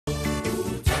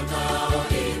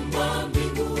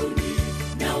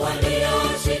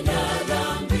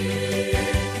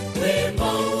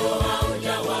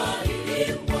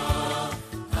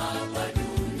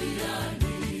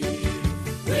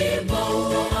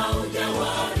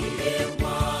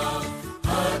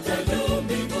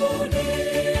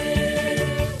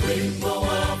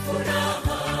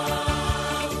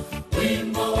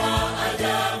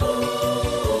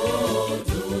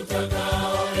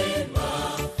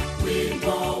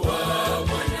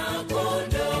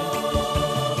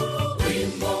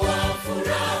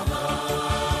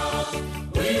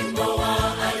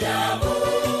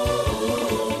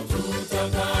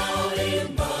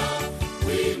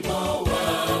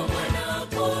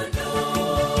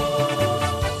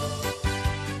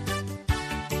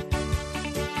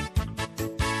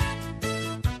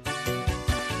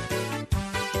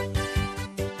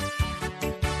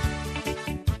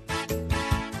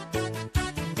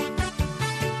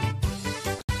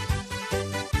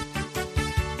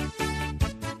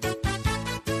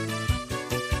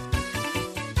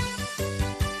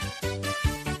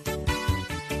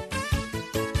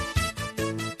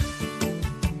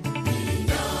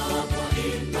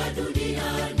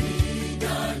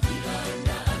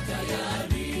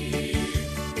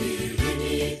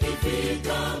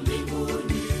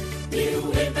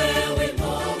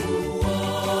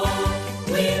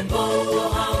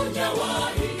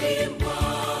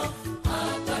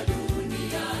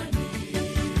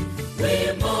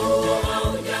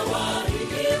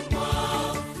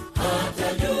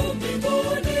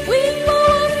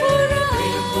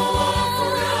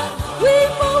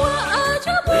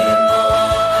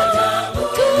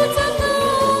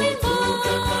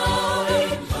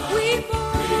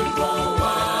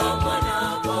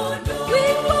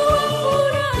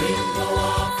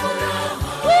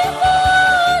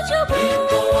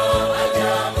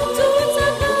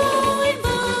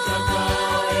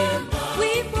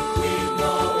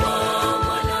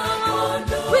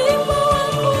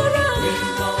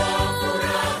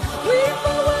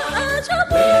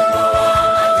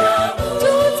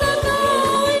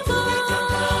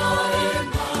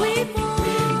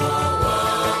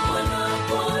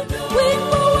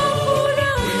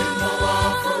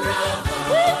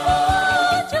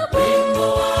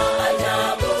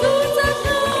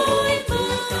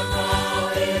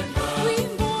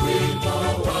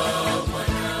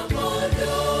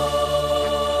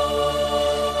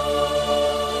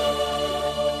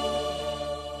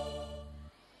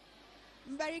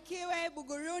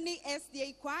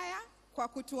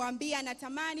kutuambia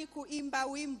natamani kuimba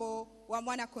wimbo wa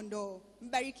mwana kondoo.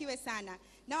 Mbarikiwe sana.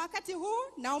 Na wakati huu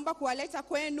naomba kuwaleta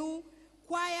kwenu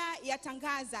kwaya ya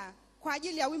Tangaza kwa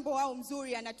ajili ya wimbo wao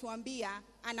mzuri anatuambia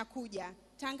anakuja.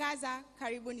 Tangaza,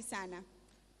 karibuni sana.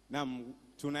 Naam,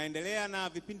 tunaendelea na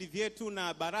vipindi vyetu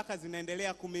na baraka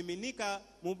zinaendelea kumiminika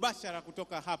mubashara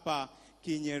kutoka hapa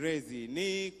Kinyerezi.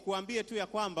 Ni kuambie tu ya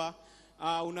kwamba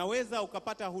unaweza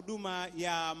ukapata huduma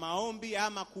ya maombi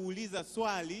ama kuuliza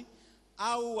swali,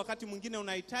 au wakati mwingine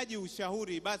unahitaji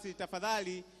ushauri, basi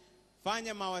tafadhali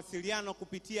fanya mawasiliano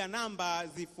kupitia namba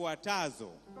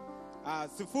zifuatazo: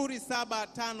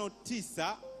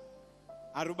 0759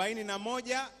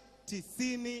 41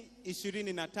 90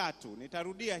 23.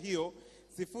 Nitarudia hiyo,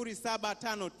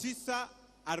 0759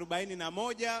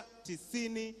 41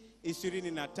 90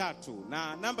 23,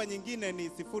 na namba nyingine ni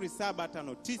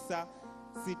 0759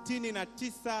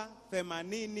 69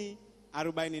 80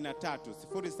 43,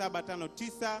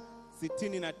 0759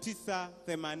 69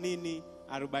 80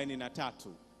 43.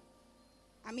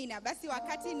 Amina. Basi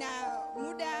wakati na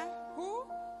muda huu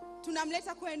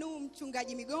tunamleta kwenu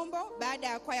mchungaji Migombo baada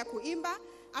ya kwaya kuimba,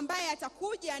 ambaye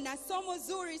atakuja na somo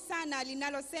zuri sana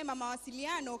linalosema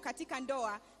mawasiliano katika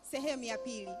ndoa sehemu ya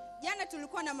pili. Jana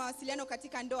tulikuwa na mawasiliano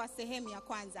katika ndoa sehemu ya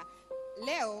kwanza.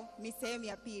 Leo ni sehemu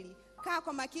ya pili. Kaa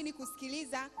kwa makini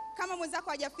kusikiliza. Kama mwenzako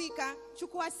hajafika,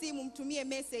 chukua simu, mtumie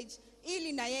message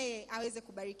ili na yeye aweze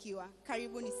kubarikiwa.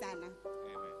 Karibuni sana. Amen.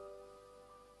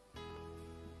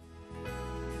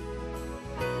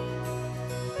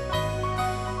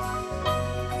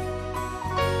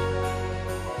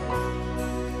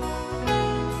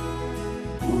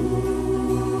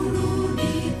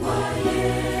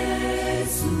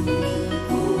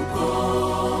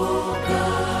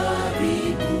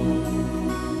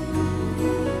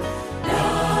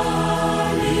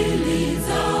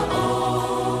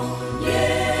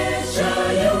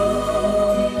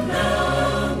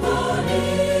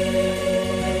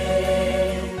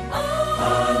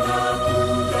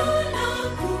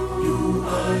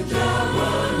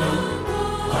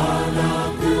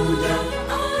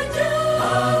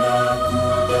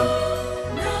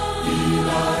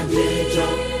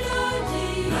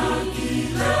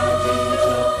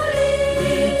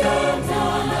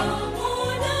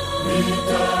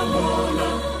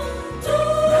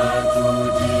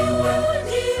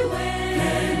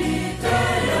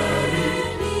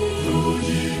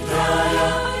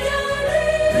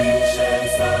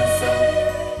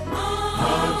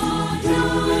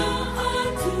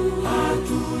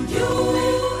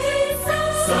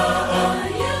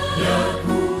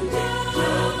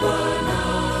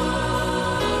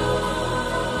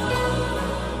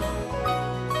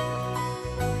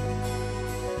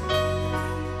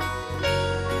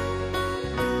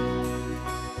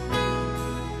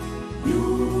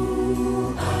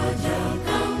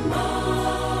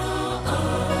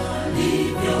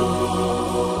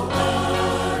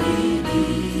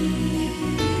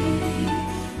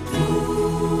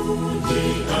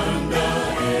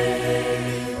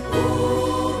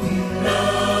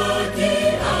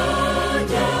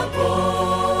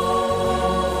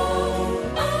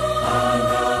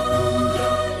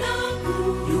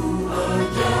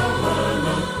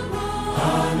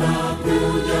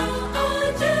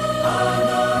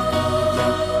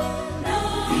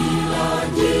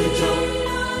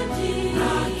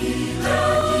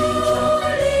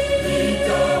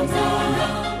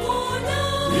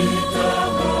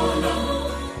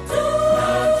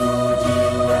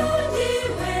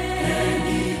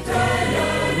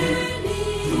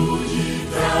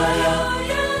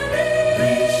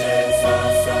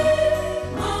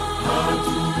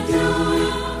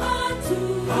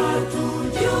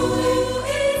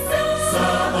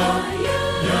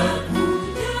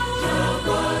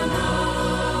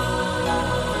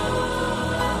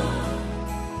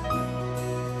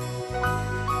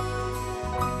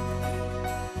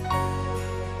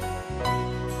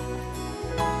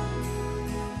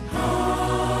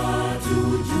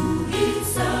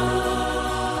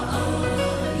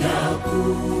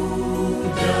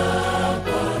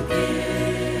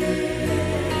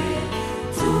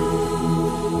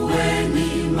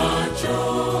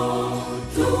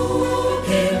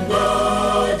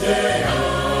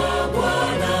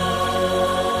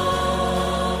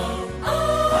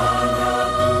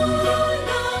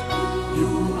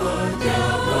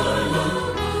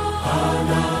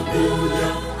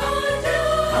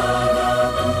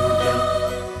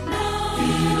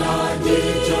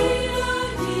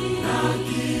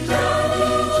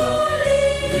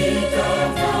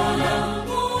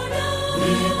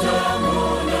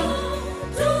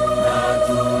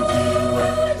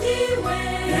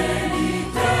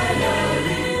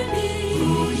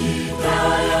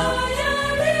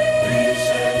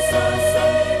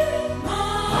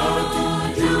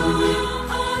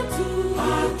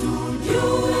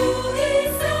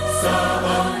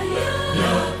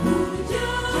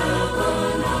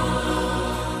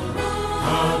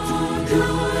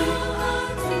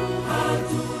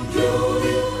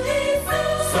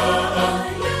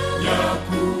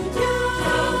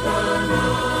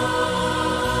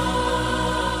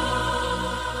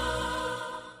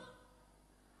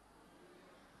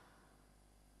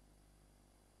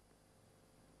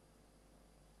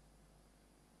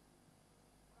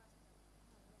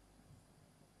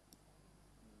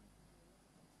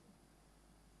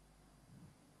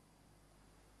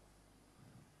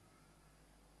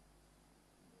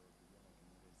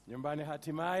 Nyumbani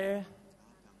hatimaye.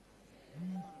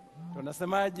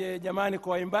 Tunasemaje jamani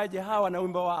kwa waimbaji hawa na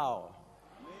wimbo wao?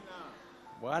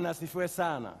 Bwana asifiwe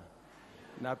sana.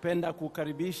 Napenda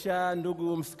kukaribisha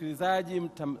ndugu msikilizaji,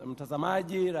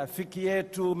 mtazamaji, rafiki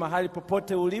yetu mahali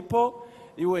popote ulipo,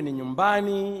 iwe ni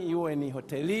nyumbani, iwe ni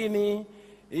hotelini,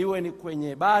 iwe ni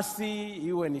kwenye basi,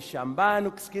 iwe ni shambani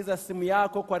ukisikiza simu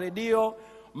yako kwa redio,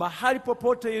 mahali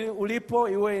popote ulipo,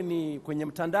 iwe ni kwenye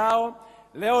mtandao.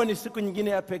 Leo ni siku nyingine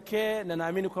ya pekee na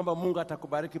naamini kwamba Mungu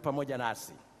atakubariki pamoja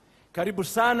nasi. Karibu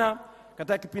sana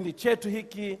katika kipindi chetu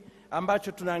hiki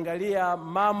ambacho tunaangalia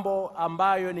mambo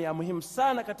ambayo ni ya muhimu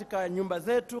sana katika nyumba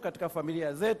zetu, katika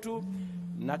familia zetu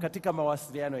na katika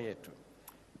mawasiliano yetu.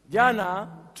 Jana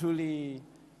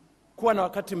tulikuwa na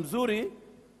wakati mzuri,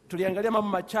 tuliangalia mambo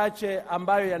machache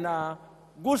ambayo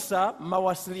yanagusa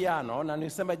mawasiliano, na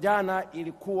nilisema jana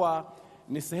ilikuwa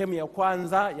ni sehemu ya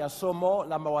kwanza ya somo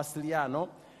la mawasiliano,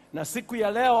 na siku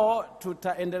ya leo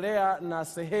tutaendelea na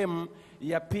sehemu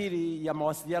ya pili ya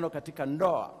mawasiliano katika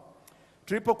ndoa.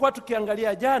 Tulipokuwa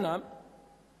tukiangalia jana,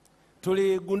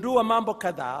 tuligundua mambo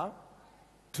kadhaa.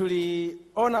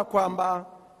 Tuliona kwamba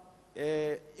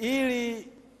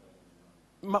ili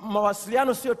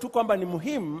mawasiliano sio tu kwamba ni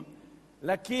muhimu,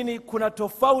 lakini kuna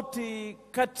tofauti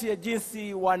kati ya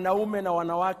jinsi wanaume na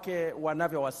wanawake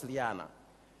wanavyowasiliana.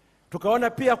 Tukaona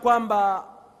pia kwamba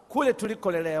kule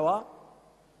tulikolelewa,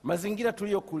 mazingira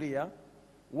tuliyokulia,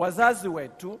 wazazi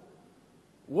wetu,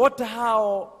 wote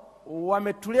hao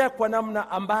wametulea kwa namna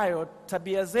ambayo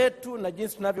tabia zetu na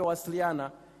jinsi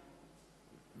tunavyowasiliana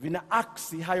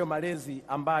vinaaksi hayo malezi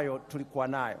ambayo tulikuwa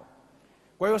nayo.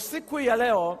 Kwa hiyo siku ya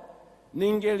leo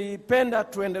ningelipenda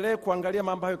tuendelee kuangalia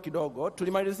mambo hayo kidogo.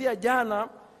 Tulimalizia jana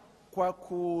kwa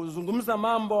kuzungumza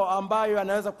mambo ambayo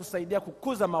yanaweza kusaidia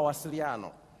kukuza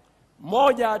mawasiliano.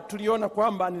 Moja, tuliona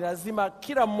kwamba ni lazima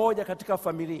kila mmoja katika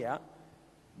familia,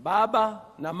 baba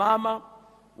na mama,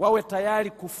 wawe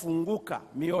tayari kufunguka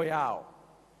mioyo yao.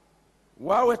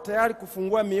 Wawe tayari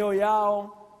kufungua mioyo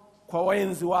yao kwa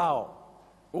waenzi wao.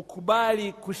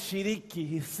 Ukubali kushiriki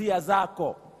hisia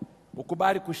zako.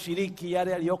 Ukubali kushiriki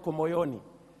yale yaliyoko moyoni.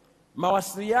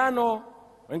 Mawasiliano,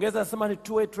 wengine wanasema ni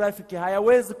two-way traffic,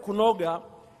 hayawezi kunoga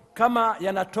kama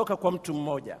yanatoka kwa mtu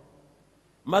mmoja.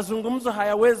 Mazungumzo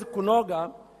hayawezi kunoga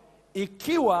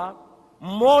ikiwa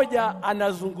mmoja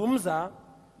anazungumza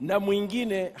na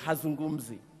mwingine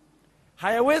hazungumzi.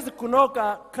 Hayawezi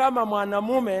kunoga kama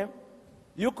mwanamume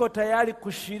yuko tayari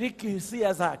kushiriki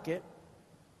hisia zake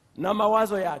na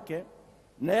mawazo yake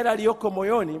na yale yaliyoko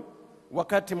moyoni,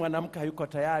 wakati mwanamke hayuko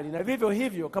tayari, na vivyo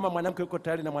hivyo kama mwanamke yuko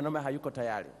tayari na mwanamume hayuko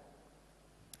tayari.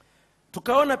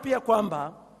 Tukaona pia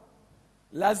kwamba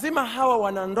lazima hawa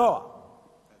wanandoa,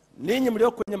 ninyi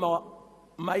mlio kwenye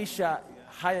maisha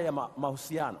haya ya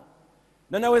mahusiano,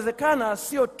 na inawezekana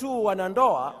sio tu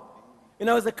wanandoa,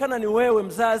 inawezekana ni wewe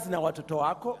mzazi na watoto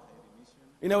wako,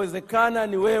 inawezekana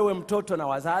ni wewe mtoto na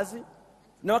wazazi,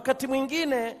 na wakati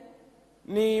mwingine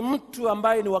ni mtu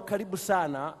ambaye ni wa karibu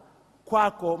sana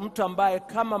kwako, mtu ambaye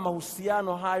kama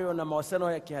mahusiano hayo na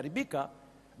mawasiliano yakiharibika,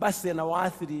 basi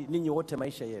yanawaathiri ninyi wote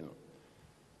maisha yenu.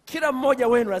 Kila mmoja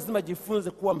wenu lazima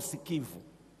jifunze kuwa msikivu,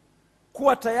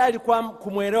 kuwa tayari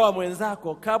kumwelewa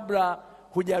mwenzako kabla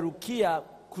hujarukia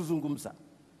kuzungumza.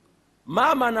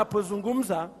 Mama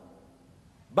anapozungumza,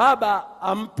 baba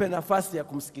ampe nafasi ya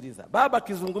kumsikiliza. Baba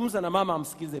akizungumza na mama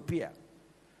amsikilize pia.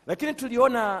 Lakini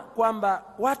tuliona kwamba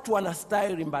watu wana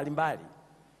style mbalimbali.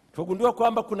 Tukagundua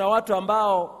kwamba kuna watu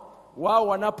ambao wao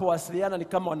wanapowasiliana ni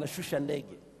kama wanashusha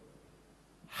ndege.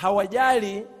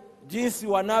 Hawajali jinsi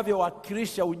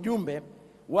wanavyowakilisha ujumbe,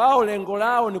 wao lengo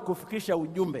lao ni kufikisha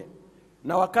ujumbe.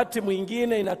 Na wakati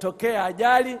mwingine inatokea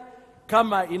ajali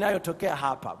kama inayotokea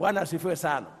hapa. Bwana asifiwe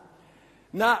sana.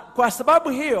 Na kwa sababu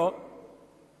hiyo,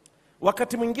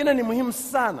 wakati mwingine ni muhimu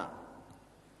sana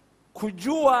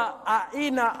kujua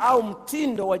aina au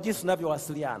mtindo wa jinsi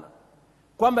unavyowasiliana.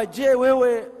 Kwamba je,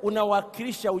 wewe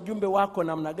unawakilisha ujumbe wako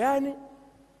namna gani,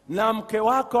 na mke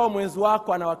wako au mwenzi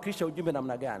wako anawakilisha ujumbe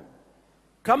namna gani?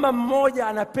 Kama mmoja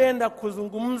anapenda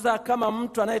kuzungumza kama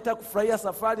mtu anayetaka kufurahia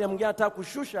safari na mwingine anataka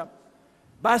kushusha,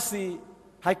 basi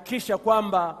hakikisha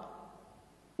kwamba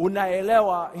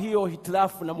unaelewa hiyo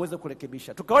hitilafu na muweze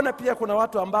kurekebisha. Tukaona pia kuna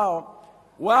watu ambao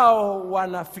wao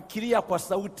wanafikiria kwa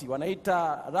sauti,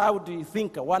 wanaita loud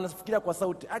thinker, wanafikiria kwa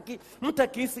sauti. Mtu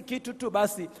akihisi kitu tu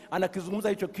basi anakizungumza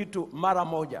hicho kitu mara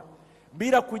moja,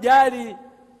 bila kujali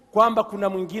kwamba kuna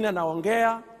mwingine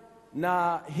anaongea,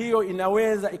 na hiyo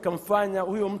inaweza ikamfanya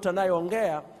huyo mtu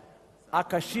anayeongea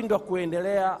akashindwa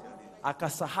kuendelea,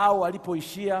 akasahau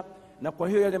alipoishia, na kwa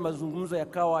hiyo yale mazungumzo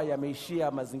yakawa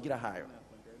yameishia mazingira hayo.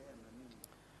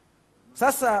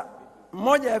 Sasa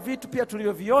moja ya vitu pia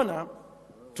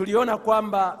tuliona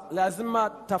kwamba lazima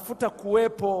tafuta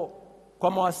kuwepo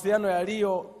kwa mawasiliano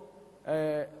yaliyo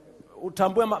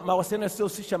utambue mawasiliano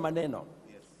yasiyohusisha maneno.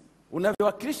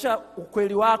 Unavyowakilisha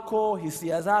ukweli wako,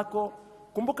 hisia zako,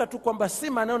 kumbuka tu kwamba si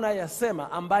maneno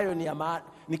unayosema ambayo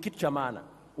ni kitu cha maana.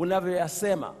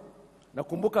 Unavyoyasema.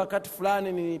 Nakumbuka wakati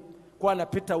fulani nilikuwa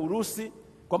napita Urusi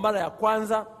kwa mara ya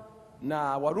kwanza,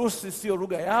 na Warusi sio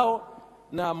lugha yao,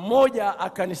 na mmoja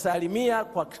akanisalimia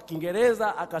kwa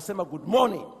Kiingereza akasema good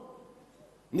morning.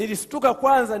 Nilistuka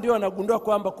kwanza, ndio nagundua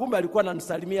kwamba kumbe alikuwa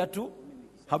ananisalimia tu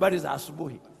habari za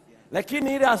asubuhi.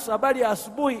 Lakini ile habari ya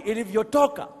asubuhi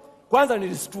ilivyotoka, kwanza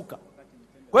nilistuka.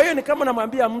 Kwa hiyo ni kama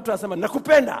namwambia mtu asema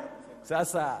nakupenda.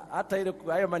 Sasa hata ile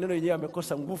hayo maneno yenyewe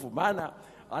yamekosa nguvu, maana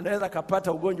anaweza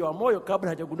kapata ugonjwa wa moyo kabla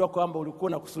hajagundua kwamba ulikuwa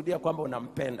unakusudia kwamba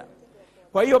unampenda.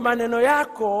 Kwa hiyo maneno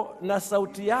yako na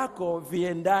sauti yako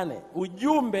viendane,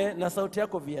 ujumbe na sauti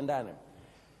yako viendane.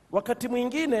 Wakati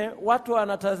mwingine watu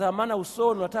wanatazamana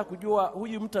usoni, wanataka kujua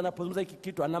huyu mtu anapozungumza hiki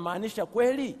kitu anamaanisha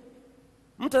kweli.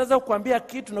 Mtu anaweza kukuambia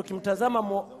kitu na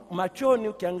ukimtazama machoni,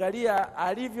 ukiangalia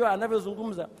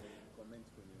anavyozungumza,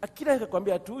 akila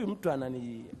akakwambia tu huyu mtu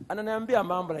ananiambia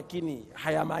mambo lakini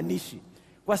hayamaanishi.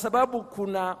 Kwa sababu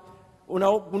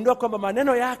unagundua kwamba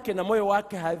maneno yake na moyo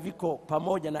wake haviko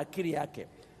pamoja na akili yake.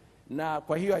 Na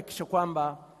kwa hiyo hakikisha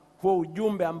kwamba huo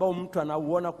ujumbe ambao mtu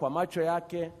anauona kwa macho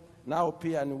yake nao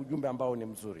pia ni ujumbe ambao ni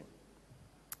mzuri.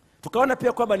 Tukaona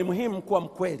pia kwamba ni muhimu kuwa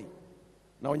mkweli,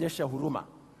 naonyesha huruma.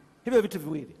 Hivyo vitu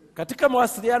viwili. Katika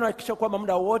mawasiliano hakikisha kwamba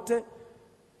muda wote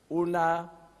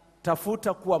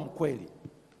unatafuta kuwa mkweli.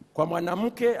 Kwa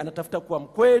mwanamke anatafuta kuwa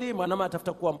mkweli, mwanamume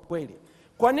anatafuta kuwa mkweli.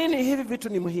 Kwa nini hivi vitu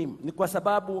ni muhimu? Ni kwa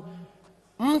sababu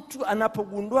mtu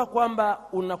anapogundua kwamba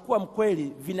unakuwa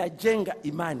mkweli vinajenga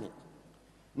imani.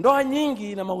 Ndoa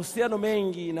nyingi na mahusiano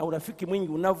mengi na urafiki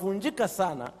mwingi unavunjika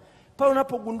sana pale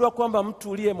unapogundua kwamba mtu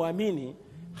uliyemwamini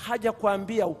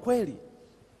hajakwambia ukweli.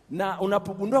 Na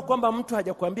unapogundua kwamba mtu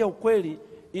hajakwambia ukweli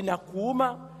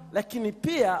inakuuma, lakini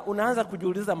pia unaanza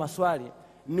kujiuliza maswali.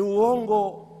 Ni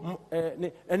uongo,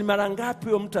 ni mara ngapi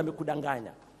huyo mtu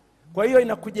amekudanganya? Kwa hiyo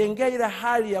inakujengea ile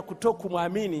hali ya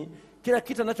kutokumwamini, kila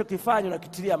kitu anachokifanya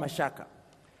unakitilia mashaka.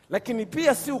 Lakini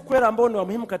pia si ukweli ambao ni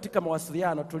muhimu katika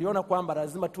mawasiliano. Tuliona kwamba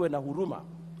lazima tuwe na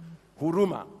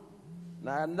huruma.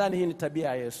 Na ndani hii ni tabia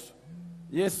ya Yesu.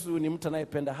 Yesu ni mtu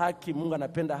anayependa haki, Mungu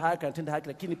anapenda haki, anatenda haki,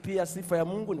 lakini pia sifa ya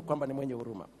Mungu ni kwamba ni mwenye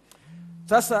huruma.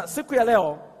 Sasa siku ya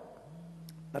leo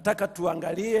nataka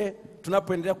tuangalie,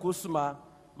 tunapoendelea kuhusu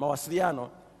mawasiliano,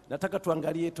 nataka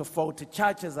tuangalie tofauti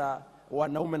chache za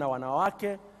wanaume na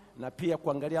wanawake, na pia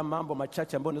kuangalia mambo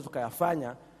machache ambayo unaweza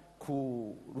kuyafanya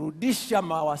kurudisha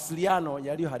mawasiliano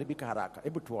yaliyoharibika haraka.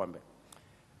 Hebu tuombe.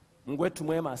 Mungu wetu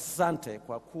mwema, asante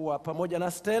kwa kuwa pamoja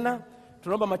nasi tena.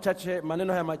 Tunaomba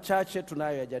maneno haya machache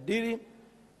tunayoyajadili.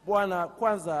 Bwana,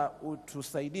 kwanza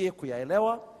utusaidie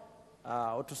kuyaelewa,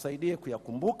 utusaidie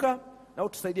kuyakumbuka, na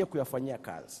utusaidie kuyafanyia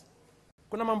kazi.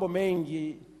 Kuna mambo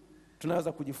mengi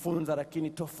tunaweza kujifunza, lakini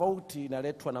tofauti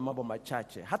inaletwa na mambo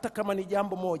machache. Hata kama ni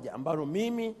jambo moja ambalo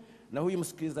mimi na huyu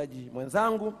msikilizaji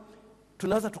mwenzangu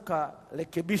tunaweza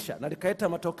tukarekebisha na likaleta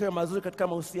matokeo mazuri katika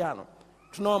mahusiano,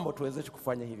 tunaomba tuwezeshe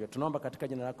kufanya hivyo. Tunaomba katika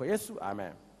jina lako Yesu,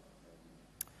 amen.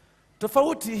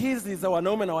 Tofauti hizi za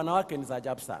wanaume na wanawake ni za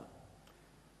ajabu sana.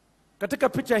 Katika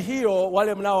picha hiyo,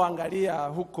 wale mnaoangalia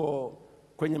huko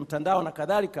kwenye mtandao na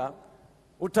kadhalika,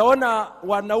 utaona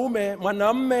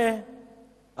mwanamume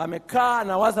amekaa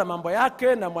anawaza mambo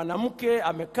yake na mwanamke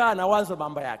amekaa anawaza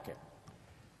mambo yake.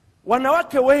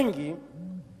 Wanawake wengi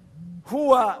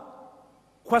huwa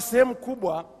kwa sehemu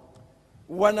kubwa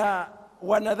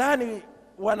wanadhani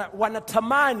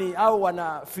wanatamani au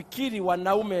wanafikiri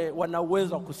wanaume wana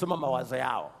uwezo wa kusoma mawazo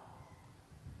yao.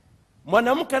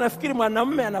 Mwanamke anafikiri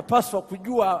mwanamume anapaswa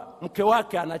kujua mke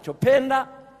wake anachopenda,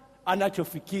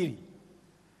 anachofikiri.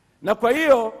 Na kwa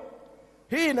hiyo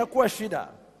hii inakuwa shida.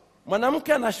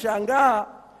 Mwanamke anashangaa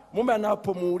mume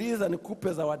anapomuuliza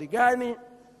nikupe zawadi gani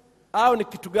au ni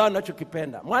kitu gani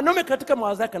anachokipenda. Mwanamume katika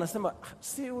mawazo yake anasema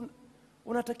si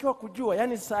unatakiwa kujua,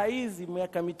 yani saa hizi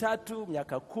miaka 3,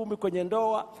 miaka 10 kwenye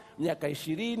ndoa, miaka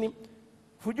 20,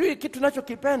 hujui kitu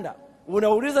unachokipenda.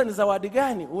 Unauliza ni zawadi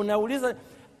gani? Unauliza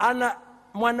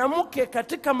mwanamke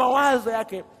katika mawazo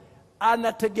yake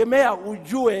anategemea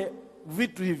ujue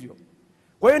vitu hivyo.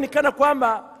 Kwa hiyo nikana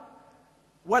kwamba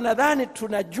wanadhani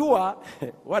tunajua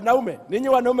wanaume. Ninyi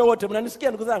wanaume wote mnanisikia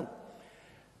ndugu zangu?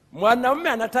 Mwanamume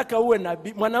anataka uwe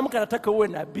nabii, mwanamke anataka uwe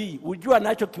nabii, ujue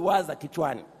anachokiwaza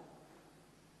kichwani.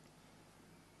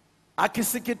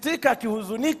 Akisikitika,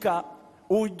 akihuzunika,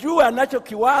 ujue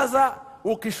anachokiwaza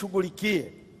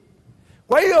ukishughulikie.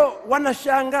 Kwa hiyo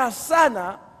wanashangaa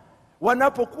sana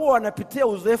wanapokuwa wanapitia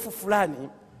uzoefu fulani,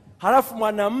 halafu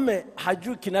mwanamume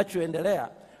hajui kinachoendelea,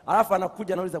 halafu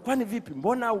anakuja anauliza, kwani vipi,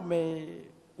 mbona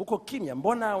uko kimya,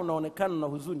 mbona unaonekana na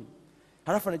huzuni?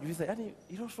 Halafu anajiuliza, yani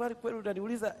hilo swali kweli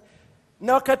unaniuliza?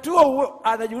 Na wakati huo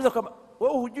anajiuliza kwamba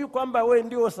wewe hujui kwamba wewe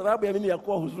ndio sababu ya mimi ya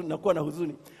kuwa huzuni na kuwa na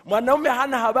huzuni. Mwanaume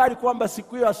hana habari kwamba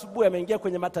siku hiyo asubuhi ameingia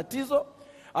kwenye matatizo,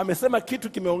 amesema kitu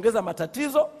kimeongeza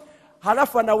matatizo,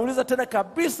 halafu anauliza tena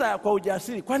kabisa kwa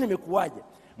ujasiri, kwani imekuwaje?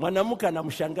 Mwanamke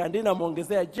anamshangaa, ndiye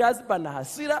anamuongezea jazba na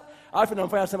hasira, alafu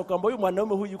anamfanya asema kwamba huyu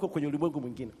mwanaume huyu yuko kwenye ulimwengu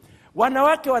mwingine.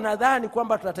 Wanawake wanadhani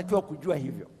kwamba tunatakiwa kujua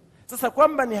hivyo. Sasa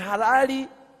kwamba ni halali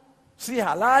si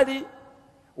halali,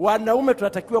 wanaume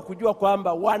tunatakiwa kujua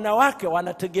kwamba wanawake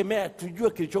wanategemea tujue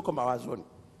kilichoko mawazoni.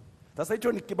 Sasa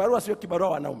hicho ni kibarua, sio kibarua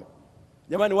wanaume.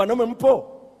 Jamani, wanaume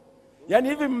mpo? Yaani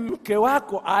hivi mke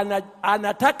wako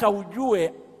anataka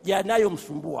ujue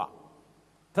yanayomsumbua.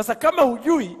 Sasa kama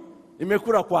hujui,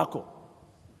 imekula kwako.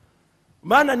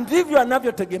 Maana ndivyo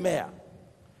anavyotegemea.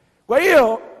 Kwa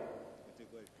hiyo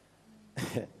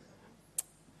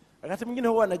wakati mwingine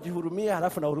huwa anajihurumia,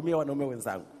 halafu nahurumia wanaume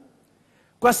wenzangu.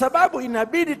 Kwa sababu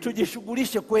inabidi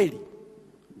tujishughulishe kweli.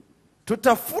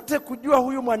 Tutafute kujua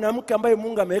huyu mwanamke ambaye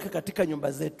Mungu ameweka katika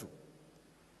nyumba zetu.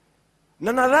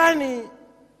 Na nadhani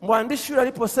mwandishi yule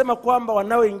aliposema kwamba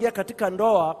wanaoingia katika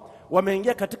ndoa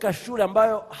wameingia katika shule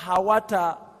ambayo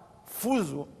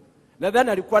hawatafuzu,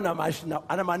 nadhani alikuwa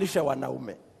anamaanisha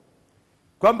wanaume.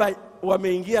 Kwamba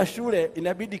wameingia shule,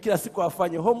 inabidi kila siku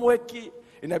wafanye homework,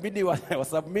 inabidi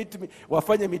wasubmit,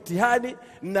 wafanye mitihani,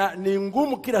 na ni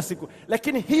ngumu kila siku.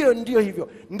 Lakini hiyo ndio hivyo.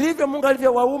 Ndivyo Mungu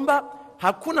alivyowaumba,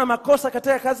 hakuna makosa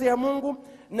katika kazi ya Mungu,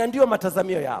 na ndio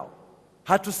matazamio yao.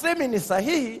 Hatusemi ni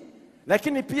sahihi,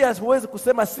 lakini pia huwezi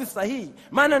kusema si sahihi,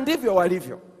 maana ndivyo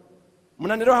walivyo.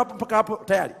 Mnanielewa hapo mpaka hapo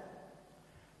tayari?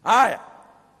 Haya.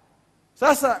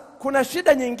 Sasa kuna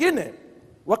shida nyingine,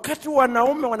 wakati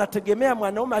wanaume wanategemea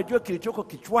mwanaume ajue kilichoko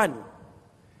kichwani.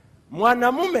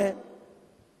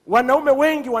 Wanaume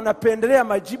wengi wanapendelea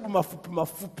majibu mafupi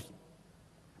mafupi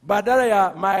badala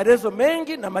ya maelezo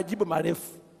mengi na majibu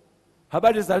marefu.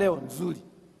 Habari za leo nzuri.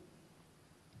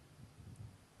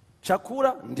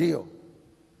 Chakula ndio.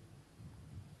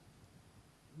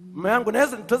 Mwanangu,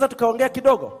 tunaweza tukaongea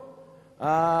kidogo?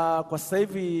 Kwa sasa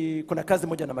hivi kuna kazi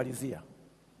moja namalizia.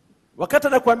 Wakati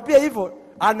anakuambia hivyo,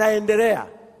 anaendelea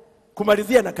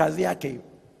kumalizia na kazi yake hiyo.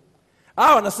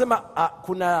 Anasema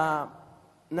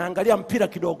naangalia mpira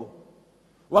kidogo.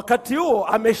 Wakati huo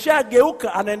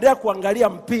ameshageuka, anaendelea kuangalia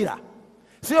mpira.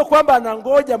 Sio kwamba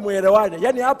anangoja muelewane,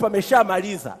 yani hapa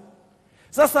ameshamaliza.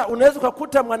 Sasa unaweza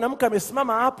kukuta mwanamke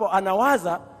amesimama hapo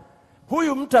anawaza,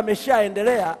 huyu mtu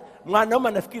ameshaendelea, mwanaume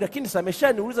anafikiri lakini sasa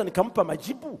ameshaniuliza nikampa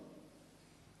majibu.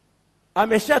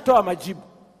 Ameshatoa majibu.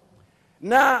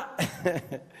 Na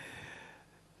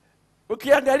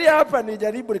ukiangalia hapa,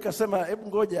 nijaribu nikasema hebu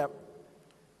ngoja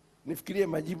nifikirie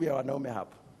majibu ya wanaume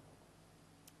hapa.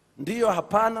 Ndiyo,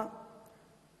 hapana,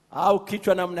 au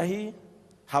kichwa namna hii,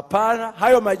 hapana.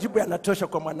 Hayo majibu yanatosha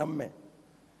kwa mwanamume.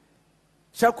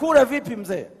 Chakula vipi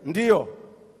mzee? Ndiyo.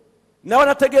 Na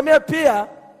wanategemea pia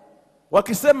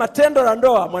wakisema tendo la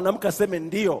ndoa, mwanamke aseme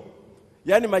ndiyo.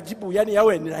 Yaani majibu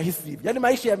yawe ni rahisi hivi. Yaani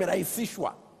maisha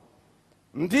yamerahisishwa.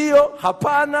 Ndiyo,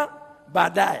 hapana,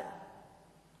 baadaye.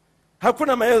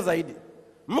 Hakuna maelezo zaidi.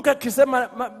 Mke akisema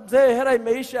mzee hela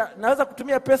imeisha, naweza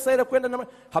kutumia pesa ile kwenda na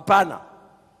hapana.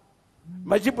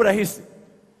 Majibu rahisi.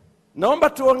 Naomba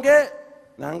tuongee,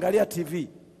 naangalia TV.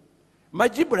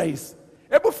 Majibu rahisi.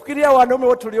 Hebu fikiria wanaume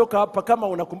wote walioka hapa, kama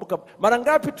unakumbuka mara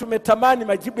ngapi tumetamani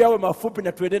majibu yawe mafupi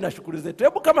na tuendelee na shughuli zetu.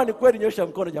 Hebu kama ni kweli nyosha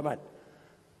mkono jamani.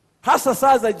 Hasa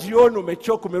saa za jioni,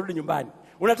 umechoka, umerudi nyumbani.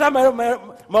 Unataka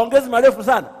maongezi marefu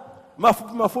sana,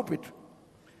 mafupi tu.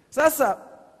 Sasa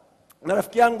na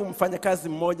rafiki yangu mfanyakazi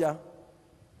mmoja,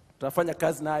 tunafanya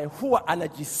kazi naye, huwa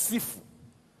anajisifu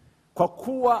kwa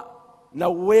kuwa na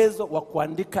uwezo wa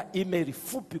kuandika email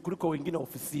fupi kuliko wengine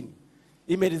ofisini.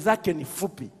 Email zake ni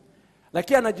fupi.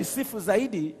 Lakini anajisifu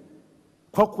zaidi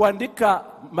kwa kuandika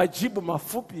majibu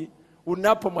mafupi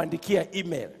unapomwandikia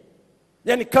email.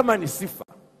 Yaani kama ni sifa.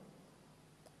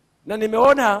 Na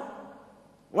nimeona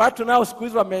watu nao siku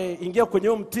hizi wameingia kwenye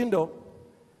mtindo,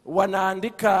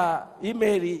 wanaandika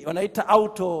email, wanaita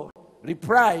auto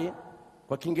reply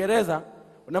kwa Kiingereza.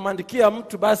 Unamwandikia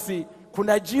mtu, basi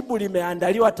kuna jibu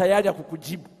limeandaliwa tayari ya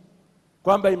kukujibu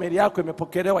kwamba email yako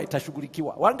imepokelewa,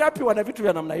 itashughulikiwa. Wangapi wana vitu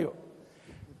vya namna hiyo?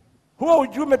 Huo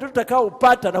ujumbe tutakao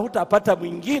upata na hutapata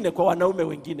mwingine kwa wanaume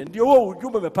wengine. Ndio huo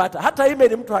ujumbe umepata. Hata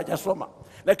email mtu hajasoma,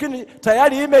 lakini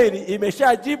tayari email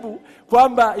imeshajibu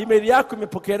kwamba email yako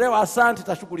imepokelewa, asante,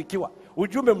 itashughulikiwa.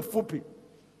 Ujumbe mfupi.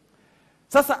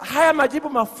 Sasa haya majibu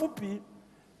mafupi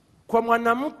kwa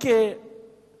mwanamke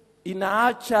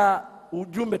inaacha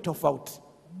ujumbe tofauti.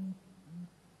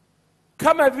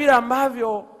 Kama vile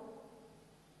ambavyo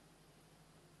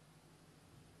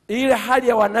ile hali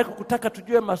ya wanawake kutaka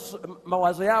tujue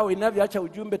mawazo yao inavyoacha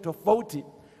ujumbe tofauti,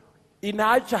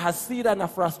 inaacha hasira na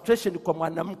frustration kwa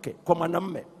mwanamke, kwa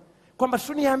mwanamume. Kwamba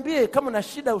usiniambie kama una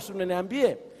shida,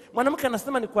 usiniambie. Mwanamke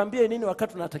anasema nikwambie nini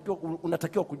wakati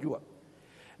unatakiwa kujua.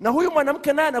 Na huyu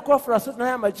mwanamke naye anakuwa frustrated na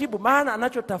haya majibu, maana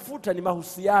anachotafuta ni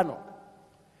mahusiano.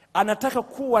 Anataka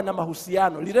kuwa na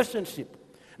mahusiano, relationship.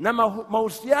 Na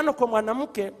mahusiano kwa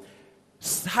mwanamke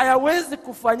hayawezi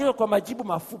kufanyika kwa majibu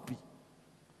mafupi.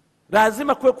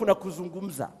 Lazima kuwe kuna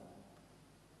kuzungumza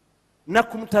na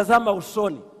kumtazama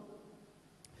usoni.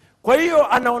 Kwa hiyo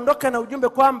anaondoka na ujumbe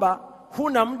kwamba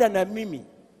huna muda na mimi.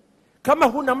 Kama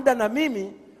huna muda na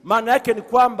mimi, maana yake ni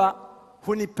kwamba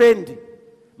hunipendi.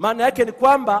 Maana yake ni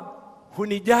kwamba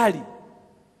hunijali.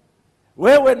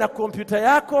 Wewe na kompyuta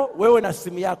yako, wewe na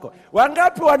simu yako.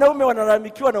 Wangapi wanaume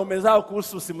wanalalamikiwa na ume zao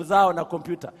kuhusu simu zao na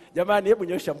kompyuta? Jamani, hebu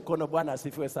nyosha mkono, Bwana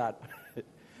asifiwe sana.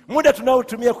 Muda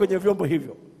tunaotumia kwenye vyombo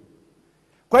hivyo.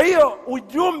 Kwa hiyo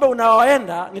ujumbe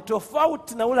unaoenda ni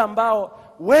tofauti na ule ambao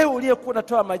wewe uliyekuwa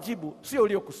unatoa majibu sio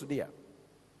uliyokusudia.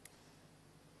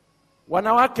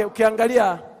 Wanawake,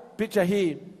 ukiangalia picha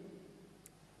hii,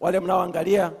 wale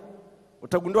mnaoangalia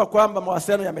utagundua kwamba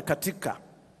mawasiliano yamekatika.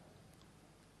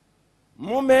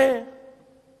 Mume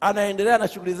anaendelea na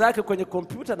shughuli zake kwenye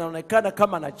kompyuta, anaonekana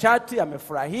kama na chati,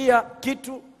 amefurahia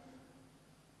kitu.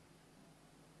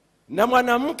 Na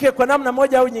mwanamke kwa namna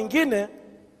moja au nyingine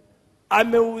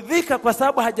ameudhika kwa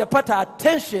sababu hajapata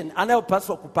attention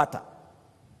anayopaswa kupata.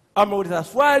 Ameuliza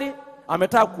swali,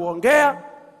 ametaka kuongea,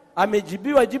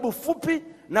 amejibiwa jibu fupi,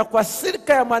 na kwa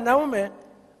silika ya mwanaume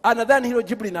anadhani hilo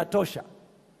jibu linatosha.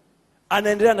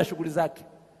 Anaendelea na shughuli zake.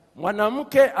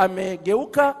 Mwanamke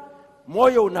amegeuka,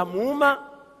 moyo unamuuma,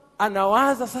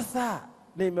 anawaza sasa,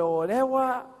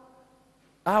 nimeolewa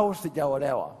au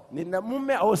sijaolewa? Nina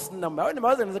mume au sina mume? Au ni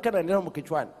mawazo yanawezekana yanaendelea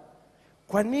kichwani.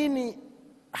 Kwa nini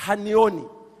hanioni?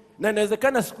 Na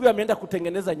inawezekana siku ameenda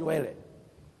kutengeneza nywele.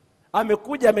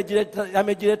 Amekuja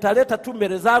amejileta tu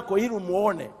mbele zako ili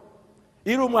umuone.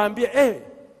 Ili umwambie,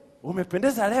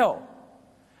 umependeza leo.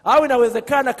 Au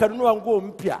inawezekana kanunua nguo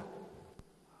mpya.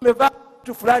 Amevaa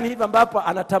kitu fulani hivi ambapo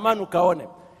anatamani ukaone.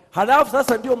 Halafu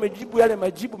sasa ndio umejibu yale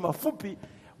majibu mafupi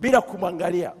bila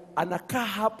kumwangalia. Anakaa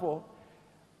hapo,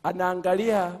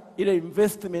 anaangalia ile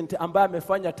investment ambayo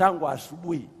amefanya tangu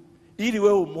asubuhi ili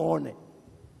wewe umuone.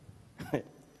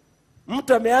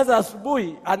 Mtu ameanza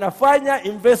asubuhi, anafanya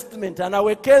investment,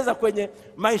 anawekeza kwenye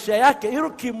maisha yake ili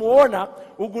ukimuona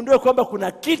ugundue kwamba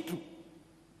kuna kitu.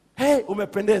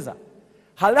 Umependeza.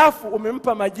 Halafu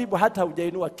umempa majibu hata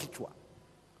hujainua kichwa.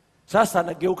 Sasa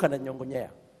anageuka na nyongonyea.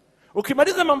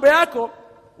 Ukimaliza mambo yako,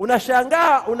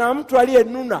 unashangaa una mtu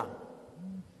aliyenuna.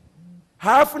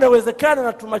 Halafu inawezekana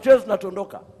na tumachozi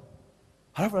tunatondoka.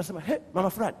 Halafu anasema, mama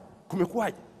fulani,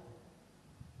 kumekuwaje?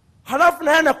 Halafu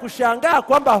na yana kushangaa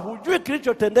kwamba hujui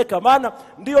kilichotendeka, maana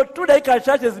ndio tu dakika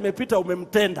chache zimepita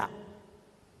umemtenda.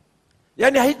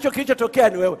 Yaani hicho kilichotokea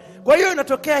ni wewe. Kwa hiyo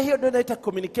inatokea hiyo ndio inaita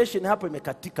communication hapo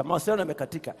imekatika, mawasiliano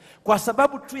yamekatika kwa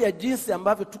sababu tu ya jinsi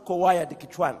ambavyo tuko wired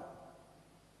kichwani.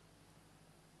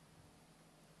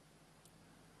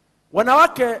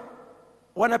 Wanawake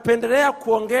wanapendelea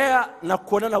kuongea na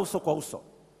kuonana uso kwa uso.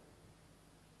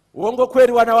 Uongo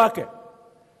kweli wanawake?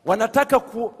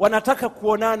 Wanataka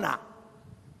kuonana.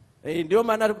 Ndio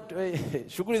maana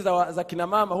shughuli za kina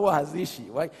mama huwa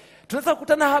haziishi. Tunaweza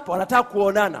kukutana hapa, wanataka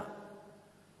kuonana.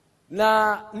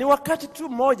 Na ni wakati tu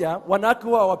mmoja wanawake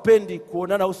huwa hawapendi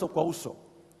kuonana uso kwa uso.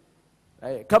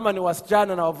 Kama ni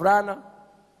wasichana na wavulana,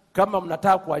 kama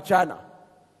mnataka kuachana.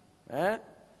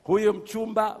 Huyo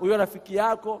mchumba, huyo rafiki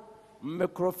yako,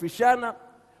 mmekorofishana,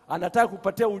 anataka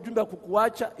kupatia ujumbe wa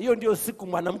kukuacha, hiyo ndio siku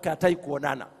mwanamke hataki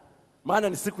kuonana. Maana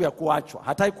ni siku ya kuachwa,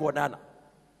 hataki kuonana.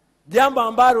 Jambo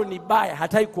ambalo ni baya,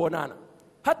 hataki kuonana.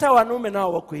 Hata wanaume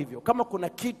nao wako hivyo. Kama kuna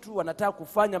kitu wanataka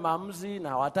kufanya maamuzi na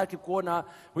hawataki kuona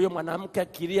huyo mwanamke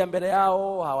akilia mbele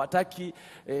yao, hawataki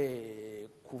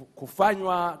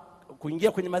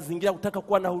kuingia kwenye mazingira kutaka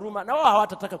kuwa na huruma, na wao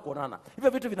hawatataka kuonana. Hivyo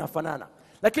vitu vinafanana.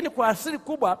 Lakini kwa asili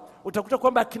kubwa utakuta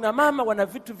kwamba kina mama wana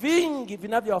vitu vingi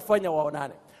vinavyowafanya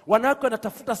waonane. Wanawake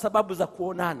wanatafuta sababu za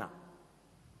kuonana.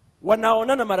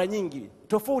 Wanaonana mara nyingi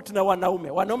tofauti na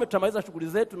wanaume. Wanaume tunamaliza shughuli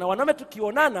zetu, na wanaume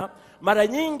tukionana mara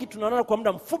nyingi tunaonana kwa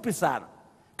muda mfupi sana.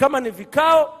 Kama ni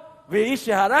vikao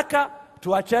viishe haraka,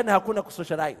 tuachane, hakuna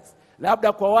kusocialize.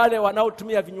 Labda kwa wale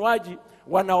wanaotumia vinywaji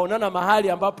wanaonana mahali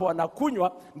ambapo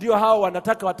wanakunywa, ndio hao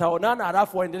wanataka wataonana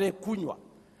halafu waendelee kunywa.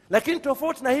 Lakini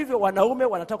tofauti na hivyo wanaume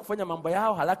wanataka kufanya mambo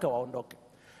yao haraka waondoke.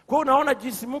 Kwa hiyo unaona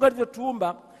jinsi Mungu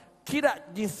alivyotuumba, kila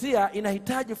jinsia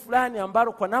inahitaji fulani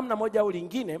ambalo kwa namna moja au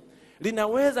lingine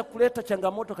linaweza kuleta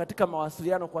changamoto katika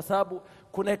mawasiliano, kwa sababu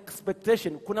kuna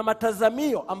expectation, kuna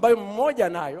matazamio ambayo mmoja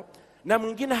nayo na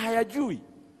mwingine hayajui.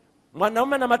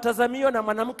 Mwanaume na matazamio na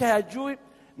mwanamke hayajui,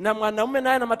 na mwanaume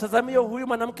naye na matazamio huyu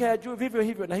mwanamke hayajui, vivyo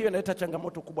hivyo, na hiyo inaleta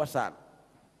changamoto kubwa sana.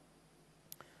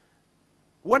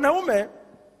 Wanaume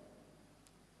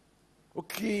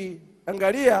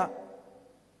ukiangalia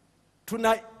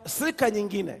tuna sika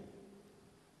nyingine.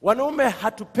 Wanaume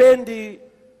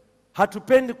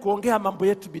hatupendi kuongea mambo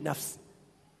yetu binafsi.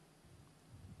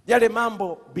 Yale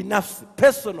mambo binafsi,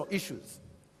 personal issues.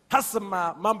 Hasa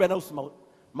mambo yanayohusu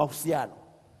mahusiano.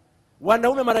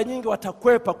 Wanaume mara nyingi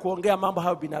watakwepa kuongea mambo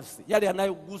hayo binafsi, yale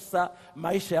yanayogusa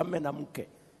maisha ya mume na mke.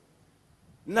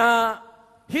 Na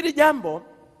hili jambo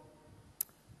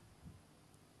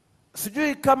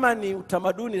sijui kama ni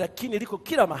utamaduni, lakini liko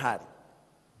kila mahali.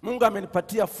 Mungu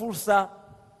amenipatia fursa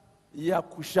ya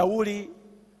kushauri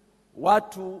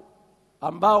watu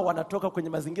ambao wanatoka kwenye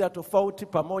mazingira tofauti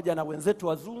pamoja na wenzetu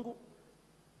wazungu.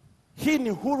 Hii ni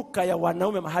huruka ya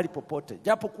wanaume mahali popote.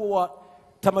 Japo kuwa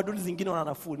tamaduni zingine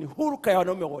wananafuu, ni huruka ya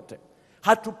wanaume wote.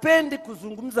 Hatupendi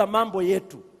kuzungumza mambo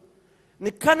yetu.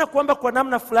 Ni kana kwamba kwa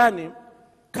namna fulani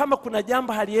kama kuna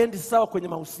jambo haliendi sawa kwenye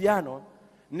mahusiano,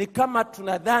 ni kama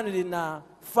tunadhani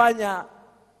linafanya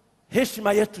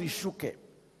heshima yetu ishuke.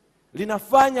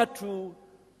 Linafanya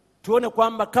tuone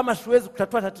kwamba kama siwezi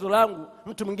kutatua tatizo langu,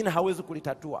 mtu mwingine hawezi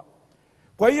kulitatua.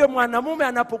 Kwa hiyo mwanamume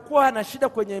anapokuwa na shida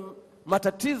kwenye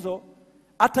matatizo,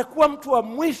 atakuwa mtu wa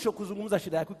mwisho kuzungumza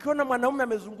shida yake. Ukiona mwanamume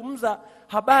amezungumza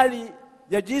habari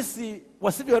ya jinsi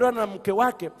wasivyoelewana na mke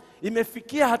wake,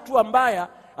 imefikia hatua mbaya,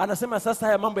 anasema sasa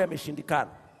haya mambo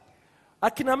yameshindikana.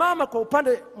 Akina mama kwa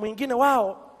upande mwingine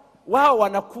wao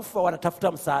wanakufa,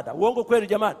 wanatafuta msaada. Uongo kweli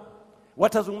jamani?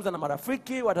 Watazungumza na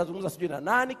marafiki, watazungumza sijui na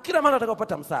nani, kila mara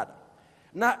atakapopata msaada.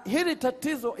 Na hili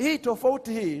tatizo, hii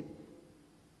tofauti hii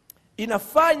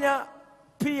inafanya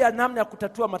pia namna ya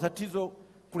kutatua matatizo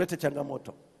kuleta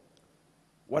changamoto.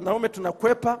 Wanaume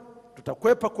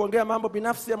tutakwepa kuongea mambo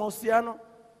binafsi ya mahusiano,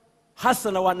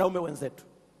 hasa na wanaume wenzetu.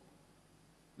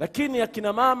 Lakini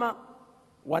akina mama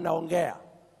wanaongea.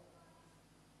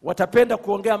 Watapenda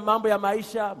kuongea mambo ya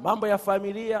maisha, mambo ya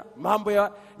familia, mambo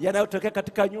yanayotokea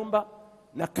katika nyumba.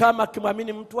 Na kama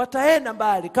akimwamini mtu wataenda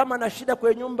mbali. Kama ana shida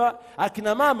kwenye nyumba,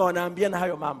 akina mama wanaambiana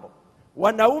hayo mambo.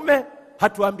 Wanaume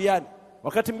hatuambiani.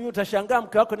 Wakati mwingine utashangaa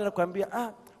mke wako anaenda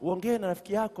kuambia, uongee na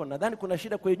rafiki yako, nadhani kuna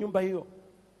shida kwenye nyumba hiyo.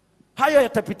 Hayo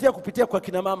kupitia kwa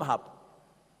kina mama hapo.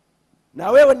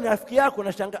 Na wewe ni rafiki yako,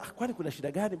 unashangaa, kwani kuna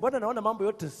shida gani? Mbona naona mambo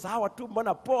yote sawa tu,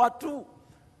 mbona poa tu?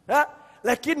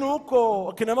 Lakini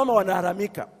huko kina mama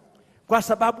wanaharamika kwa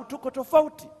sababu tuko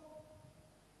tofauti.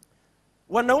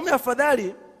 Wanaume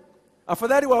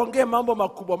afadhali waongee mambo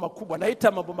makubwa.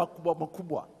 Naita mambo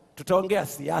makubwa. Tutaongea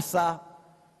siasa,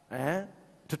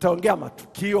 tutaongea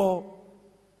matukio,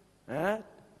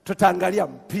 tutaangalia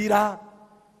mpira,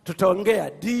 tutaongea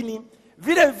dini,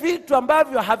 vile vitu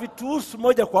ambavyo havituhusu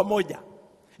moja kwa moja.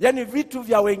 Yaani vitu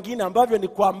vya wengine ambavyo ni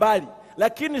kwa mbali,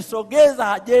 lakini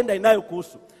sogeza ajenda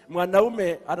inayokuhusu.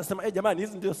 Mwanaume anasema, jamani,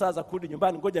 hizi ndio saa za kurudi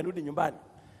nyumbani, ngoja nirudi nyumbani.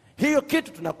 Hiyo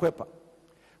kitu tunakwepa.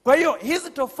 Kwa hiyo hizi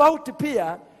tofauti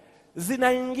pia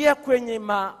zinaingia kwenye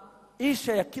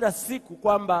maisha ya kila siku,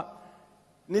 kwamba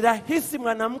ni rahisi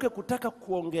mwanamke kutaka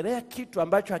kuongelea kitu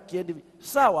ambacho hakiendi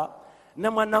sawa,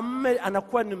 na mwanamume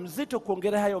anakuwa ni mzito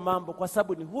kuongelea hayo mambo kwa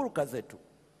sababu ni huruka zetu.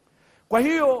 Kwa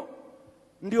hiyo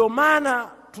ndio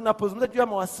maana tunapozungumza juu ya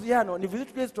mawasiliano, ni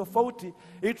vitu hizi tofauti,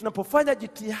 ili tunapofanya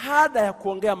jitihada ya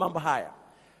kuongea mambo haya,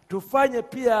 tufanye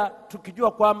pia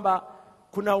tukijua kwamba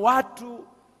kuna watu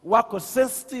wako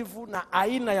sensitive na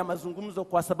aina ya mazungumzo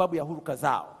kwa sababu ya huruka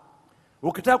zao.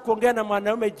 Ukitaka kuongea na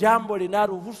mwanaume jambo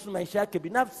linalohusu maisha yake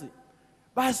binafsi,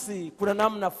 basi kuna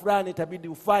namna fulani itabidi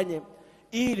ufanye,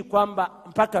 ili kwamba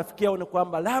mpaka afikie aone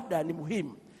kwamba labda ni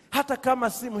muhimu. Hata kama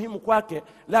si muhimu kwake,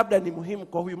 labda ni muhimu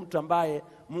kwa huyu mtu ambaye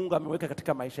Mungu ameweka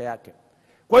katika maisha yake.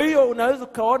 Kwa hiyo unaweza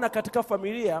kaona katika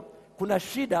familia kuna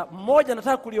shida, mmoja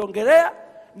anataka kuliongelea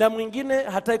na mwingine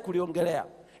hataki kuliongelea.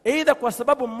 Aidha kwa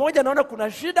sababu mmoja anaona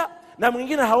kuna shida na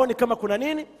mwingine haoni kama kuna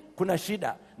nini, kuna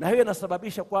shida. Na hiyo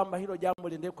inasababisha kwamba hilo jambo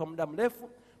liendelee kwa muda mrefu.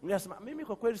 Mwingine anasema, mimi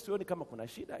kwa kweli sioni kama kuna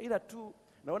shida, ila tu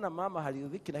naona mama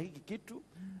haridhiki na hiki kitu,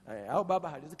 au baba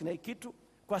haridhiki na hiki kitu,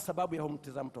 kwa sababu ya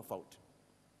mtazamo tofauti.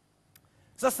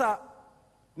 Sasa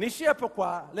niishie hapo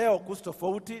kwa leo kuhusu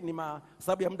tofauti, ni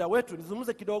sababu ya muda wetu.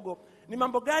 Nizungumze kidogo ni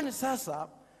mambo gani sasa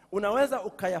unaweza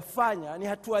ukayafanya, ni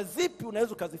hatua zipi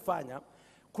unaweza ukazifanya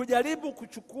kujaribu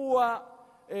kuchukua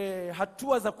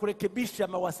hatua za kurekebisha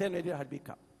mawasiliano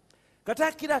yaliyoharibika.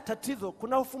 Katika kila tatizo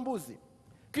kuna ufumbuzi.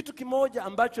 Kitu kimoja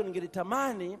ambacho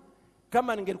ningelitamani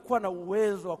kama ningelikuwa na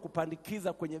uwezo wa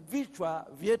kupandikiza kwenye vichwa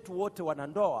vyetu wote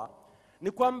wanandoa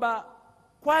ni kwamba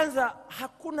kwanza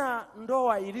hakuna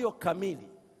ndoa iliyo kamili,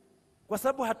 kwa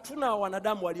sababu hatuna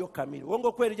wanadamu walio kamili.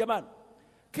 Uongo kweli jamani?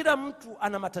 Kila mtu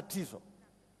ana matatizo,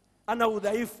 ana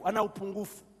udhaifu, ana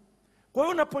upungufu. Kwa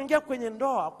hiyo unapoingia kwenye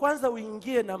ndoa, kwanza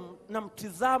uingie na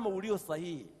mtizamo ulio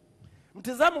sahihi.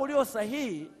 Mtizamo ulio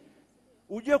sahihi,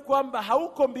 ujue kwamba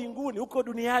hauko mbinguni, uko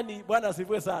duniani. Bwana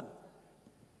asifiwe sana.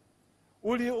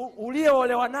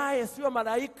 Uliolewa naye sio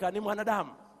malaika, ni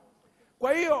mwanadamu.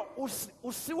 Kwa hiyo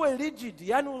usiwe rigid,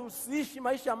 yani usiishi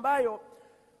maisha ambayo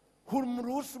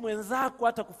humruhusu mwenzako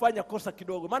hata kufanya kosa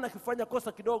kidogo. Maana akifanya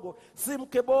kosa kidogo, si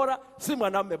mke bora, si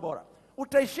mwanamume bora.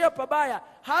 Utaishia pabaya.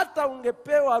 Hata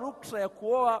ungepewa ruksa ya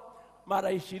kuoa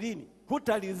mara 20,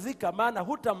 hutalizika, maana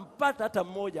hutampata hata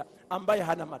mmoja ambaye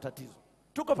hana matatizo.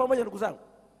 Tuko pamoja ndugu zangu?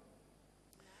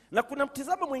 Na kuna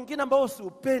mtizamo mwingine ambao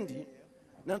siupendi,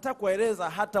 na nataka kueleza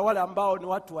hata wale ambao ni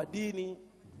watu wa dini,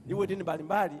 iwe dini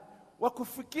mbalimbali,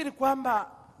 wakufikiri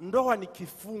kwamba ndoa ni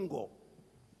kifungo.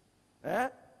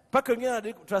 Paka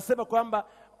wengine tunasema kwamba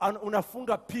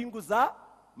unafunga pingu za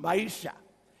maisha.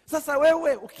 Sasa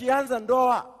wewe ukianza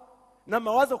ndoa na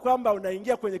mawazo kwamba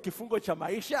unaingia kwenye kifungo cha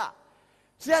maisha,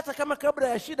 si hata kama kabla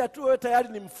ya shida tu wewe tayari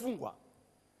ni mfungwa.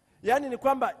 Yaani ni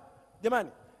kwamba jamani,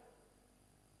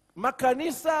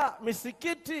 makanisa,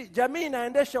 misikiti, jamii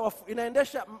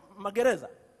inaendesha magereza.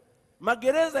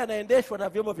 Magereza yanaendeshwa na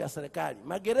vyombo vya serikali.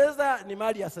 Magereza ni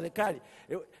mali ya serikali.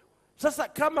 Sasa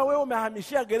kama wewe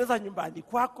umehamishia gereza nyumbani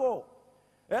kwako,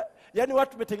 yaani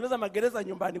watu wametengeneza magereza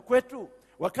nyumbani kwetu,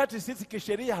 wakati sisi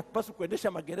kisheria hatupaswi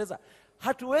kuendesha magereza.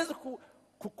 Hatuwezi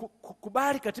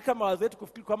kukubali katika mawazo yetu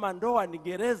kufikiri kwamba ndoa ni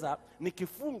gereza, ni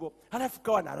kifungo, halafu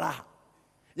kawa na raha.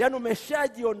 Yaani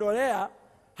umeshajiondolea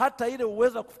hata ile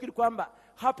uwezo wa kufikiri kwamba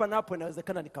hapa na hapo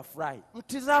inawezekana nikafurahi.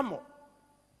 Mtizamo.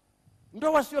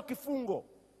 Ndoa sio kifungo.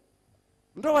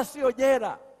 Ndoa sio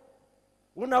jela.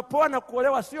 Unapoa na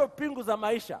kuolewa sio pingu za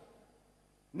maisha.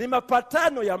 Ni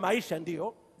mapatano ya maisha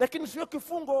ndio, lakini sio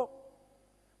kifungo.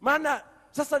 Maana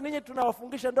sasa ninyi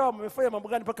tunawafungisha ndoa, mmefanya mambo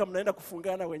gani mpaka mnaenda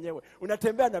kufungana wenyewe?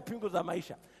 Unatembea na pingu za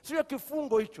maisha. Sio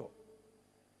kifungo hicho.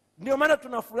 Ndio maana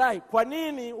tunafurahi. Kwa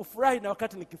nini ufurahi na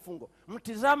wakati ni kifungo?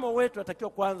 Mtizamo wetu unatakiwa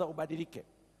kwanza ubadilike.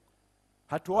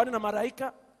 Hatuone na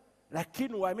malaika,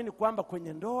 lakini uamini kwamba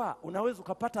kwenye ndoa unaweza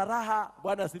ukapata raha.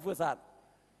 Bwana asifiwe sana.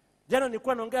 Jana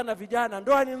nilikuwa naongea na vijana,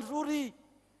 ndoa ni nzuri.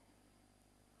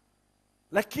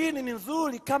 Lakini ni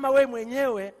nzuri kama we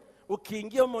mwenyewe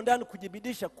ukiingia humo ndani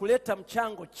kujibidisha kuleta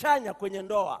mchango chanya kwenye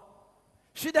ndoa.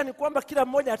 Shida ni kwamba kila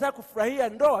mmoja anataka kufurahia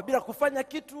ndoa bila kufanya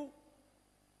kitu.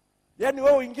 Yaani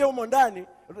wewe uingie humo ndani,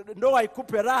 ndoa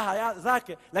ikupe raha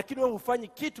zake, lakini wewe hufanyi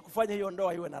kitu kufanya hiyo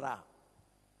ndoa iwe na raha.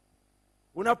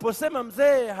 Unaposema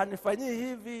mzee hanifanyii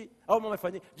hivi au mama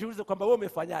afanyii, jiulize kwamba wewe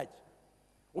umefanyaje?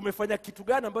 Umefanya kitu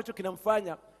gani ambacho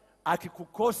kinamfanya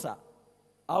akikukosa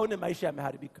aone maisha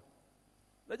yameharibika?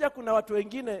 Unajua kuna watu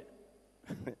wengine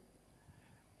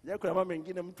kuna mama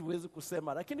wengine mtu huwezi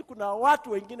kusema, lakini kuna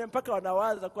watu wengine mpaka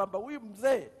wanawaza kwamba huyu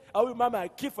mzee au huyu mama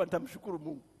akifa nitamshukuru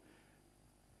Mungu.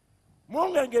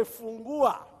 Mungu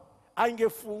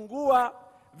angefungua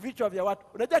vichwa vya watu.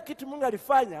 Unajua kitu Mungu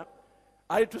alifanya,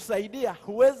 alitusaidia.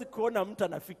 Huwezi kuona mtu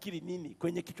anafikiri nini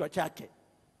kwenye kichwa chake.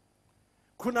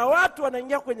 Kuna watu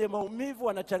wanaingia kwenye maumivu,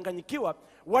 wanachanganyikiwa,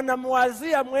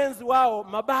 wanamwazia mwenzi wao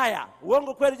mabaya.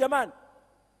 Uongo kweli jamani?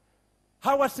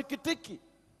 Hawasikitiki.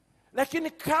 Lakini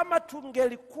kama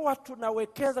tungelikuwa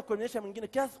tunawekeza kwenye maisha mwingine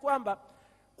kiasi kwamba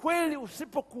kweli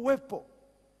usipokuwepo,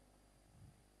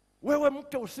 wewe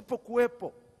mke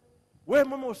usipokuwepo, wewe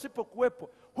mume usipokuwepo,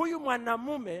 huyu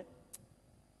mwanamume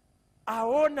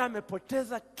aona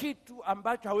amepoteza kitu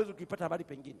ambacho hawezi kukipata habari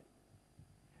pengine.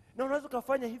 Na unaweza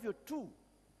kufanya hivyo tu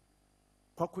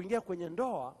kwa kuingia kwenye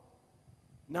ndoa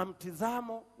na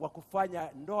mtizamo wa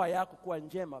kufanya ndoa yako kuwa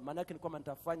njema. Maana yake ni kwamba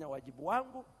nitafanya wajibu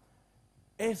wangu,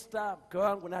 Esther mke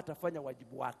wangu na atafanya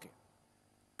wajibu wake.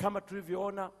 Kama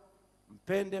tulivyoona,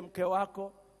 mpende mke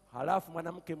wako, halafu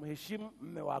mwanamke mheshimu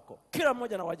mume wako. Kila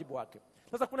mmoja na wajibu wake.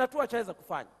 Sasa kuna hatua chaweza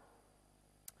kufanya.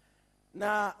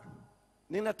 Na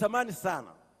ninatamani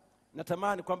sana,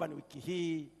 natamani kwamba ni wiki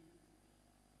hii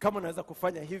kama unaweza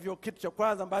kufanya hivyo. Kitu cha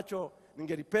kwanza ambacho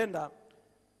ningelipenda,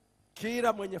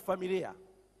 kila mwenye familia,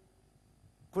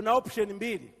 kuna option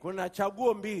mbili, kuna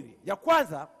chaguo mbili. Ya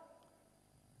kwanza,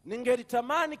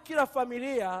 ningelitamani kila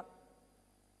familia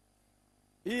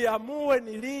iamue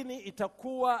ni lini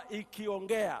itakuwa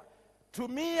ikiongea.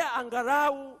 Tumia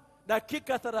angalau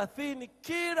dakika 30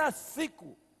 kila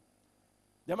siku.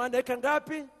 Jamani, dakika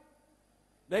ngapi?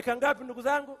 Dakika ngapi ndugu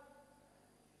zangu?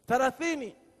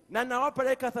 30, na nawapa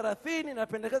dakika 30,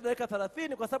 napendekeza dakika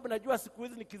 30 kwa sababu najua siku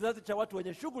hizi ni kizazi cha watu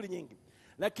wenye shughuli nyingi.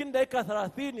 Lakini dakika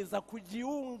 30 za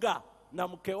kujiunga na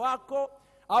mke wako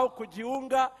au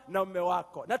kujiunga na mume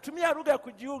wako. Natumia lugha ya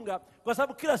kujiunga kwa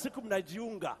sababu kila siku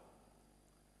mnajiunga.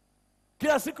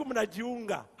 Kila siku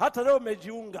mnajiunga. Hata leo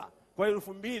umejiunga kwa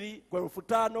 2,000, kwa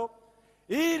 5,000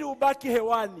 ili ubaki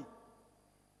hewani.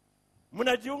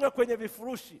 Mnajiunga kwenye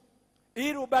vifurushi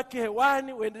ili ubaki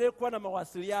hewani, uendelee kuwa na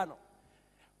mawasiliano.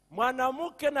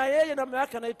 Mwanamke na yeye na mume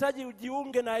wake anahitaji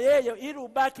ujiunge na yeye ili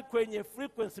ubaki kwenye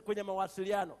frequency, kwenye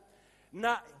mawasiliano.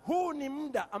 Na huu ni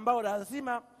muda ambao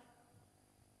lazima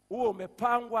uwe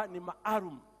umepangwa, ni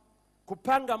maalum.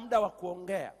 Kupanga muda wa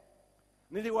kuongea.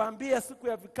 Niliwaambia siku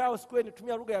ya vikao, siku ile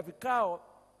nitumia lugha ya vikao,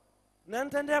 na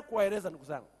nitaendelea kuwaeleza ndugu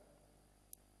zangu.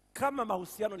 Kama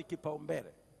mahusiano ni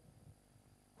kipaumbele,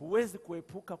 huwezi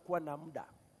kuepuka kuwa na muda,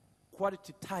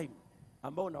 quality time,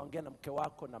 ambao unaongea na mke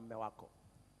wako na mume wako.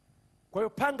 Kwa hiyo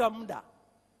panga muda,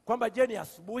 kwamba je ni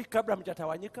asubuhi kabla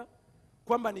mjatawanyika,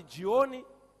 kwamba ni jioni,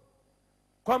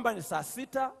 kwamba ni saa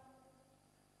 6.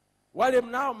 Wale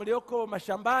mnao mlioko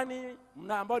mashambani,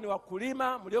 ambao ni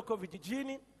wakulima, mlioko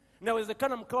vijijini,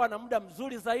 inawezekana mkawa na muda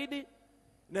mzuri zaidi.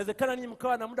 Inawezekana ninyi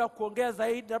mkawa na muda wa kuongea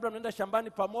zaidi, labda mnaenda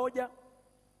shambani pamoja.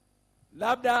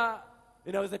 Labda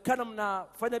inawezekana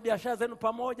mnafanya biashara zenu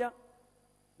pamoja.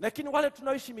 Lakini wale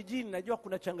tunaoishi mijini, najua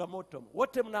kuna changamoto.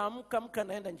 Wote mnaamka, mke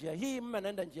anaenda njia hii, mume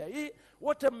anaenda njia hii,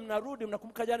 wote mnarudi.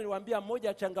 Mnakumbuka jana niliwaambia moja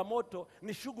ya changamoto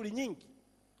ni shughuli nyingi.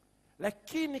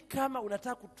 Lakini kama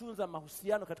unataka kutunza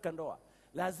mahusiano katika ndoa,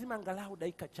 lazima angalau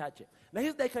dakika chache. Na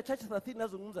hizi dakika chache 30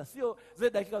 nazungumza sio zile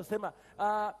dakika usema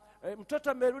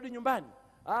mtoto amerudi nyumbani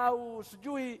au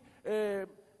sijui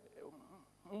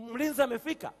mlinzi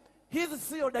amefika. Hizi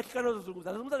sio dakika nazozungumza.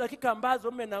 Nazungumza dakika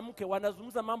ambazo mume na mke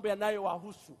wanazungumza mambo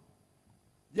yanayowahusu.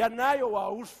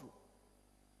 Yanayowahusu.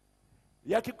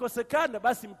 Yakikosekana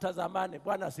basi mtazamane.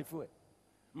 Bwana asifiwe.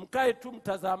 Mkae tu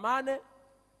mtazamane,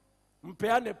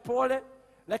 mpeane pole.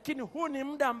 Lakini huu ni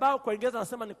muda ambao kwa Kiingereza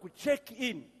nasema ni kucheck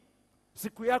in.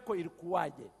 Siku yako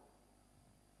ilikuwaje?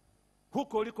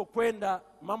 Huko uliko kwenda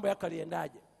mambo yako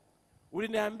yaliendaje?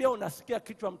 Uliniambia unasikia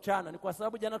kichwa mchana, ni kwa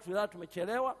sababu jana tulilala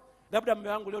tumechelewa, labda mume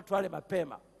wangu leo tuale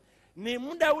mapema. Ni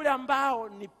muda ule ambao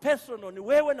ni personal, ni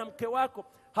wewe na mke wako,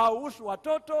 hauhusu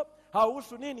watoto,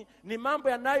 hauhusu nini, ni mambo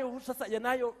yanayohusu sasa,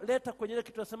 yanayoleta kwenye ile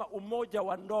kitu tunasema umoja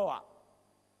wa ndoa.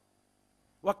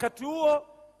 Wakati huo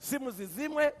simu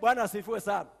zizimwe. Bwana asifiwe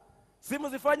sana. Simu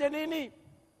zifanye nini?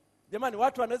 Jamani,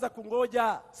 watu wanaweza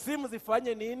kungoja. Simu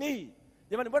zifanye nini?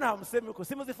 Jamani, mbona hamsemi huko?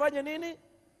 Simu zifanye nini?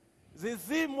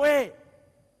 Zizimwe.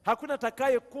 Hakuna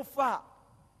atakaye kufa.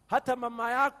 Hata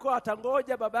mama yako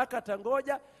atangoja, baba yako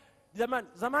atangoja. Jamani,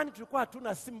 zamani tulikuwa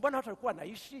hatuna simu. Mbona watu walikuwa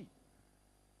naishi?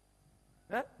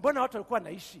 Mbona watu walikuwa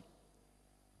naishi?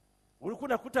 Ulikuwa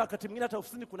unakuta wakati mwingine hata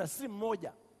ofisini kuna simu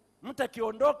moja. Mtu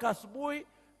akiondoka asubuhi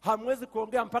hamwezi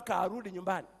kuongea mpaka arudi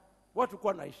nyumbani. Watu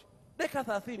walikuwa naishi. Dakika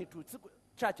 30 tu, siku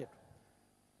chache tu.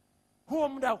 Huo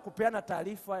muda wa kupeana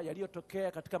taarifa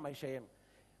yaliyotokea katika maisha yenu.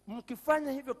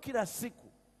 Mkifanya hivyo kila siku,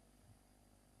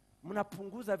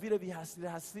 mnapunguza vile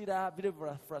hasira, vile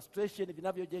frustration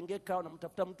vinavyojengeka.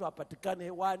 Unamtafuta mtu apatikane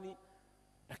hewani,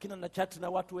 lakini ana chat na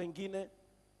watu wengine.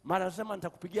 Mara anasema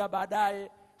nitakupigia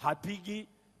baadaye, hapigi.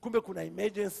 Kumbe kuna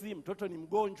emergency, mtoto ni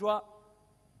mgonjwa.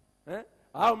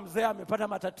 Au mzee amepata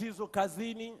matatizo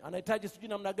kazini, anahitaji sijui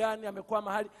namna gani, amekuwa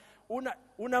mahali.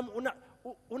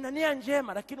 Una nia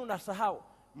njema, lakini unasahau.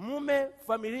 Mume,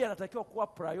 familia inatakiwa kuwa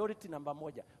priority namba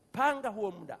 1. Panga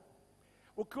huo muda.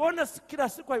 Ukiona kila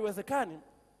siku haiwezekani,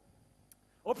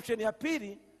 option ya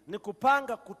pili ni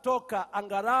kupanga kutoka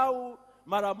angalau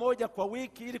mara moja kwa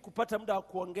wiki ili kupata muda wa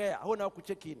kuongea au na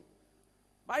kucheck in.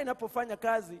 Bali ninapofanya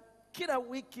kazi kila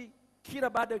wiki,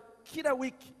 kila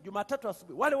wiki Jumatatu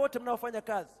asubuhi. Wale wote mnaofanya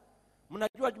kazi,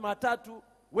 mnajua Jumatatu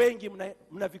wengi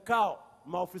mna vikao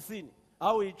maofisini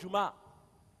au Ijumaa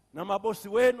na mabosi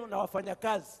wenu na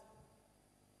wafanyakazi,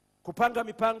 kupanga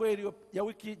mipango ya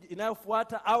wiki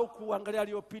inayofuata au kuangalia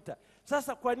aliyopita.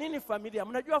 Sasa kwa nini familia?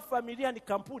 Mnajua familia ni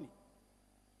kampuni.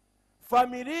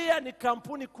 Familia ni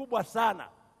kampuni kubwa sana.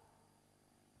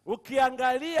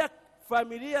 Ukiangalia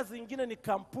familia zingine ni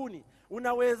kampuni.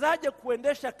 Unawezaje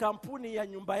kuendesha kampuni ya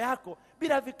nyumba yako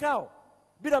bila vikao,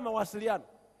 bila mawasiliano?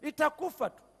 Itakufa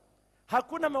tu.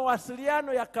 Hakuna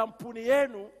mawasiliano ya kampuni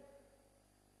yenu,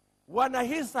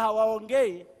 wanahisa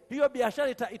hawaongei, hiyo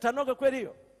biashara itanoga kweli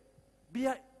hiyo?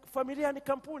 Familia ni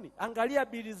kampuni. Angalia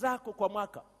bili zako kwa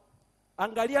mwaka.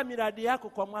 Angalia miradi yako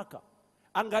kwa mwaka.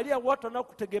 Angalia watu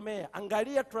wanaokutegemea.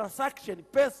 Angalia transaction,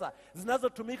 pesa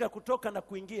zinazotumika kutoka na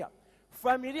kuingia.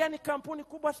 Familia ni kampuni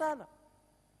kubwa sana.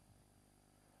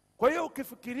 Kwa hiyo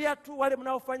ukifikiria tu wale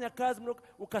mnaofanya kazi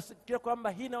ukasikia kwamba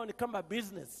hii nao ni kama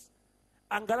business,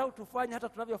 angalau tufanye hata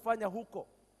tunavyofanya huko,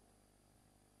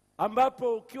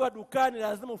 ambapo ukiwa dukani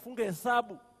lazima ufunge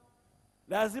hesabu,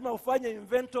 lazima ufanye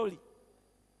inventory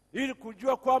ili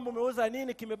kujua kwamba umeuza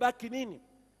nini, kimebaki nini.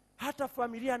 Hata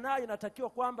familia nayo inatakiwa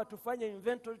kwamba tufanye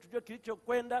inventory, tujue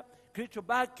kilichokwenda,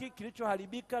 kilichobaki,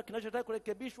 kilichoharibika, kinachotaka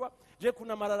kurekebishwa. Je,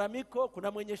 kuna malalamiko,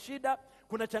 kuna mwenye shida,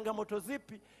 kuna changamoto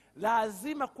zipi?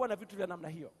 Lazima kuwa na vitu vya namna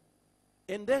hiyo.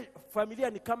 Familia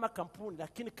ni kama kampuni,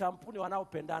 lakini kampuni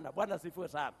wanaopendana. Bwana asifiwe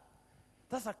sana.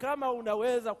 Sasa kama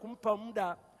unaweza kumpa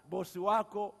muda bosi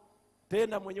wako,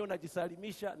 tena mwenyewe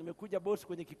unajisalimisha, nimekuja bosi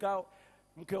kwenye kikao,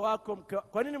 mke wako,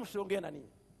 kwa nini msiongee na nini?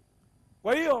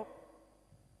 Kwa hiyo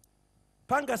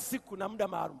panga siku na muda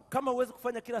maalum. Kama uweze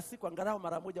kufanya kila siku, angalau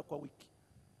mara moja kwa wiki,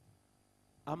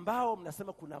 ambao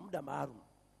mnasema kuna muda maalum.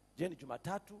 Je, ni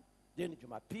Jumatatu? Je, ni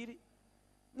Jumapili?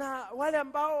 Na wale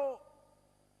ambao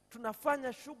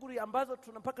tunafanya shughuli ambazo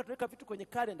tunapaka tuweka vitu kwenye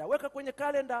kalenda, weka kwenye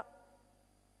kalenda.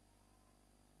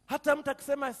 Hata mtu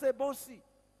akisema bosi,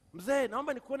 mzee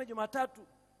naomba nikuone Jumatatu.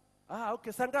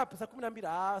 Okay, saa ngapi? Saa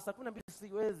 12. Saa 12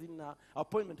 siwezi, na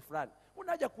appointment fulani.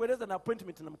 Unaja kueleza na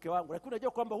appointment na mke wangu, lakini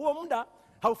unajua kwamba huo muda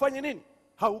haufanyi nini?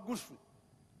 Hauguswi.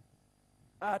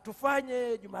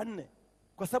 Tufanye Jumanne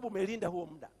kwa sababu umelinda huo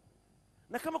muda.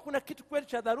 Na kama kuna kitu kweli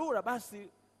cha dharura, basi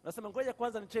nasema ngoja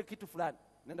kwanza nicheke kitu fulani.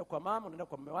 Nenda kwa mama, nenda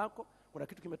kwa mume wako, kuna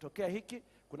kitu kimetokea hiki,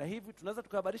 kuna hivi, tunaweza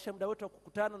tukabadilisha muda wetu wa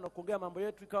kukutana na kuongea mambo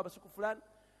yetu ikawa siku fulani.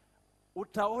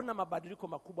 Utaona mabadiliko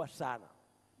makubwa sana.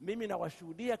 Mimi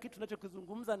nawashuhudia kitu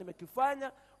ninachokizungumza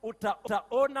nimekifanya.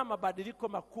 Utaona mabadiliko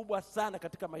makubwa sana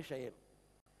katika maisha yenu.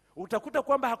 Utakuta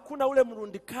kwamba hakuna ule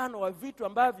mrundikano wa vitu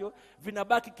ambavyo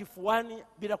vinabaki kifuani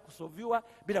bila kusoviwa,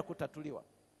 bila kutatuliwa.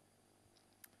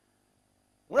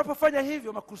 Unapofanya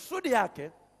hivyo, makusudi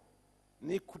yake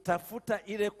ni kutafuta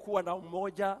ile kuwa na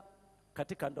umoja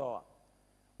katika ndoa.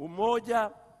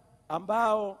 Umoja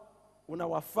ambao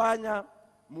unawafanya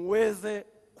muweze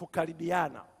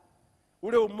kukaribiana.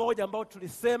 Ule umoja ambao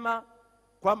tulisema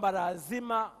kwamba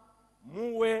lazima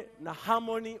muwe na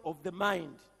harmony of the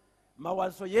mind.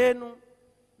 Mawazo yenu,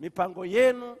 mipango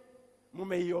yenu,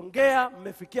 mmeiongea,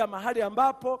 mmefikia mahali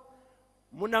ambapo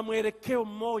mna mwelekeo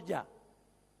mmoja.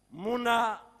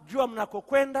 Mnajua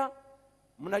mnakokwenda,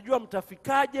 mnajua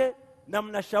mtafikaje, na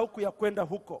mna shauku ya kwenda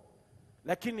huko.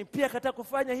 Lakini pia katika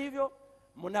kufanya hivyo,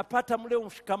 mnapata mle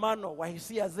mshikamano wa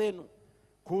hisia zenu,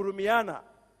 kuhurumiana.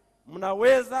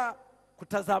 Mnaweza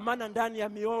kutazamana ndani ya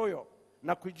mioyo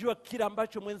na kujua kila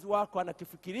ambacho mwenzi wako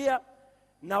anakifikiria,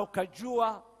 na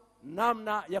ukajua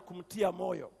namna ya kumtia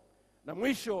moyo. Na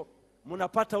mwisho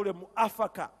mnapata ule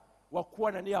muafaka wa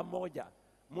kuwa na nia moja.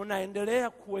 Mnaendelea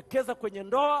kuwekeza kwenye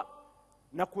ndoa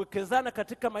na kuwekezana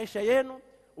katika maisha yenu.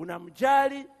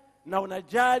 Unamjali na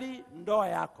unajali ndoa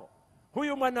yako.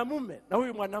 Huyu mwanamume na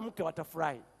huyu mwanamke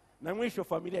watafurahi, na mwisho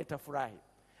familia itafurahi.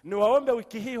 Niwaombe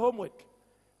wiki hii homework,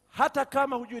 hata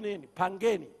kama hujui nini,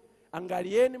 pangeni,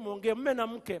 angalieni, muongee mume na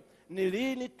mke, ni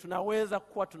lini tunaweza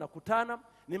kuwa tunakutana,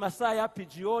 ni masaa yapi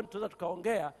jioni tunaweza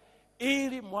tukaongea,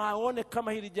 ili muone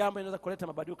kama hili jambo linaweza kuleta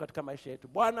mabadiliko katika maisha yetu.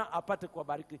 Bwana apate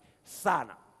kuwabariki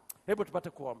sana. Hebu tupate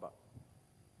kuomba.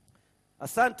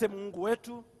 Asante Mungu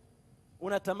wetu,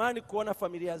 unatamani kuona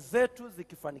familia zetu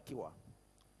zikifanikiwa.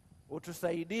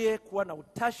 Utusaidie kuwa na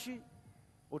utashi,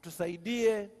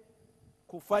 utusaidie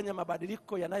kufanya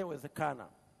mabadiliko yanayowezekana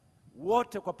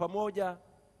wote kwa pamoja,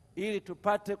 ili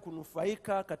tupate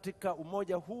kunufaika katika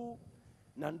umoja huu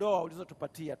na ndoa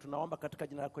ulizotupatia. Tunaomba katika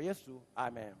jina lako Yesu,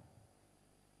 amen.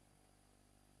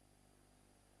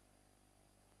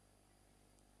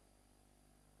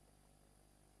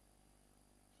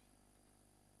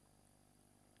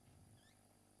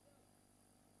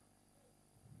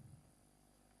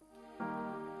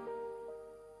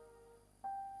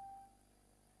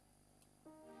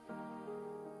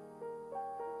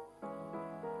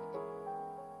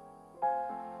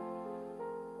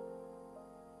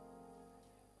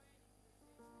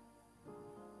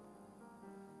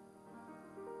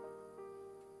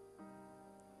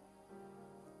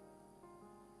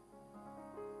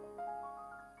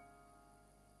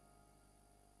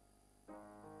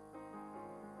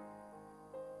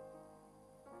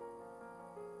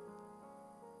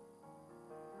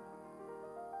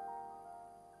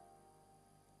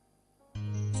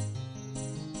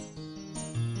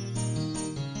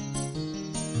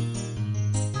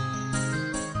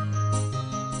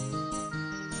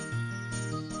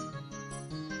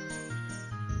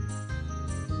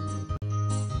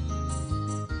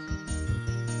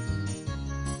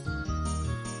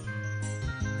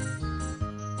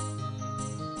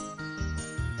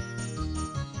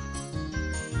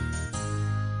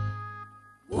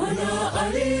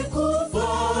 alikufa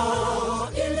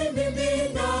ili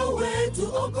mimi nawe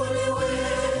tuokolewe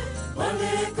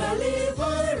pale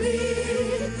Kalvari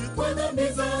kwa dhambi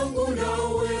zangu na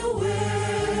wewe.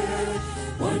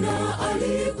 Bwana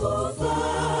alikufa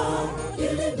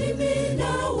ili mimi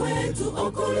nawe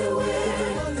tuokolewe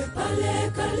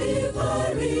pale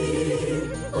Kalvari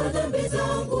kwa dhambi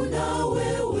zangu na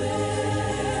wewe.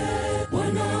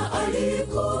 Bwana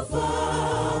alikufa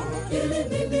ili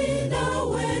mimi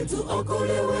nawe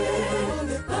tuokolewe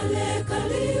pale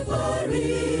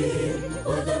Kalvari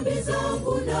kwa dhambi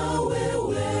zangu na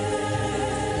wewe.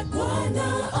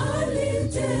 Bwana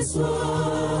aliteswa,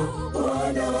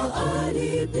 Bwana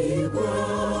alipigwa,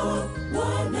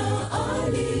 Bwana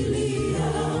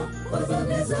alilia kwa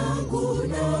dhambi zangu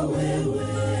na wewe.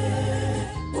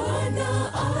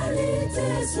 Bwana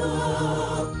aliteswa,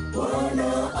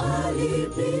 Bwana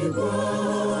alipigwa,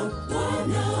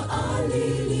 Bwana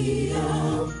alilia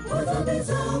kwa dhambi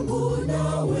zangu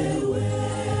na wewe.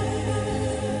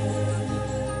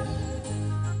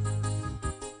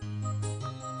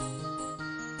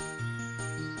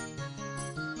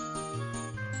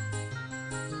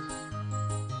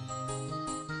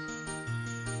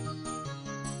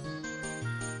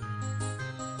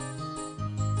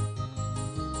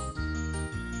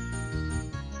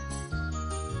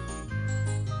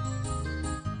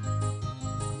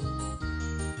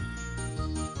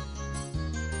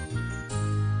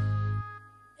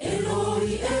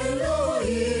 Eloi,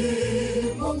 Eloi,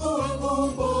 Mungu wangu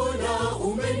mbona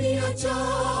umeniacha?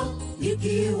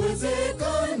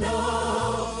 Ikiwezekana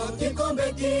kikombe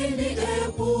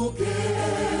kiniepuke.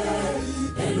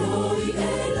 Eloi,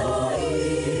 Eloi,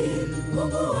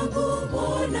 Mungu wangu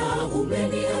mbona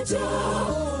umeniacha?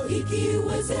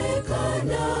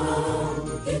 Ikiwezekana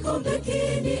kikombe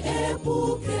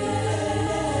kiniepuke.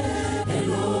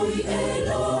 Eloi,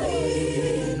 Eloi,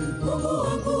 Mungu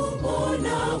wangu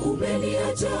mbona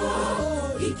umeniacha?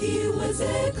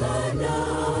 Ikiwezekana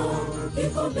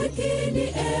kikombe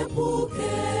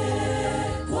kiniepuke.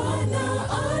 Bwana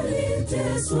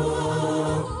aliteswa,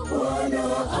 Bwana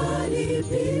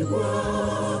alipigwa,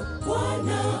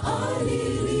 Bwana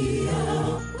alilia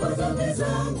kwa dhambi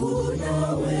zangu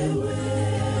na wewe.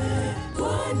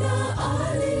 Bwana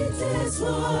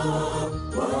aliteswa,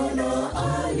 Bwana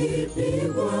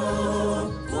alipigwa,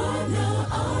 Bwana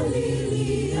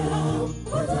alilia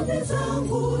kwa dhambi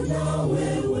zangu na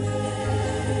wewe.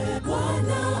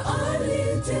 Bwana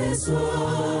aliteswa,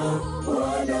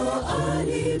 Bwana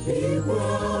alipigwa,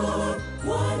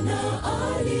 Bwana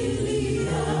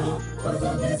alilia kwa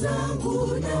dhambi zangu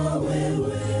na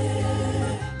wewe.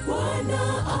 Bwana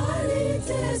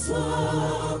aliteswa,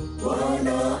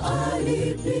 Bwana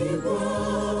alipigwa,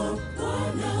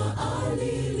 Bwana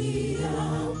alilia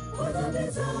kwa dhambi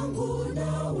zangu na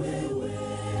wewe.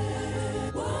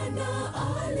 Bwana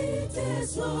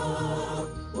aliteswa,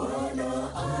 Bwana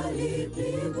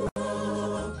alipigwa,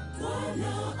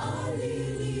 Bwana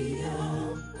alilia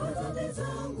kwa dhambi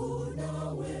zangu na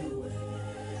wewe.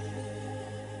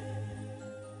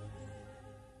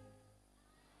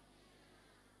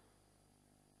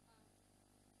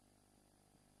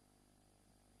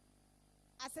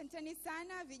 Asanteni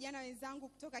sana vijana wenzangu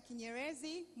kutoka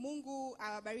Kinyerezi. Mungu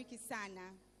awabariki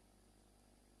sana.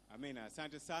 Amina.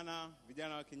 Asante sana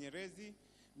vijana wa Kinyerezi.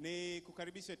 Ni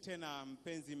kukaribishe tena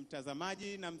mpenzi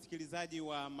mtazamaji na msikilizaji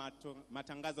wa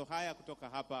matangazo haya kutoka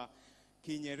hapa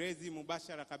Kinyerezi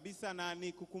mubashara kabisa, na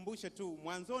nikukumbushe tu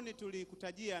mwanzoni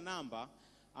tulikutajia namba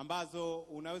ambazo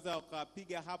unaweza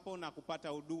ukapiga hapo na kupata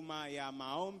huduma ya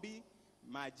maombi,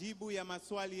 majibu ya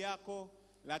maswali yako,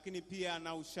 lakini pia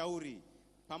na ushauri.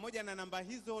 Pamoja na namba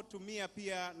hizo, tumia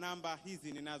pia namba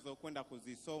hizi ninazo kwenda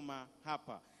kuzisoma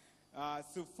hapa.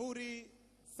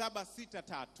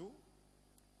 0763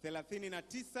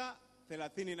 39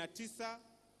 39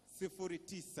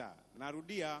 09.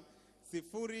 Narudia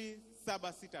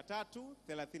 0763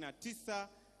 39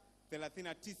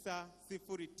 39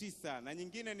 09, na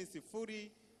nyingine ni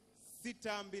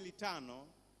 0625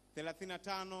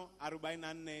 35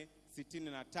 44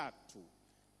 63.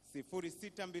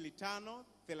 0625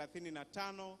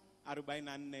 35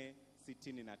 44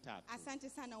 63. Asante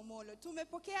sana Umolo.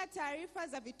 Tumepokea taarifa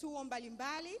za vituo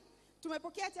mbalimbali.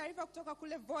 Tumepokea taarifa kutoka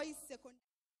kule Voice Secondary.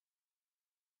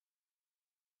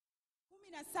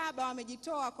 17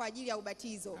 wamejitoa kwa ajili ya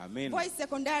ubatizo. Amen. Voice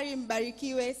Secondary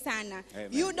mbarikiwe sana.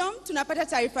 Amen. UDOM tunapata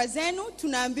taarifa zenu,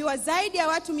 tunaambiwa zaidi ya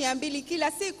watu 200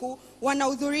 kila siku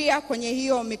wanahudhuria kwenye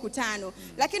hiyo mikutano.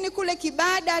 Lakini kule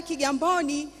Kibada,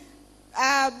 Kigamboni,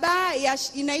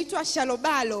 inaitwa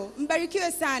Shalobalo,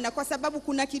 mbarikiwe sana kwa sababu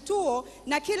kuna kituo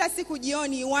na kila siku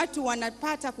jioni watu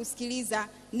wanapata kusikiliza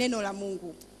neno la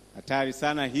Mungu. Hatari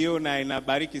sana hiyo, na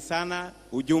inabariki sana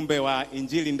ujumbe wa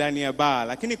injili ndani ya baa.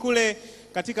 Lakini kule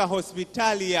katika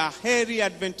hospitali ya Heri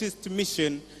Adventist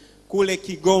Mission kule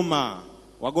Kigoma,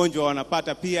 wagonjwa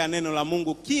wanapata pia neno la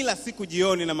Mungu kila siku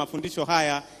jioni, na mafundisho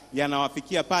haya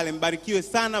yanawafikia pale. Mbarikiwe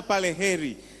sana pale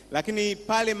Heri. Lakini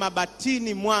pale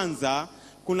Mabatini Mwanza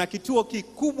kuna kituo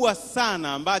kikubwa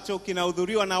sana ambacho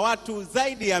kinahudhuriwa na watu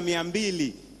zaidi ya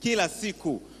 200 kila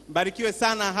siku. Mbarikiwe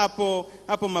sana hapo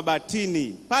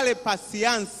Mabatini. Pale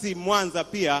Pasiansi Mwanza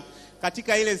pia,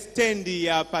 katika ile stendi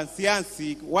ya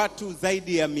Pasiansi watu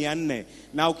zaidi ya 400,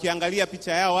 na ukiangalia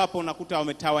picha yao hapo unakuta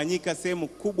wametawanyika sehemu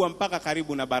kubwa mpaka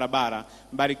karibu na barabara.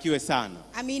 Mbarikiwe sana.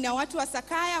 Amina. Watu wa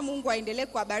Sakaya, Mungu aendelee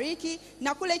kuwabariki.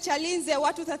 Na kule Chalinze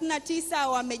watu 39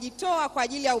 wamejitoa kwa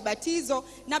ajili ya ubatizo,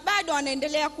 na bado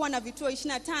wanaendelea kuwa na vituo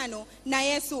 25, na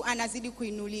Yesu anazidi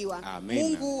kuinuliwa. Amina.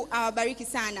 Mungu awabariki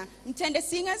sana. Mtende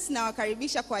Singers na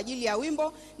wakaribisha kwa ajili ya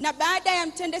wimbo, na baada ya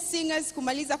Mtende Singers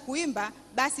kumaliza kuimba,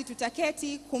 basi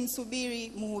tutaketi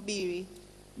kumsubiri mhubiri.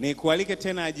 Ni kualike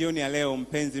tena jioni ya leo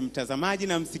mpenzi mtazamaji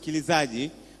na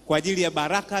msikilizaji kwa ajili ya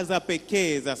baraka za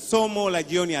pekee za somo la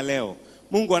jioni ya leo.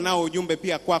 Mungu anao ujumbe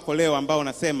pia kwako leo ambao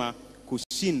unasema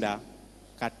kushinda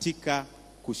katika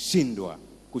kushindwa.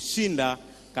 Kushinda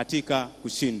katika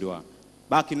kushindwa.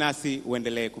 Baki nasi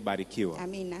uendelee kubarikiwa.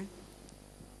 Amina.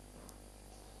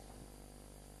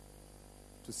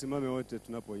 Tusimame wote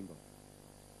tunapoimba.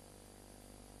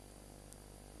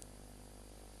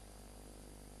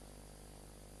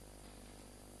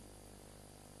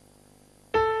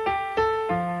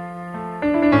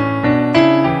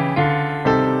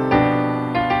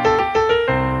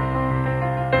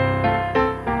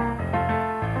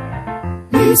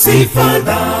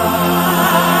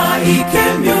 Msifadhaike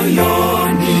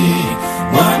mioyoni,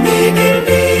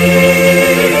 mwaminini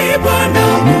Bwana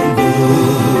Mungu.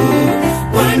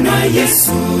 Bwana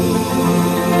Yesu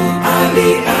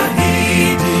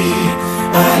aliahidi,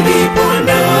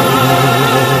 alipona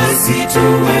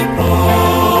situwepo.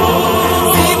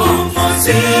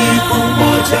 Siku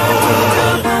moja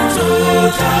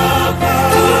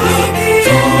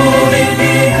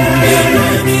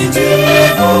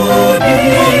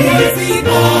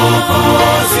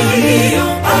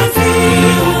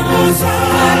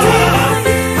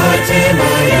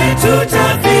hatimaye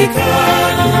tutafika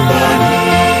nyumbani.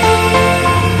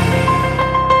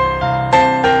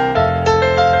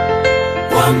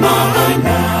 Kwa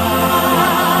maana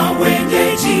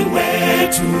wenyeji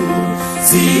wetu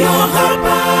sio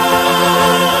hapa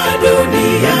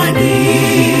duniani,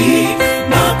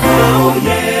 makao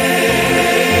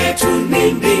yetu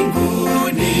ni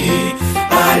mbinguni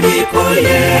aliko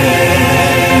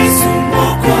Yesu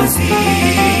Mwokozi.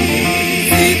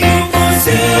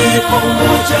 Siku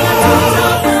moja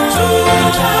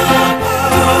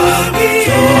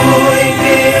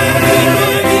tuingie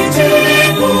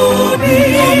mbinguni,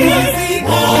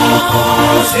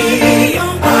 Mwokozi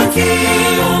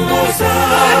akiongoza,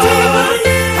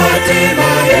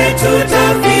 hatimaye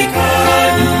tutafika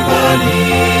nyumbani.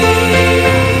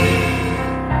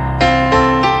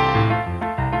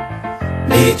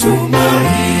 Ni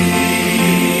tumaini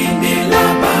la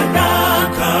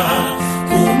baraka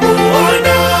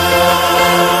kumuona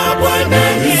Bwana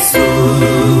Yesu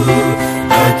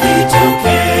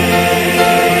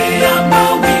akitokea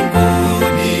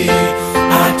mawinguni,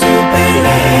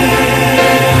 atupeleke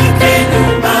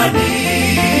nyumbani.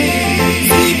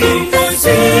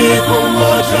 Siku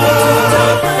moja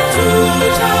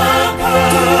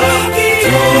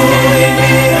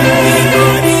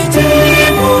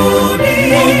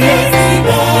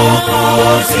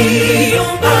Mwokozi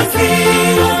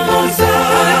akiongoza,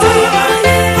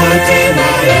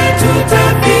 hatimaye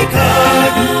tutafika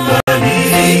nyumbani.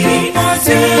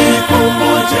 Siku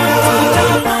moja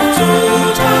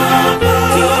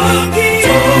tuingie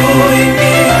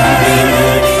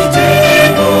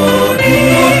mbinguni,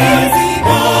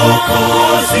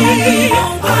 Mwokozi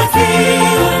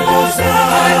akiongoza,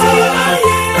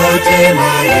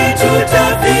 hatimaye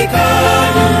tutafika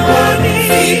nyumbani.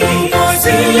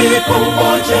 Siku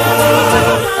moja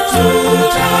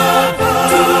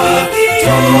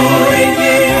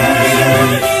tuingie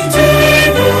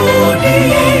mbinguni,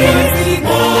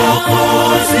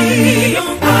 Mwokozi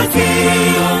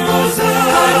akiongoza,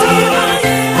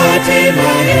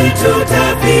 hatimaye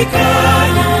tutafika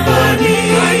nyumbani.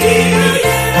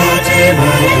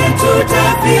 Hatimaye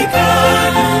tutafika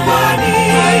nyumbani.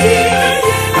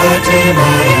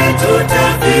 Hatimaye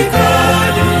tutafika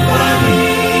nyumbani.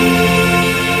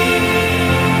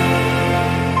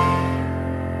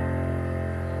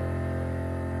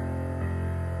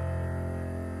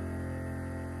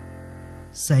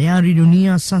 Sayari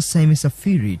dunia sasa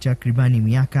imesafiri takribani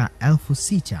miaka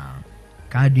 6,000.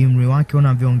 Kadri umri wake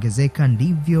unavyoongezeka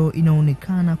ndivyo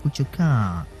inaonekana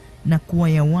kuchakaa na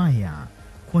kuwayawaya,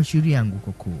 kuashiria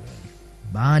anguko kuu.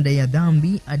 Baada ya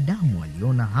dhambi, Adamu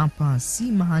aliona hapa si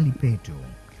mahali petu,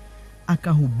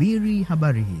 akahubiri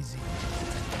habari hizi.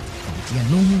 Kupitia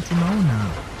Nuhu tunaona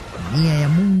nia ya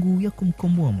Mungu ya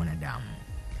kumkomboa mwanadamu.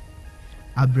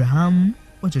 Abrahamu,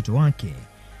 watoto wake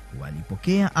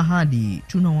walipokea ahadi.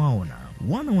 Tunawaona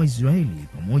wana wa Israeli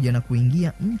pamoja na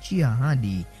kuingia nchi ya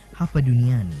ahadi hapa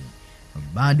duniani,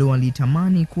 bado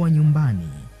walitamani kuwa nyumbani,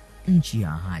 nchi ya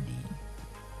ahadi.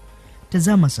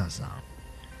 Tazama sasa,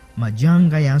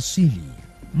 majanga ya asili,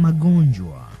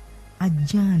 magonjwa,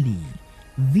 ajali,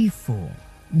 vifo,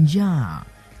 njaa,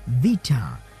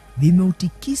 vita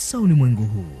vimeutikisa ulimwengu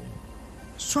huu.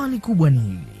 Swali kubwa ni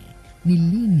hili: ni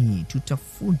lini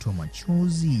tutafutwa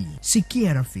machozi?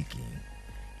 Sikia rafiki,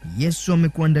 Yesu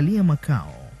amekuandalia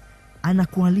makao,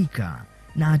 anakualika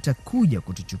na atakuja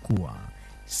kutuchukua,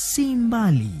 si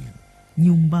mbali,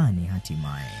 nyumbani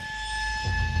hatimaye.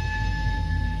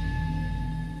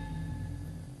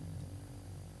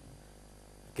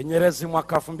 Kinyerezi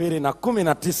mwaka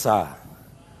 2019,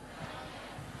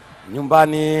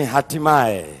 nyumbani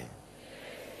hatimaye.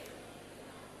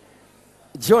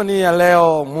 Jioni ya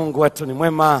leo Mungu wetu ni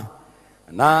mwema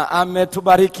na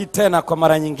ametubariki tena kwa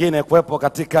mara nyingine kuwepo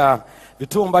katika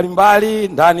vituo mbalimbali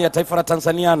ndani ya taifa la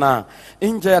Tanzania na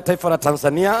nje ya taifa la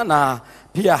Tanzania, na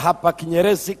pia hapa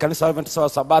Kinyerezi kanisa la Adventista wa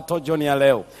Sabato. Jioni ya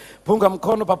leo punga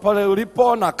mkono papale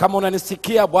ulipo, na kama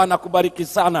unanisikia Bwana kubariki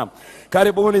sana.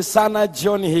 Karibuni sana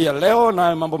jioni hii ya leo,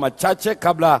 na mambo machache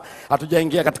kabla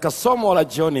hatujaingia katika somo la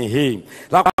jioni hii.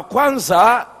 La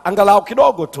kwanza, angalau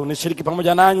kidogo tu nishiriki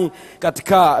pamoja nanyi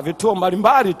katika vituo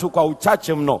mbalimbali tu kwa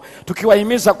uchache mno,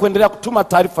 tukiwahimiza kuendelea kutuma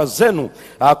taarifa zenu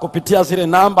kupitia zile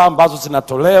namba ambazo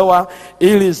zinatolewa,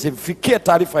 ili zifikie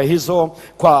taarifa hizo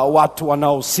kwa watu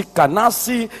wanaohusika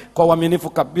nasi kwa uaminifu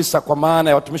kabisa, kwa maana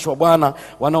ya watumishi wa Bwana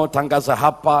wanaotangaza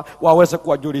hapa waweze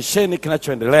kuwajulisheni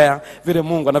kinachoendelea, vile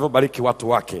Mungu anavyobariki watu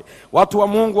wake. Watu wa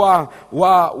Mungu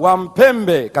wa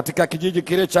Mpembe katika kijiji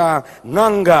kile cha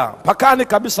Nganga, pakani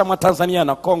kabisa mwa Tanzania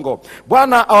na Kongo,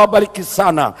 Bwana awabariki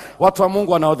sana. Watu wa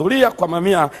Mungu wanahudhuria kwa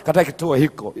mamia katika kituo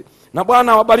hiko, na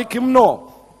Bwana awabariki mno.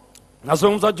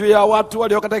 Nazungumza juu ya watu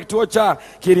walio katika kituo cha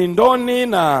Kirindoni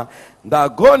na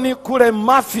Ndagoni kule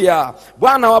Mafia.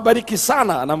 Bwana wabariki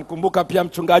sana. Namkumbuka pia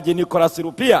mchungaji Nicholas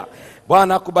Rupia.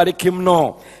 Bwana kubariki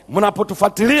mno.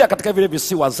 Mnapotufuatilia katika vile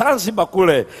visiwa Zanzibar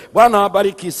kule, Bwana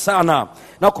wabariki sana.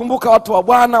 Nakumbuka watu wa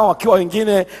Bwana wakiwa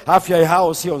wengine afya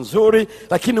yao sio nzuri,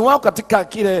 lakini wao katika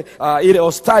kile ile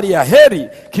hospitali ya Heri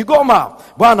Kigoma.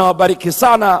 Bwana wabariki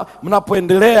sana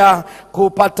mnapoendelea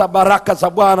kupata baraka za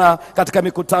Bwana katika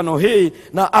mikutano hii,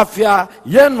 na afya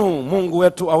yenu Mungu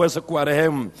wetu aweze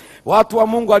kuwarehemu. Watu wa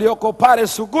Mungu walioko pale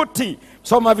Suguti,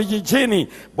 Soma vijijini,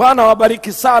 Bwana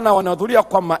wabariki sana, wanahudhuria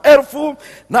kwa maelfu,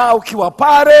 na ukiwa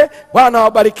pale Bwana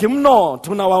wabariki mno.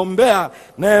 Tunawaombea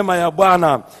neema ya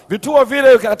Bwana. Vituo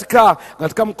vile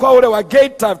katika mkoa ule wa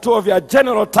Geita, vituo vya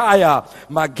General Taya,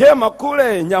 Magema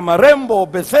kule, Nyamarembo,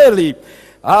 Betheli,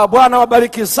 Bwana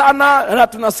wabariki sana, na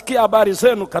tunasikia habari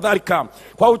zenu kadhalika.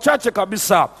 Kwa uchache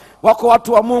kabisa, wako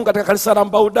watu wa Mungu katika kanisa la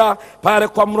Mbauda pale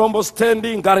kwa Mrombo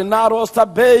Stendi, Ngarenaro,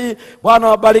 Stabei. Bwana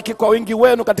wabariki kwa wingi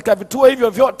wenu katika vituo hivyo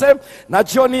vyote, na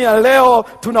jioni ya leo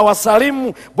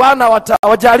tunawasalimu. Bwana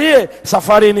wajalie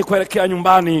safarini kuelekea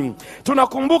nyumbani.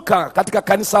 Tunakumbuka katika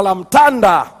kanisa la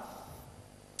Mtanda,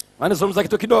 wanazungumza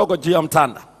kitu kidogo juu ya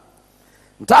Mtanda.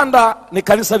 Mtanda ni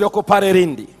kanisa liko pale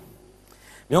Lindi.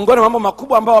 Miongoni mwa mambo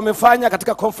makubwa ambao wamefanya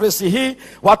katika conference hii,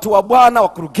 watu wa Bwana,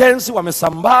 wakurugenzi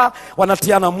wamesambaa,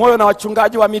 wanatiana moyo na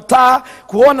wachungaji wa mitaa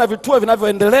kuona vituo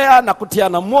vinavyoendelea na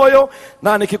kutiana moyo.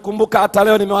 Na nikikumbuka hata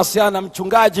leo nimewasiliana na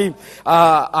mchungaji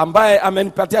ambaye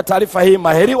amenipatia taarifa hii,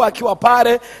 Maheriwa, akiwa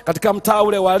pale katika mtaa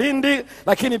ule wa Lindi.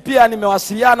 Lakini pia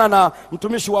nimewasiliana na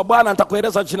mtumishi wa Bwana,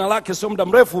 nitakueleza jina lake sio muda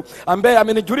mrefu, ambaye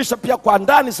amenijulisha pia kwa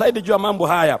ndani zaidi juu ya mambo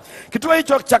haya. Kituo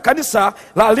hicho cha kanisa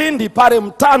la Lindi pale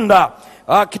Mtanda,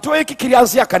 kituo hiki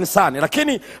kilianzia kanisani,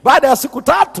 lakini baada ya siku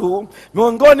 3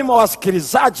 miongoni mwa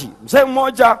wasikilizaji, mzee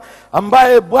mmoja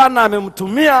ambaye Bwana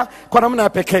amemtumia kwa namna ya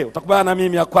pekee. Utakubaliana na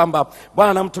mimi ya kwamba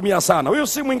Bwana anamtumia sana. Huyu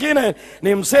si mwingine,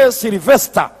 ni mzee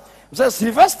Sylvester. Mzee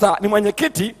Sylvester ni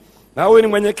mwenyekiti, na huyu ni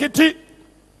mwenyekiti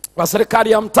wa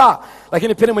serikali ya mtaa,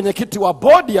 lakini pia ni mwenyekiti wa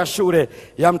bodi ya shule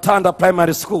ya Mtanda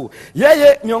Primary School.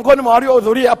 Yeye miongoni mwa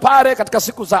waliohudhuria pale katika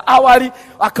siku za awali,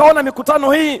 akaona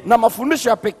mikutano hii na mafundisho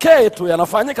ya pekee tu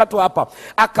yanafanyika tu hapa,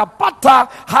 akapata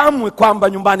hamu kwamba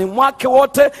nyumbani mwake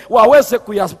wote waweze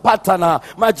kuyapata na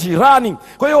majirani.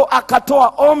 Kwa hiyo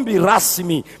akatoa ombi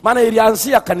rasmi, maana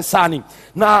ilianzia kanisani,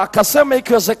 na akasema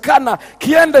ikiwezekana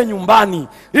kiende nyumbani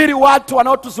ili watu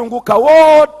wanaotuzunguka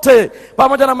wote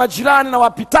pamoja na majirani na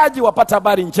wapitaji wapate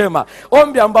habari njema.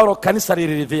 Ombi ambalo kanisa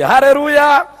liliridhia.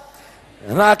 Haleluya!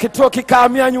 Na kituo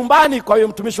kikahamia nyumbani kwa huyo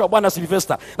mtumishi wa Bwana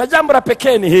Sylvester. Na jambo la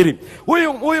pekee ni hili.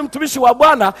 Huyu mtumishi wa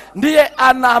Bwana ndiye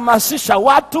anahamasisha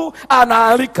watu,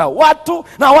 anaalika watu,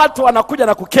 na watu wanakuja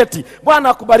na kuketi. Bwana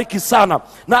akubariki sana.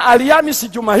 Na Alhamisi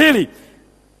juma hili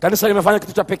kanisa limefanya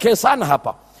kitu cha pekee sana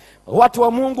hapa. Watu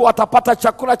wa Mungu watapata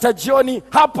chakula cha jioni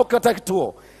hapo katika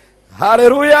kituo.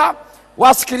 Haleluya!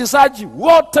 Wasikilizaji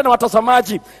wote na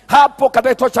watazamaji hapo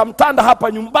katika kituo cha Mtanda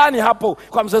hapa nyumbani hapo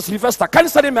kwa mzee Sylvester,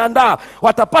 kanisa limeandaa,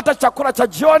 watapata chakula cha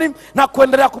jioni na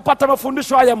kuendelea kupata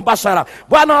mafundisho haya mbashara.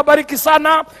 Bwana wabariki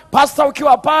sana. Pastor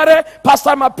ukiwa pale,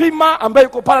 Pastor Mapima ambaye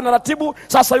yuko pale na ratibu,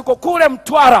 sasa yuko kule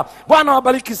Mtwara. Bwana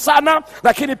wabariki sana.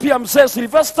 Lakini pia mzee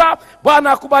Sylvester,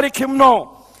 Bwana akubariki mno.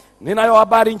 Ninayo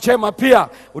habari njema pia.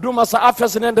 Huduma za afya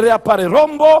zinaendelea pale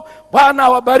Rombo. Bwana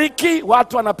wabariki.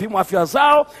 Watu wanapimwa afya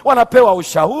zao, wanapewa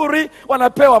ushauri,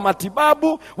 wanapewa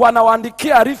matibabu,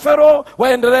 wanawaandikia referral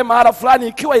waendelee mahala fulani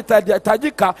ikiwa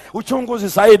itahitajika uchunguzi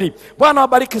zaidi. Bwana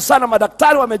wabariki sana.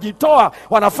 Madaktari wamejitoa,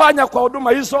 wanafanya kwa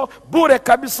huduma hizo bure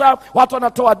kabisa. Watu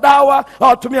wanatoa dawa,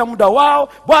 watumia muda wao.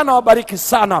 Bwana wabariki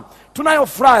sana. Tunayo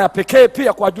furaha ya pekee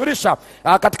pia kuwajulisha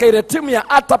katika ile timu ya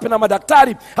ATAP na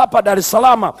madaktari hapa Dar es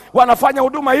Salaam wanafanya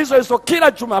huduma hizo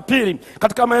kila Jumapili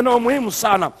katika maeneo muhimu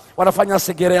sana. Wanafanya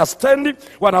Segerea stendi,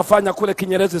 wanafanya kule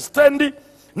Kinyerezi stendi,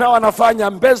 na wanafanya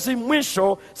Mbezi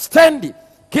Mwisho stendi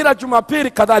kila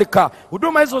Jumapili. Kadhalika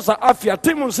huduma hizo za afya,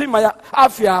 timu nzima ya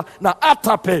afya na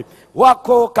ATAP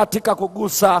wako katika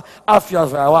kugusa afya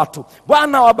za watu.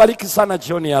 Bwana wabariki sana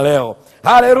jioni ya leo.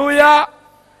 Haleluya!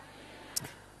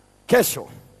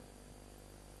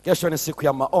 Kesho ni siku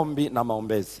ya maombi na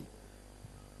maombezi.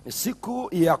 Ni siku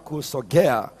ya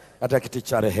kusogea katika kiti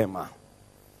cha rehema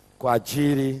kwa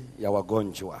ajili ya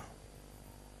wagonjwa,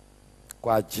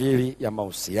 kwa ajili ya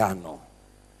mahusiano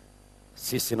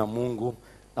sisi na Mungu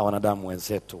na wanadamu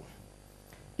wenzetu.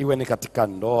 Iwe ni katika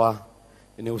ndoa,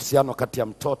 ni uhusiano kati ya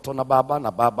mtoto na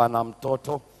baba na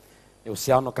mtoto, ni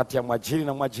uhusiano kati ya mwajiri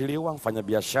na mwajiriwa,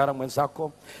 mfanyabiashara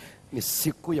mwenzako. Ni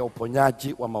siku ya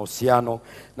uponyaji wa mahusiano,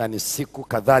 na ni siku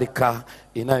kadhalika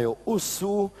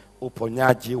inayohusu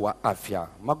uponyaji wa afya.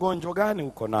 Magonjwa gani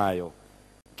uko nayo?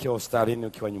 Ukiwa hospitalini,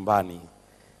 ukiwa nyumbani,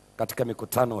 katika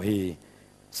mikutano hii,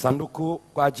 sanduku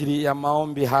kwa ajili ya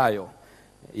maombi hayo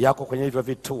yako kwenye hivyo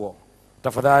vituo.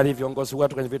 Tafadhali viongozi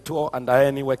wetu kwenye vituo,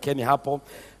 andaeni, wekeni hapo,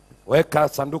 weka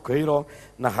sanduku hilo.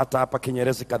 Na hata hapa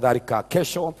Kinyerezi kadhalika,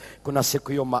 kesho kuna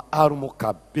siku hiyo maalum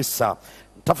kabisa.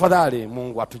 Tafadhali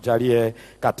Mungu atujalie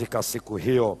katika siku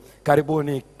hiyo.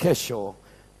 Karibuni kesho,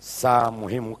 saa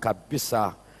muhimu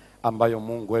kabisa ambayo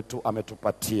Mungu wetu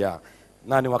ametupatia.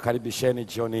 Nani wakaribisheni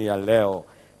jioni ya leo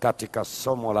katika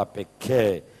somo la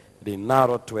pekee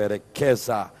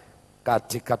linalotuelekeza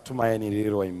katika tumaini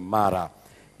lililo imara.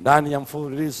 Ndani ya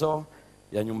mfululizo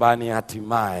ya Nyumbani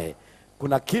Hatimaye,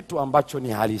 kuna kitu ambacho ni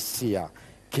halisia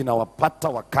kinawapata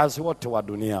wakazi wote wa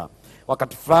dunia.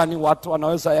 Wakati fulani watu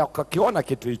wanaweza kukiona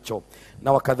kitu hicho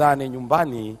na wakadhani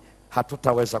nyumbani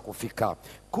hatutaweza kufika.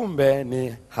 Kumbe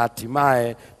ni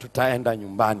hatimaye tutaenda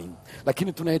nyumbani.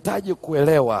 Lakini tunahitaji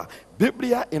kuelewa,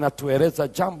 Biblia inatueleza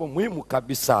jambo muhimu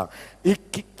kabisa.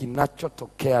 Hiki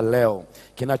kinachotokea leo,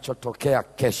 kinachotokea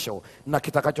kesho, na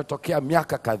kitakachotokea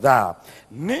miaka kadhaa,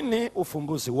 nini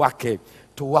ufumbuzi wake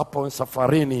tuwapo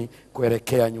safarini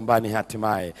kuelekea nyumbani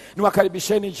hatimaye.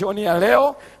 Niwakaribisheni jioni ya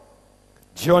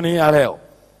leo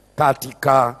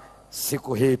katika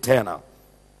siku hii tena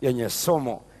yenye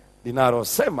somo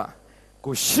linalosema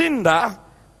kushinda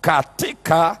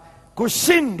katika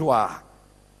kushindwa.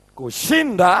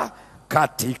 Kushinda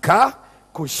katika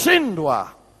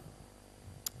kushindwa.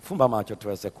 Fumba macho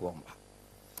tuweze kuomba.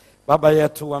 Baba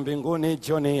yetu wa mbinguni,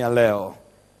 jioni ya leo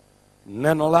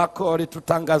neno lako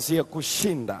litutangazie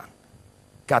kushinda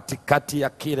katikati ya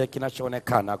kile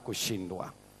kinachoonekana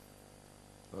kushindwa.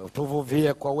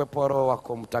 Tuvuvie kwa uwepo wa Roho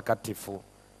wako Mtakatifu,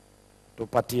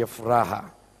 tupatie furaha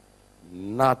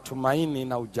na tumaini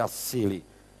na ujasiri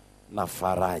na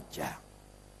faraja.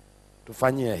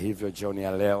 Tufanyie hivyo jioni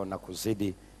ya leo na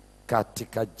kuzidi,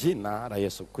 katika jina la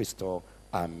Yesu Kristo,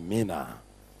 amina.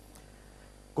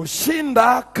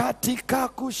 Kushinda katika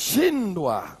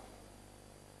kushindwa.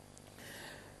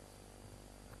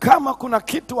 kama kuna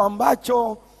kitu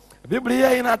ambacho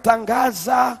Biblia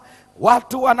inatangaza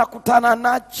watu wanakutana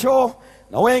nacho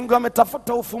na wengi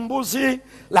wametafuta ufumbuzi,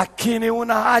 lakini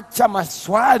unaacha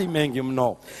maswali mengi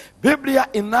mno, Biblia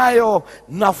inayo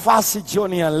nafasi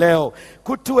jioni ya leo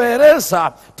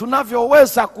kutueleza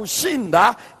tunavyoweza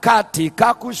kushinda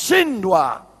katika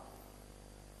kushindwa.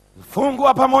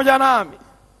 Fungua pamoja nami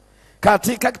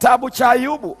katika kitabu cha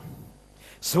Ayubu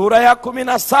sura ya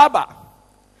 17.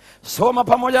 Soma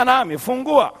pamoja nami,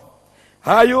 fungua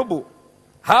Ayubu.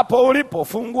 Hapo ulipo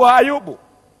fungua Ayubu.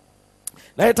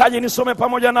 Nahitaji nisome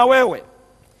pamoja na wewe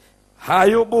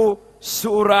Ayubu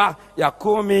sura ya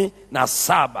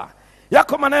 17.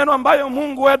 Yako maneno ambayo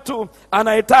Mungu wetu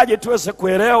anahitaji tuweze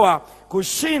kuelewa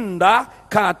kushinda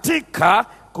katika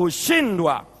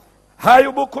kushindwa.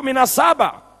 Ayubu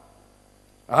 17.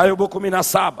 Ayubu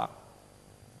 17.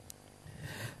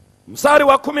 Mstari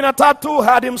wa 13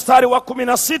 hadi mstari wa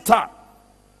 16.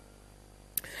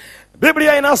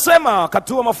 Biblia inasema,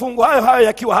 wakati wa mafungu hayo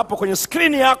yakiwa hapo kwenye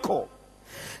skrini yako: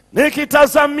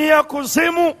 nikitazamia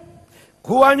kuzimu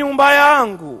kuwa nyumba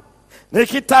yangu,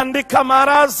 nikitandika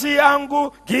marazi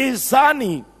yangu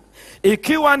gizani,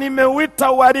 ikiwa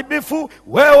nimeuita uharibifu,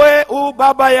 wewe u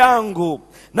baba yangu,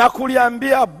 na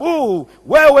kuliambia bu,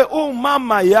 wewe u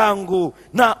mama yangu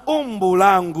na umbu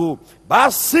langu,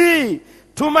 basi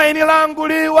tumaini langu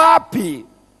li wapi?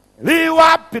 Li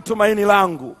wapi tumaini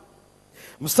langu?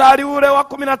 Mstari ule wa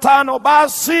 15,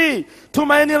 basi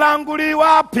tumaini langu li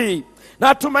wapi?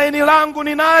 Na tumaini langu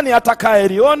ni nani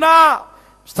atakayeliona?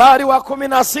 Mstari wa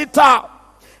 16,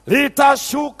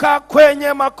 litashuka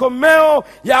kwenye makomeo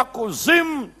ya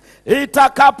kuzimu,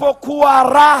 itakapokuwa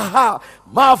raha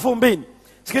mavumbini.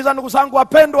 Sikiliza ndugu zangu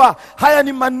wapendwa, haya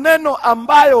ni maneno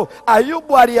ambayo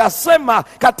Ayubu aliyasema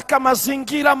katika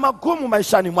mazingira magumu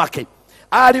maishani mwake.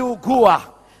 Aliugua,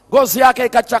 ngozi yake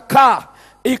ikachakaa,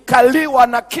 ikaliwa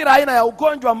na kila aina ya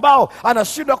ugonjwa ambao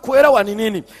anashindwa kuelewa ni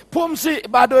nini. Pumzi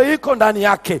bado iko ndani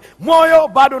yake, moyo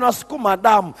bado unasukuma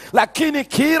damu, lakini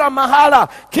kila mahala,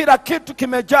 kila kitu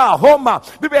kimejaa homa.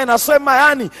 Biblia inasema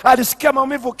yani alisikia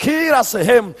maumivu kila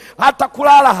sehemu, hata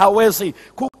kulala hawezi,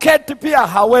 kuketi pia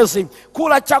hawezi,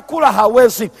 kula chakula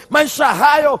hawezi. Maisha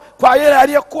hayo kwa yeye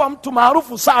aliyekuwa mtu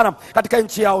maarufu sana katika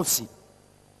nchi ya Usi.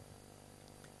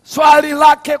 Swali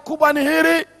lake kubwa ni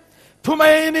hili: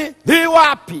 tumaini li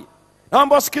wapi?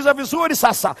 Naomba sikiza vizuri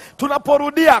sasa,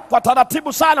 tunaporudia kwa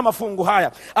taratibu sana mafungu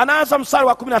haya. Anaanza mstari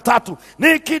wa 13,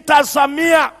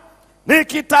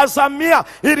 nikitazamia.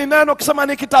 Hili neno kisema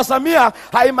nikitazamia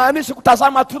haimaanishi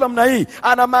kutazama tu namna hii.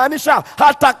 Anamaanisha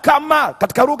hata kama,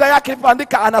 katika lugha yake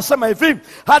ilipoandika anasema hivi: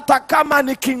 hata kama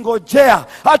nikingojea,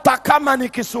 hata kama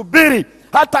nikisubiri,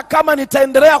 hata kama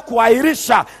nitaendelea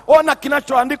kuahirisha. Ona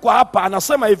kinachoandikwa hapa,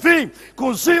 anasema hivi: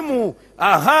 kuzimu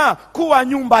kuwa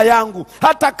nyumba yangu.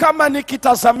 Hata kama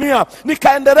nikitazamia,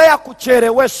 nikaendelea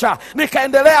kuchelewesha,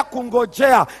 nikaendelea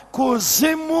kungojea,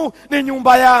 kuzimu ni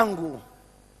nyumba yangu.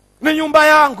 Ni nyumba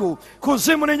yangu,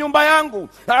 kuzimu ni nyumba yangu.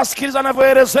 Nasikiliza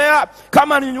anavyoelezea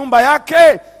kama ni nyumba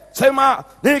yake. Sema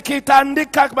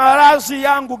nikitandika marazi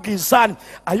yangu gizani.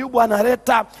 Ayubu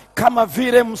analeta kama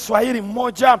vile Mswahili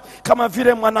mmoja, kama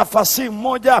vile mwanafasihi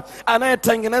mmoja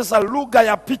anayetengeneza lugha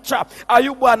ya picha.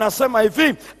 Ayubu anasema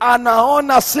hivi,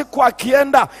 anaona siku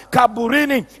akienda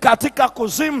kaburini katika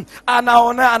kuzimu,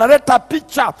 analeta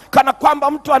picha kana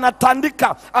kwamba mtu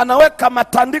anatandika, anaweka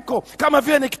matandiko kama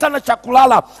vile ni kitanda cha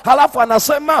kulala. Halafu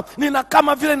anasema nina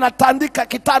kama vile natandika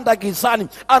kitanda gizani.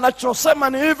 Anachosema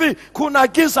ni hivi, kuna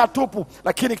giza tupu,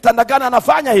 lakini kitanda gani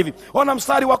anafanya hivi? Ona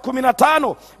mstari wa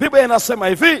 15, Biblia inasema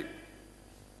hivi,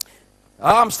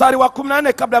 mstari wa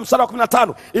 14 kabla ya mstari wa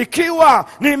 15, ikiwa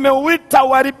nimeuita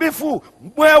uharibifu,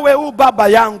 wewe u baba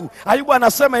yangu. Ayubu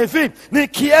anasema hivi,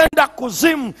 nikienda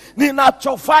kuzimu,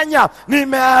 ninachofanya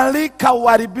nimealika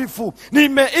uharibifu,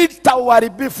 nimeita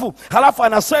uharibifu. Halafu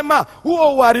anasema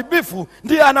huo uharibifu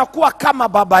ndiye anakuwa kama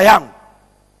baba yangu,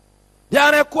 ndiye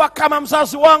anakuwa kama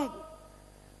mzazi wangu.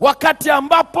 Wakati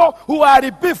ambapo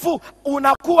uharibifu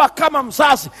unakuwa kama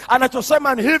mzazi,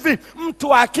 anachosema ni hivi,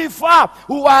 mtu akifa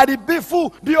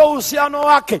uharibifu ndio uhusiano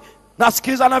wake.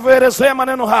 Nasikiza anavyoelezea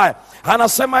maneno haya,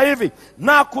 anasema hivi,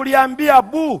 na kuliambia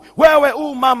bu, wewe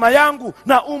u mama yangu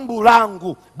na umbu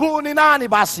langu. Bu ni nani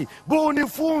basi? Bu ni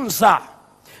funza.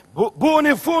 Bu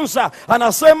ni funza.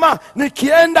 Anasema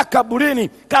nikienda kaburini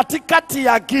katikati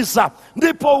ya giza,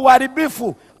 ndipo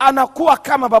uharibifu anakuwa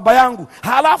kama baba yangu,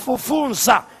 halafu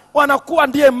funza wanakuwa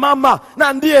ndiye mama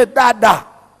na ndiye dada.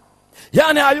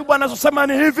 Yani Ayubu anasema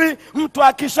ni hivi, mtu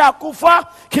akisha kufa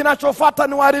kinachofuata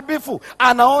ni uharibifu.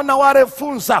 Anaona wale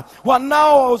funza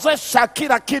wanaoozesha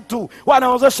kila kitu,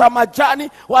 wanaozesha majani,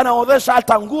 wanaozesha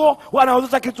hata nguo,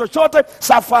 wanaozesha kitu chochote.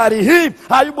 Safari hii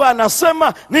Ayubu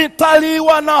anasema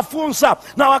nitaliwa na funza,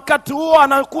 na wakati huo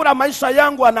anakula maisha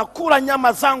yangu, anakula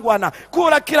nyama zangu,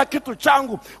 anakula kila kitu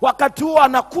changu. Wakati huo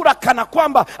anakula kana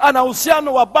kwamba ana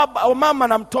uhusiano wa baba wa mama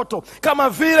na mtoto, kama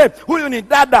vile huyu ni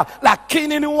dada,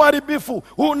 lakini ni uharibifu.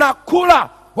 Unakula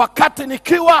wakati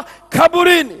nikiwa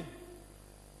kaburini.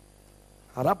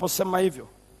 Anaposema hivyo,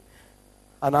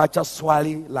 anaacha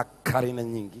swali la karine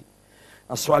nyingi,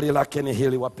 na swali lake ni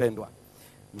hili wapendwa.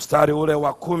 Mstari ule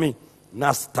wa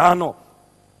 15,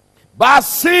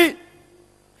 basi,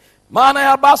 maana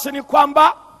ya basi ni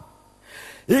kwamba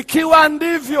ikiwa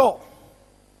ndivyo,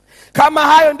 kama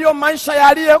hayo ndio maisha ya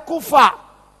aliyekufa,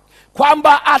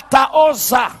 kwamba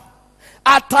ataoza,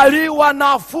 ataliwa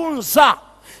na funza,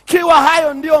 kiwa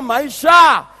hayo ndio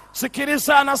maisha,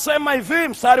 sikiliza anasema hivi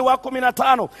mstari wa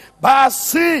 15,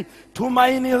 basi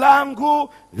tumaini langu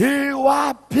li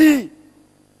wapi?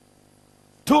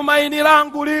 Tumaini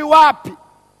langu li wapi?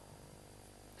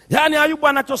 Yani Ayubu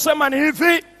anachosema ni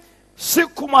hivi,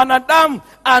 siku mwanadamu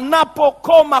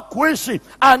anapokoma kuishi,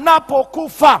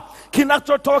 anapokufa,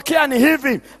 kinachotokea ni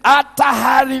hivi,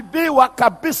 ataharibiwa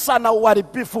kabisa na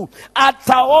uharibifu,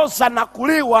 ataoza na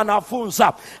kuliwa na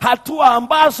funza. Hatua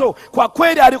ambazo kwa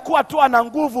kweli alikuwa tu ana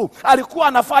nguvu, alikuwa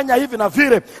anafanya hivi na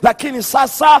vile, lakini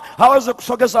sasa hawezi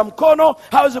kusogeza mkono,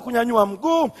 hawezi kunyanyua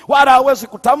mguu, wala hawezi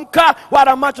kutamka,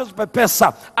 wala macho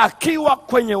zipepesa. Akiwa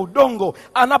kwenye udongo,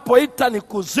 anapoita ni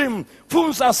kuzimu.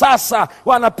 Funza sasa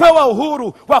wanapewa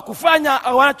uhuru wa kufanya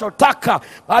wanachotaka.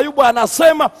 Ayubu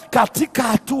anasema katika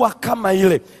hatua kama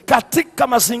ile, katika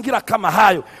mazingira kama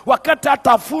hayo, wakati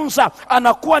hata funza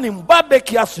anakuwa ni mbabe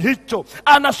kiasi hicho,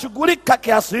 anashughulika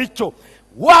kiasi hicho,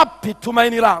 wapi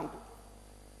tumaini langu?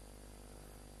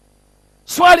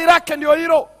 Swali lake ndio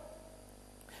hilo,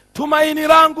 tumaini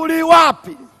langu li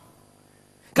wapi?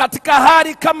 Katika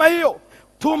hali kama hiyo,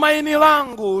 tumaini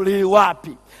langu li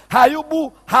wapi?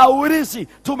 Ayubu haulizi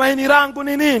tumaini langu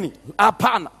ni nini.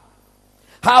 Hapana.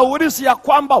 Haulizi ya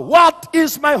kwamba what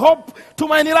is my hope,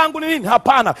 tumaini langu ni nini.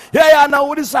 Hapana. Yeye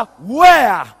anauliza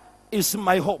where is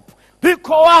my hope,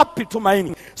 liko wapi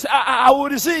tumaini.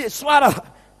 Haulizi swala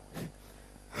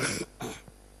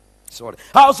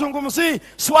hauzungumzi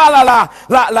swala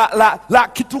la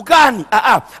kitu gani.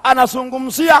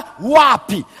 Anazungumzia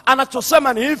wapi.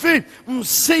 Anachosema ni hivi,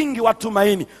 msingi wa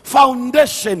tumaini,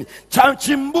 foundation,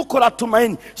 chimbuko la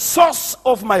tumaini, source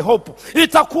of my hope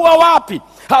itakuwa wapi.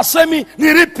 Hasemi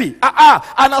ni lipi,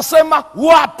 anasema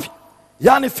wapi.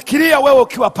 Yani fikiria wewe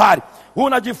ukiwa pale,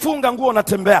 unajifunga nguo,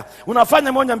 unatembea,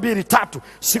 unafanya 1 2 3.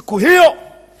 Siku hiyo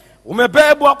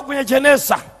umebebwa kwenye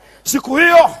jeneza, siku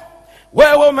hiyo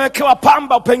wewe umewekewa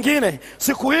pamba, pengine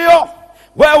siku hiyo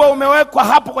wewe umewekwa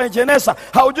hapo kwenye jeneza,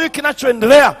 haujui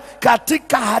kinachoendelea.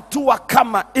 Katika hatua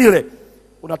kama ile,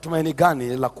 unatumaini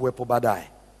gani la kuwepo baadaye?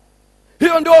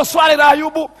 Hiyo ndio swali la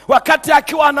Ayubu. Wakati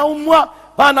akiwa anaumwa,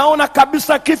 anaona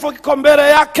kabisa kifo kiko mbele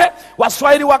yake.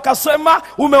 Waswahili wakasema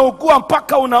umeugua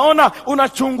mpaka unaona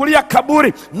unachungulia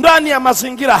kaburi. Ndani ya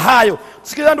mazingira hayo,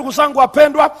 sikiliza ndugu zangu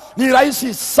wapendwa, ni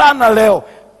rahisi sana leo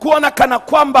kuona kana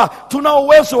kwamba tuna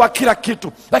uwezo wa kila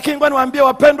kitu. Lakini ngoja niwaambie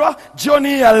wapendwa, jioni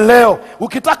hii ya leo,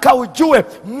 ukitaka ujue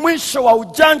mwisho wa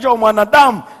ujanja wa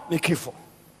mwanadamu ni kifo.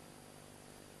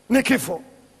 Ni kifo.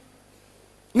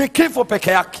 Ni kifo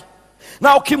peke yake.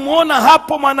 Na ukimuona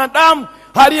hapo mwanadamu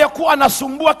aliyekuwa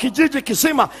anasumbua kijiji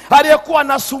kisima, aliyekuwa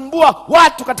anasumbua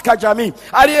watu katika jamii,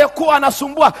 aliyekuwa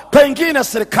anasumbua pengine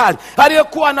serikali,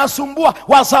 aliyekuwa anasumbua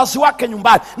wazazi wake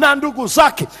nyumbani na ndugu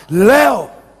zake, leo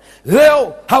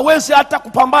hawezi hata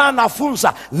kupambana na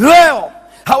funza. Leo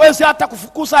hawezi hata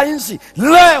kufukuza inzi.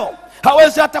 Leo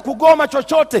hawezi hata kugoma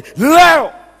chochote.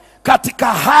 Leo katika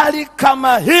hali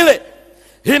kama hile,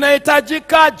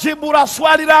 inahitajika jibu la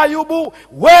swali la Ayubu,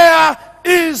 where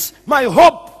is my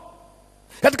hope?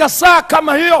 Katika saa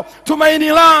kama hiyo, tumaini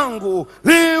langu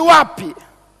li wapi?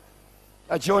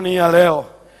 Jioni ya leo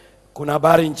kuna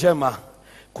habari njema,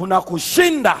 kuna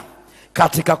kushinda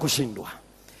katika kushindwa.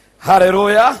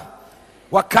 Haleluya.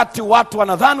 Wakati watu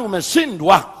wanadhani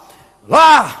umeshindwa,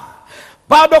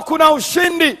 bado kuna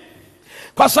ushindi.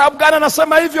 Kwa sababu gani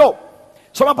anasema hivyo?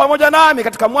 Soma pamoja nami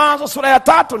katika Mwanzo sura ya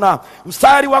 3 na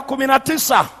mstari wa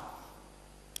 19.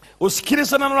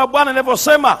 Usikilize neno la Bwana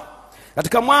linavyosema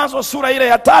katika Mwanzo sura ile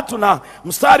ya 3 na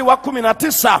mstari wa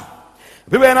 19.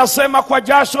 Biblia inasema, kwa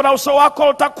jasho la uso wako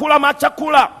utakula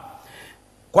machakula,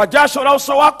 kwa jasho la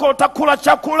uso wako utakula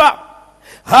chakula,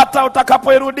 hata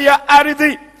utakapoirudia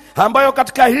ardhi, ambayo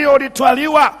katika hiyo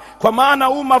ulitwaliwa, kwa maana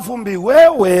u mavumbi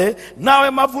wewe, nawe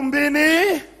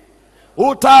mavumbini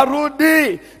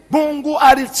utarudi. Mungu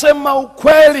alisema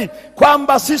ukweli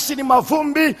kwamba sisi ni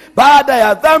mavumbi, baada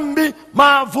ya dhambi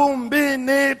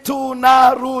mavumbini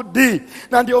tunarudi.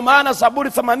 Na ndio maana Zaburi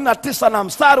 89 na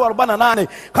mstari wa 48,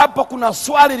 hapo kuna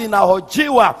swali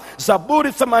linahojiwa. Zaburi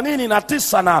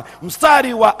 89 na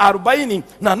mstari wa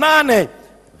 48,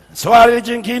 swali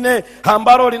jingine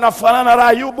ambalo linafanana na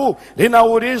Ayubu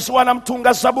linaulizwa na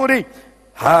mtunga Zaburi.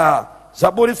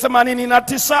 Zaburi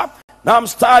 89 na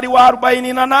mstari wa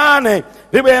 48,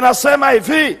 Biblia inasema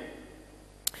hivi: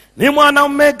 ni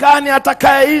mwanaume gani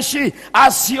atakayeishi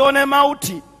asione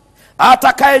mauti,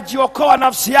 atakayejiokoa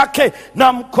nafsi yake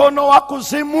na mkono wa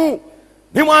kuzimu?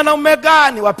 Ni mwanaume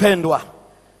gani wapendwa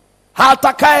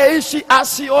atakayeishi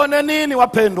asione nini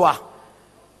wapendwa?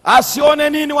 Asione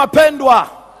nini wapendwa?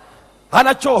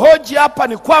 Anachohoji hapa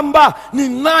ni kwamba ni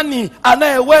nani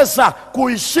anayeweza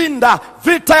kuishinda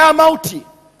vita ya mauti?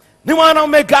 Ni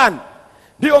mwanaume gani?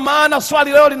 Ndio maana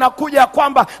swali leo linakuja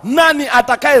kwamba nani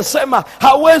atakayesema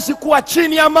hawezi kuwa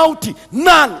chini ya mauti?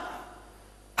 Nani?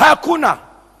 Hakuna.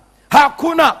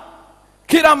 Hakuna.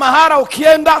 Kila mahara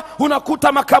ukienda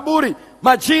unakuta makaburi,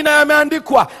 majina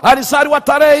yameandikwa, alizaliwa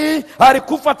tarehe hii,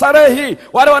 alikufa tarehe hii.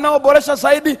 Wale wanaoboresha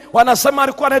zaidi wanasema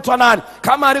alikuwa anaitwa nani.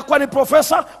 Kama alikuwa ni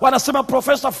profesa, wanasema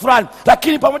profesa fulani.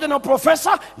 Lakini pamoja na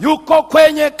profesa, yuko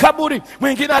kwenye kaburi.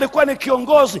 Mwingine alikuwa ni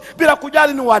kiongozi, bila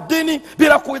kujali ni wa dini,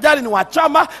 bila kujali ni wa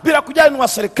chama, bila kujali ni wa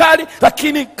serikali,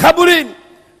 lakini kaburini.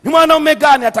 Ni mwanaume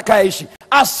gani atakayeishi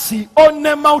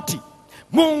asione mauti?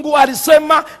 Mungu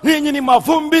alisema ninyi ni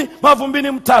mavumbi,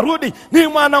 mavumbini mtarudi. Ni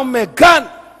mwanaume gani?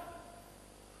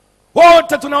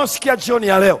 Wote tunaosikia jioni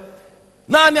ya leo,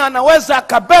 nani anaweza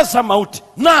akabeza mauti?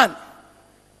 Nani?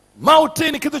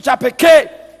 Mauti ni kitu cha pekee,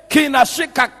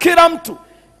 kinashika kila mtu,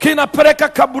 kinapeleka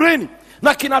kaburini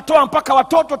na kinatoa mpaka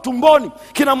watoto tumboni,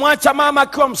 kinamwacha mama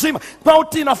akiwa mzima.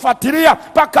 Mauti inafuatilia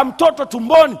mpaka mtoto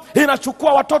tumboni,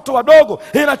 inachukua watoto wadogo,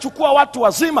 inachukua watu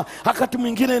wazima, wakati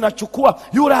mwingine inachukua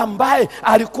yule ambaye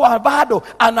alikuwa bado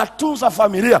anatunza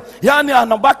familia. Yani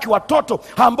anabaki watoto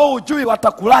ambao hujui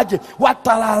watakulaje,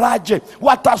 watalalaje,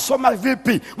 watasoma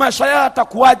vipi, maisha yao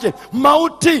yatakuwaje.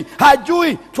 Mauti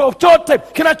hajui chochote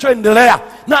kinachoendelea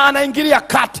na anaingilia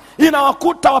kati.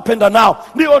 Inawakuta wapenda nao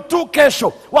ndio tu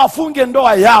kesho wafunge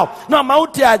ndoa yao, na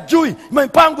mauti hajui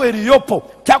mipango iliyopo.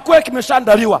 Chakula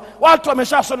kimeshaandaliwa, watu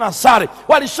wameshasona sare,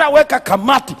 walishaweka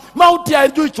kamati. Mauti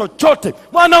hajui chochote.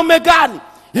 Mwanaume gani?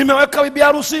 Imeweka bibi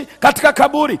harusi katika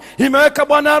kaburi, imeweka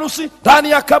bwana harusi ndani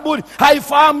ya kaburi,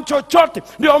 haifahamu chochote.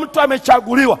 Ndio mtu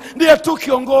amechaguliwa, ndiye tu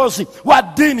kiongozi wa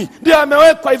dini, ndiye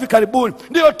amewekwa hivi karibuni,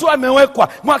 ndio tu amewekwa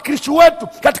mwakilishi wetu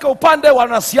katika upande wa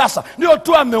wanasiasa, ndio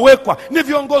tu amewekwa, ni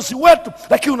viongozi wetu.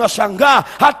 Lakini unashangaa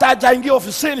hata hajaingia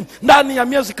ofisini ndani ya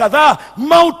miezi kadhaa,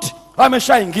 mauti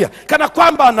ameshaingia, kana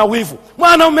kwamba ana wivu.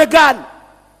 Mwanaume gani?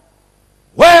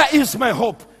 Where is my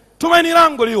hope? Tumaini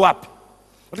langu li wapi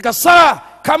katika saa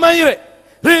kama ile?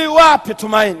 Li wapi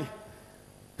tumaini?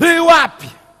 Li wapi?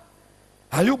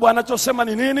 Ayubu anachosema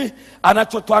ni nini?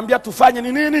 Anachotuambia tufanye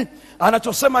ni nini?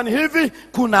 Anachosema ni hivi: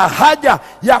 kuna haja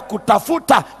ya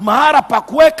kutafuta mahara pa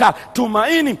kuweka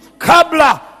tumaini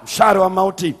kabla mshale wa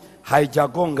mauti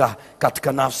haijagonga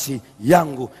katika nafsi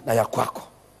yangu na ya kwako.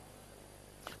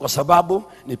 Kwa sababu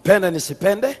nipende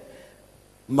nisipende,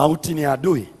 mauti ni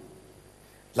adui,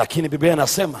 lakini Biblia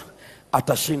inasema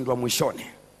atashindwa mwishoni.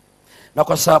 Na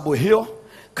kwa sababu hiyo,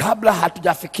 kabla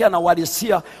hatujafikia na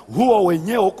uhalisia huo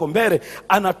wenyewe huko mbele,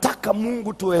 anataka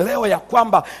Mungu tuelewe ya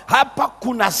kwamba hapa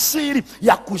kuna siri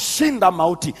ya kushinda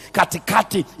mauti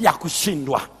katikati ya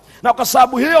kushindwa. Na kwa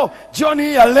sababu hiyo, jioni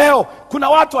hii ya leo kuna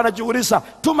watu wanajiuliza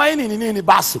tumaini ni nini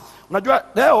basi? Unajua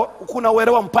leo kuna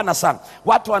uelewa mpana sana.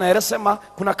 Watu wanaeleza,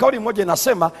 kuna kauli moja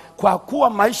inasema kwa kuwa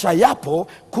maisha yapo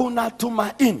kuna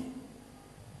tumaini.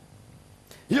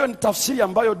 Hiyo ni tafsiri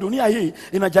ambayo dunia hii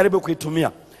inajaribu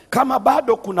kuitumia. Kama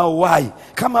bado kuna uhai,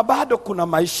 kama bado kuna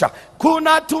maisha,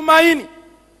 kuna tumaini.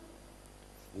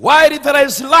 While there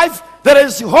is life, there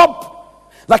is hope.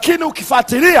 Lakini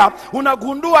ukifuatilia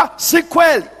unagundua si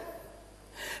kweli.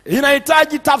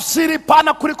 Inahitaji tafsiri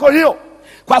pana kuliko hiyo,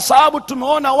 kwa sababu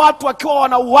tumeona watu wakiwa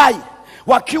wana uhai,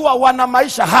 wakiwa wana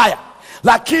maisha haya,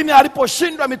 lakini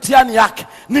aliposhindwa mitihani yake,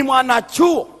 ni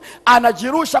mwanachuo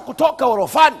anajirusha kutoka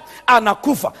orofani,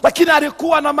 anakufa, lakini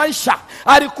alikuwa na maisha,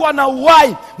 alikuwa na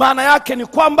uhai. Maana yake ni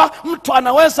kwamba mtu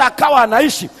anaweza akawa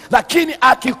anaishi, lakini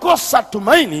akikosa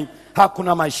tumaini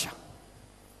hakuna maisha.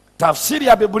 Tafsiri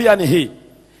ya Biblia ni hii: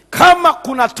 kama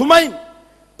kuna tumaini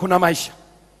kuna maisha,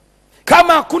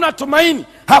 kama hakuna tumaini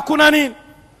hakuna nini?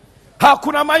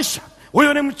 Hakuna maisha.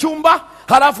 Huyu ni mchumba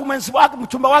halafu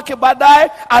mchumba wake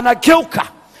baadaye anageuka.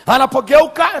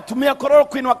 Anapogeuka atumia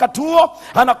chloroquine wakati huo,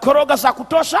 anakoroga za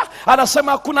kutosha,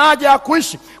 anasema hakuna haja ya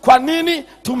kuishi. Kwa nini?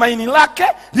 Tumaini lake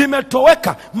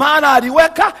limetoweka, maana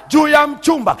aliweka juu ya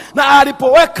mchumba, na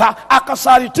alipoweka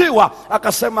akasalitiwa,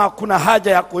 akasema hakuna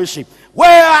haja ya kuishi.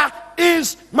 Where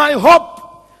is my hope?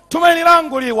 Tumaini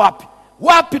langu li wapi?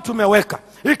 Wapi tumeweka?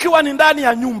 Ikiwa ni ndani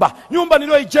ya nyumba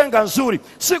niliyoijenga nzuri,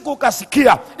 siku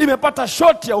ukasikia imepata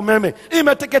shoti ya umeme,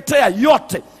 imeteketea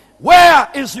yote. Where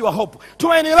is your hope?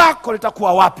 Tumaini lako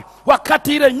litakuwa wapi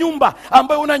wakati ile nyumba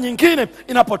ambayo una nyingine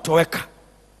inapotoweka?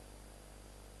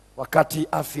 Wakati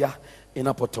afya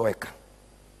inapotoweka,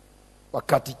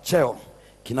 wakati cheo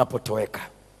kinapotoweka,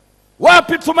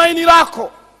 wapi tumaini lako?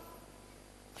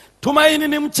 Tumaini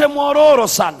ni mche mwororo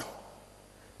sana.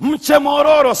 Mche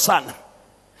mwororo sana.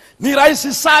 Ni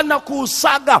rahisi sana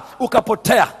kuusaga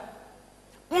ukapotea.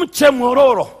 Mche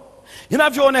mwororo,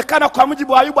 inavyoonekana kwa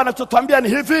mujibu wa Ayubu anachotuambia ni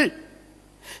hivi: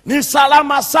 ni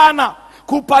salama sana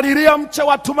kupalilia mche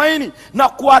wa tumaini na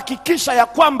kuhakikisha ya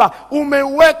kwamba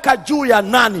umeuweka juu ya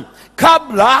nani,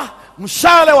 kabla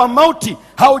mshale wa mauti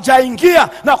haujaingia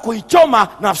na kuichoma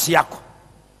nafsi yako.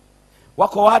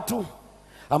 Wako watu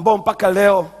ambao mpaka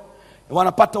leo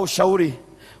wanapata ushauri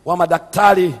wa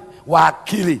madaktari wa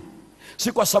akili,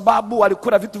 si kwa sababu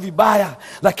walikula vitu vibaya,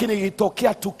 lakini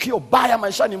ilitokea tukio baya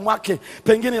maishani mwake,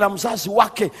 pengine la mzazi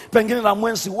wake, pengine la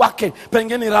mwenzi wake,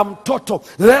 pengine la mtoto.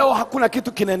 Leo hakuna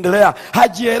kitu kinaendelea,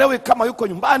 hajielewi kama yuko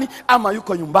nyumbani ama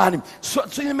yuko nyumbani.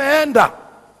 Imeenda.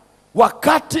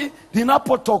 Wakati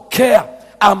linapotokea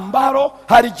ambalo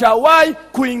halijawahi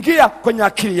kuingia kwenye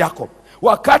akili yako,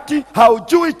 wakati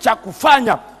haujui cha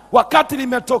kufanya, wakati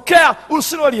limetokea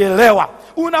usilolielewa,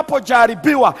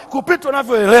 unapojaribiwa kupita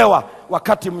unavyoelewa,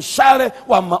 wakati mshale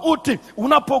wa mauti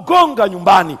unapogonga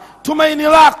nyumbani, tumaini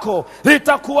lako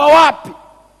litakuwa wapi?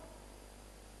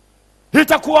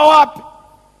 Litakuwa wapi?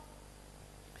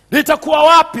 Litakuwa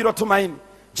wapi hilo tumaini?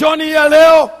 Jioni ya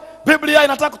leo Biblia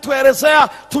inataka kutuelezea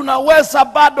tunaweza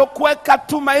bado kuweka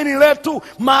tumaini letu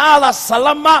mahala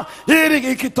salama,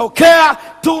 ili ikitokea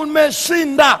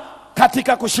tumeshinda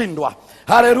katika kushindwa.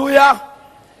 Haleluya.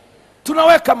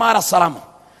 Tunaweka mahala salama.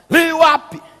 Li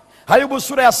wapi? Ayubu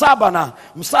sura ya 7 na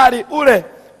mstari ule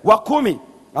wa 10,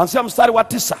 anzia mstari wa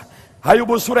 9.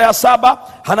 Ayubu sura ya 7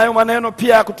 hanayo maneno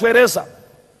pia ya kutueleza.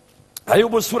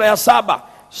 Ayubu sura ya 7,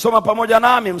 soma pamoja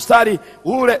nami mstari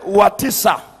ule wa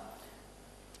 9.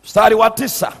 Mstari wa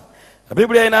 9,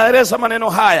 Biblia inaeleza maneno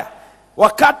haya: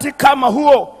 wakati kama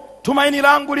huo tumaini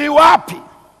langu li wapi?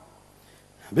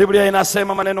 Biblia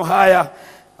inasema maneno haya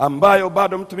ambayo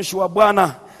bado mtumishi wa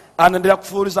Bwana anaendelea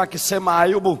kufuruza akisema.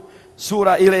 Ayubu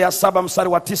sura ile ya 7 mstari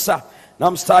wa 9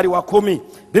 na mstari wa 10,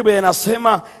 Biblia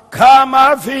inasema,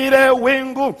 kama vile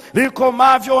wingu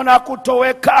likomavyo na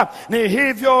kutoweka, ni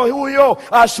hivyo huyo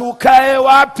ashukae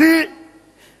wapi?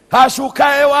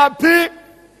 Ashukae wapi?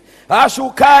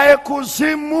 Ashukae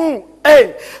kuzimu,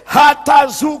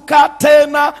 hatazuka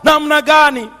tena. Namna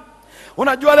gani?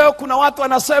 Unajua leo kuna watu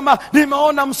wanasema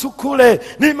nimeona msukule,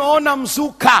 nimeona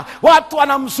mzuka. Watu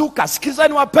wanamzuka.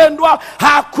 Sikizeni wapendwa,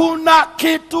 hakuna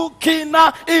kitu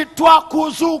kinaitwa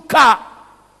kuzuka.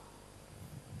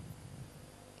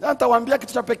 Nitawaambia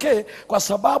kitu cha pekee, kwa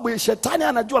sababu shetani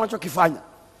anajua anachokifanya.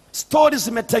 Stories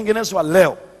zimetengenezwa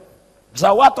leo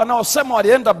za watu wanaosema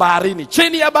walienda baharini,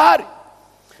 chini ya bahari,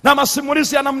 na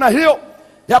masimulizi ya namna hiyo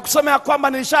ya kusema ya kwamba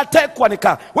nilishatekwa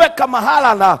nikaweka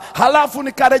mahala na halafu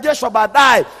nikarejeshwa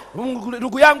baadaye.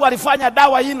 Ndugu yangu alifanya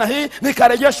dawa hii na hii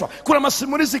nikarejeshwa. Kuna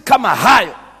masimulizi kama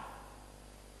hayo.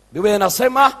 Biblia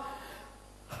inasema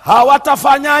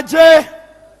hawatafanyaje?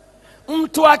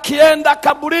 Mtu akienda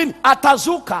kaburini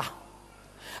atazuka,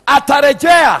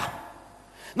 atarejea.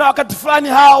 Na wakati fulani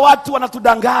hawa watu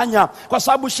wanatudanganya, kwa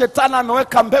sababu shetani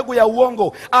ameweka mbegu ya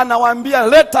uongo. Anawaambia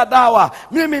leta dawa,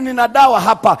 mimi nina dawa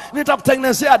hapa,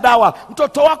 nitakutengenezea dawa,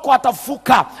 mtoto wako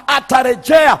atafuka,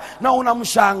 atarejea. Na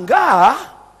unamshangaa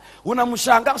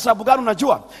kwa sababu gani?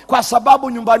 Unajua, kwa sababu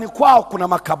nyumbani kwao kuna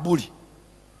makaburi.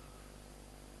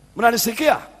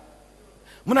 Mnanisikia?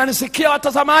 Mnanisikia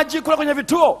watazamaji kule kwenye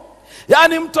vituo?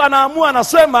 Yaani mtu anaamua,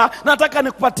 anasema nataka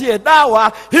nikupatie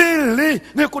dawa ili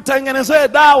nikutengenezee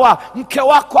dawa mke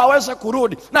wako aweze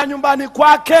kurudi. Na nyumbani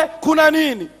kwake kuna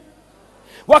nini?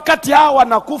 Wakati hao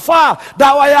wanakufa,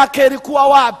 dawa yake ilikuwa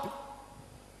wapi?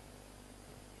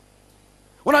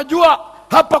 Unajua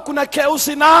hapa kuna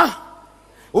keusi, na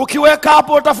ukiweka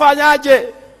hapo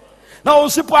utafanyaje? Na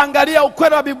usipoangalia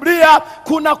ukweli wa Biblia,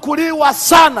 kuna kuliwa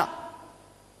sana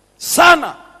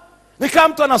sana. Ni kama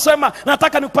mtu anasema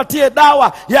nataka nikupatie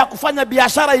dawa ya kufanya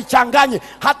biashara ichanganye,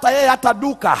 hata yeye hata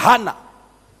duka hana.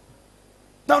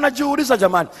 Na unajiuliza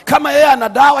jamani, kama yeye ana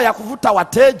dawa ya kuvuta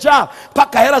wateja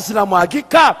mpaka hela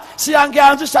zinamwagika, si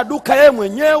angeanzisha duka yeye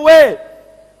mwenyewe?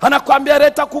 Anakuambia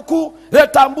leta kuku,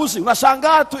 leta mbuzi.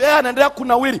 Unashangaa tu yeye anaendelea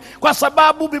kunawiri, kwa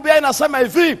sababu Biblia inasema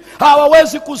hivi,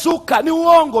 hawawezi kuzuka. Ni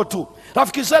uongo tu.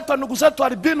 Rafiki zetu, ndugu zetu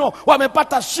albino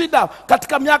wamepata shida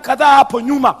katika miaka kadhaa hapo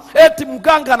nyuma. Eti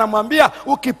mganga anamwambia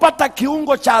ukipata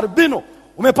kiungo cha albino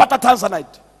umepata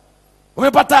tanzanite,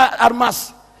 umepata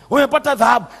almasi, umepata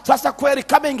dhahabu. Sasa kweli,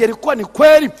 kama ingelikuwa ni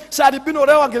kweli, si albino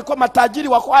leo angelikuwa matajiri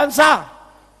wa kwanza?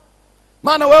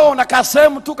 Maana wewe unakaa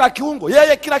sehemu tu ka kiungo,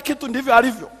 yeye kila kitu ndivyo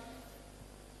alivyo.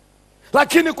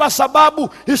 Lakini kwa sababu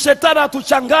shetani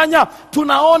atuchanganya,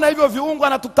 tunaona hivyo viungo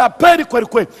anatutapeli kweli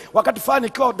kweli. Wakati fulani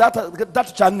ikiwa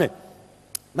dato cha 4,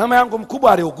 mama yangu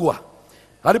mkubwa aliugua.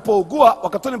 Alipougua,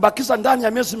 wakati nibakiza ndani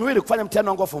ya miezi 2 kufanya mtihani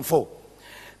wangu wa form 4.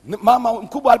 Mama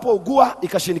mkubwa alipougua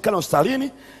ikashindikana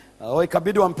hospitalini,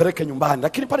 ikabidi wampeleke nyumbani.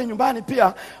 Lakini pale nyumbani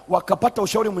pia wakapata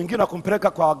ushauri mwingine wa kumpeleka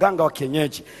kwa waganga wa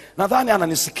kienyeji. Nadhani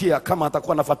ananisikia kama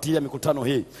atakuwa anafuatilia mikutano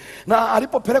hii. Na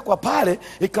alipopelekwa pale,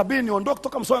 ikabidi niondoke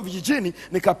kutoka Msoma vijijini,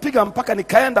 nikapiga mpaka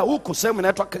nikaenda huko sehemu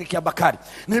inaitwa Kiabakari.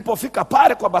 Nilipofika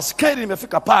pale kwa basikeli,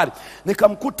 nimefika pale,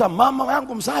 nikamkuta mama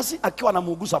yangu mzazi akiwa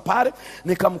anamuuguza pale,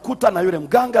 nikamkuta na yule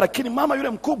mganga. Lakini mama yule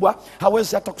mkubwa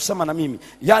hawezi hata kusema na mimi,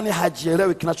 yani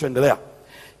hajielewi kinachoendelea.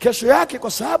 Kesho yake,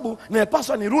 kwa sababu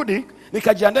nimepaswa nirudi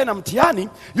nikajiandae na mtihani,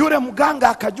 yule mganga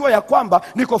akajua ya kwamba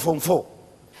niko form 4.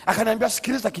 Akaniambia,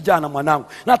 sikiliza kijana mwanangu,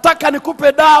 nataka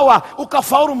nikupe dawa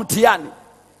ukafaulu mtihani.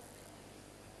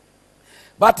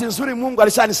 Bahati nzuri Mungu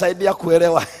alishanisaidia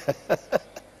kuelewa.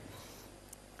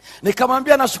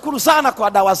 Nikamwambia, nashukuru sana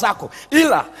kwa dawa zako,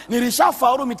 ila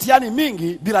nilishafaulu mitihani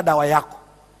mingi bila dawa yako.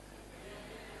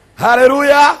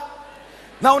 Haleluya.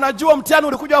 Na unajua mtihani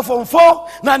ulikuja wa form 4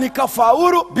 na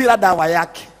nikafaulu bila dawa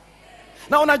yake.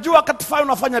 Na unajua wakati fulani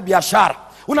unafanya biashara,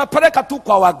 unapeleka tu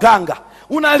kwa waganga,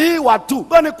 unaliwa tu.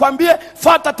 Bwana nikwambie,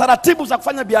 fuata taratibu za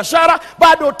kufanya biashara,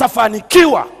 bado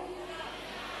utafanikiwa.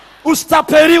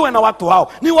 Usitapeliwe na watu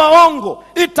hao, ni waongo.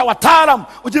 Ita wataalamu,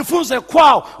 ujifunze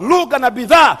kwao lugha na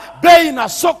bidhaa, bei na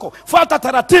soko. Fuata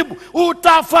taratibu,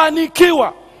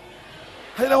 utafanikiwa.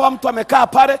 Haelewa mtu amekaa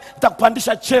pale,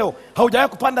 nitakupandisha cheo. Haujawahi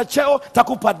kupanda cheo,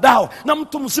 nitakupa dawa. Na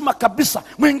mtu mzima kabisa,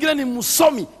 mwingine ni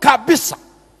msomi kabisa,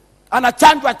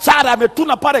 anachanjwa chara,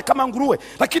 ametuna pale kama nguruwe.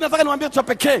 Lakini nataka niwaambie tu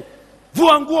pekee,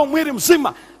 vua nguo mwili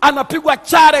mzima, anapigwa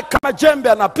chare kama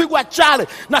jembe, anapigwa chare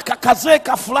na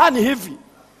kakazeka fulani hivi,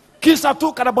 kisa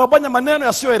tu kanabwabanya maneno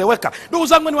yasiyoeleweka. Ndugu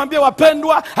zangu niwaambie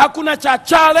wapendwa, hakuna cha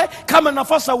chare. Kama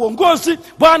nafasi ya uongozi,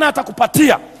 Bwana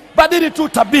atakupatia. Badili tu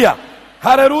tabia.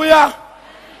 Haleluya.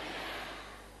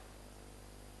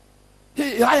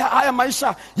 Haya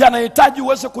maisha yanahitaji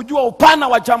uweze kujua upana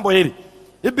wa jambo hili.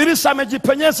 Ibilisi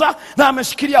amejipenyeza na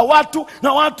ameshikilia watu,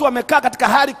 na watu wamekaa katika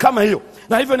hali kama hiyo.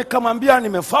 Na hivyo nikamwambia,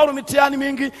 nimefaulu mitihani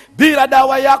mingi bila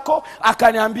dawa yako.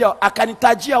 Akaniambia,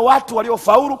 akanitajia watu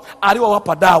waliofaulu,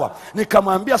 aliowapa dawa.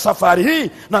 Nikamwambia, safari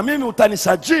hii na mimi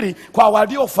utanisajili kwa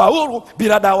waliofaulu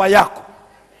bila dawa yako.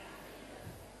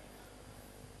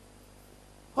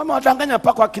 Wamewadanganya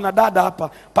mpaka akina dada hapa,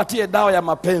 patie dawa ya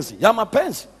mapenzi. Ya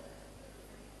mapenzi,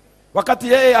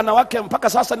 wakati yeye ana wake mpaka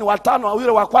sasa ni 5,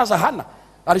 yule wa kwanza hana,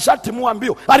 alishatimua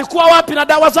mbio. Alikuwa wapi na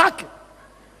dawa zake?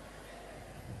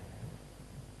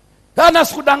 Yana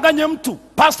sikudanganye mtu.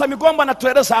 Pastor Migomba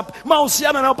anatueleza hapa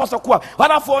mahusiano yanayopaswa kuwa.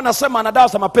 Halafu wanasema ana dawa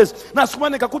za mapenzi. Na siku moja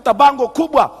nikakuta bango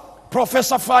kubwa,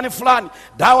 profesa fulani,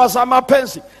 dawa za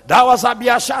mapenzi, dawa za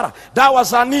biashara, dawa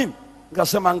za nini.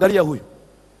 Nikasema, angalia huyu,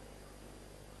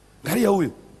 angalia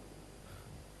huyu,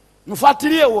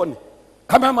 mfuatilie uone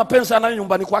kama mapenzi anayo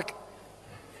nyumbani kwake.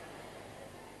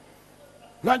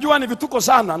 Najua ni vituko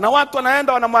sana, na watu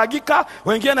wanaenda wanamwagika,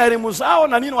 wengine na elimu zao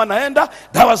na nini, wanaenda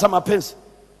dawa za mapenzi.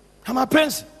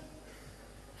 Mapenzi,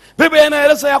 Biblia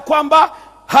inaeleza ya kwamba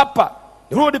hapa,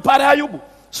 rudi pale Ayubu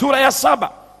sura ya 7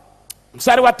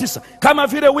 mstari wa 9, kama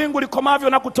vile wingu likomavyo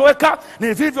na kutoweka,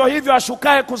 ni vivyo hivyo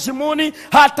ashukaye kuzimuni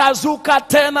hatazuka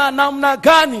tena namna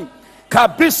gani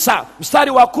kabisa.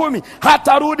 Mstari wa 10,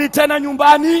 hatarudi tena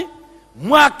nyumbani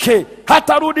mwake,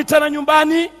 hatarudi tena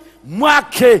nyumbani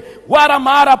mwake, wala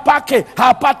mahali pake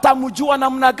hapata mjua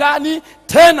namna gani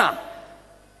tena.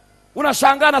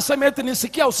 Unashangaa, anasema eti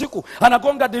nisikia usiku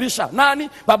anagonga dirisha. Nani?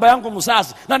 Baba yangu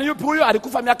mzazi. Na ni yupi huyo?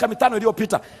 Alikufa miaka 5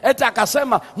 iliyopita. Eti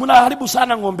akasema, mnaharibu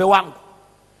sana ng'ombe wangu.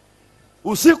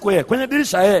 Usiku kwenye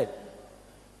dirisha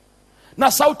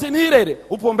Na sauti ni ile,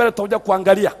 upo mbele tutakuja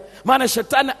kuangalia. Maana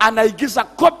shetani anaigiza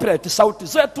corporate sauti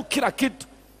zetu kila kitu,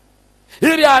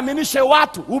 ili aaminishe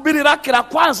watu. Hubiri lake la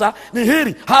kwanza ni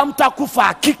hili, hamtakufa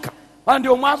hakika.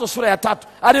 Ndio Mwanzo sura ya 3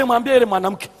 aliyemwambia ile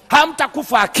mwanamke,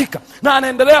 hamtakufa hakika, na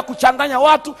anaendelea kuchanganya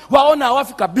watu waona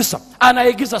hawafi kabisa,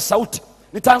 anaigiza sauti.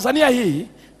 Ni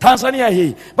Tanzania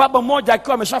hii, baba mmoja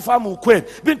akiwa ameshafahamu ukweli,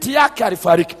 binti yake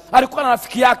alifariki. Alikuwa na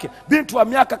rafiki yake, binti wa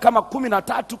miaka kama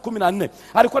 13, 14.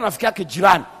 Alikuwa na rafiki yake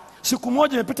jirani. Siku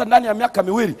moja imepita ndani ya miaka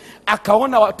miwili,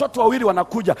 akaona watoto wawili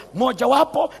wanakuja. Mmoja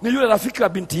wapo ni yule rafiki wa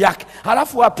binti yake,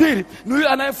 halafu wa pili ni yule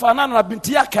anayefanana na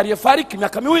binti yake aliyefariki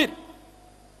miaka miwili.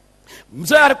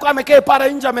 Mzee alikuwa amekaa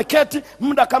pale nje, ameketi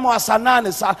muda kama wa saa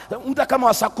 8, muda kama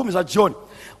wa saa 10 za jioni.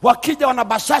 Wakija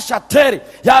wanabashasha tele,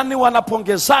 yani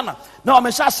wanapongezana na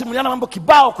wameshasimuliana mambo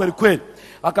kibao kweli kweli.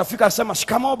 Akafika asema,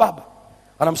 shikamoo baba.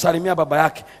 Anamsalimia baba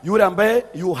yake yule ambaye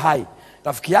yu hai,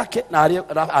 rafiki yake na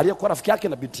aliyekuwa rafiki yake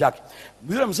na binti yake.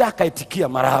 Yule mzee akaitikia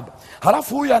marahaba.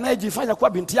 Halafu huyu anayejifanya kuwa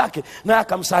binti yake naye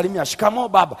akamsalimia, shikamoo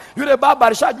baba. Yule baba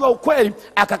alishajua ukweli,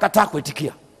 akakataa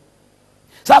kuitikia.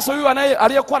 Sasa huyu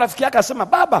aliyekuwa rafiki yake asema,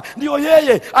 baba ndio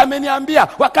yeye, ameniambia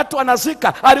wakati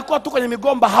wanazika alikuwa tu kwenye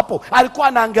migomba hapo, alikuwa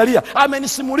anaangalia,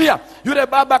 amenisimulia. Yule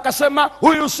baba akasema,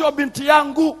 huyu sio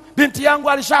binti yangu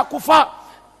alishakufa.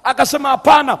 Akasema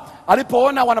hapana.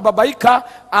 Alipoona wanababaika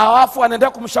alafu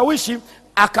anaendelea kumshawishi,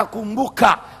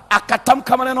 akakumbuka,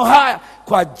 akatamka maneno haya,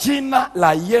 kwa jina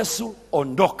la Yesu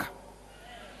ondoka.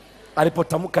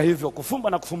 Alipotamka hivyo, kufumba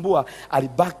na kufumbua,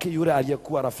 alibaki yule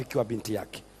aliyekuwa rafiki wa binti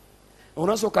yake.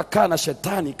 Unaweza ukakaa na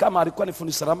shetani kama alikuwa ni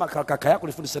fundi seremala, kaka yako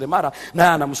ni fundi seremala,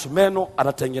 na ana msumeno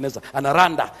anatengeneza,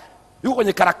 anaranda, yuko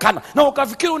kwenye karakana, na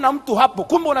ukafikiri una mtu hapo,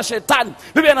 kumbe una shetani.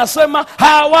 Biblia inasema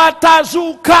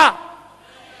hawatazuka.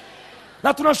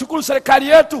 Na tunashukuru serikali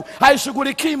yetu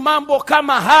haishughulikii mambo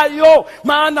kama hayo,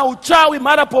 maana uchawi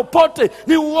mara popote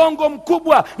ni uongo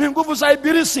mkubwa, ni nguvu za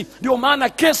ibilisi. Ndio maana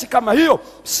kesi kama hiyo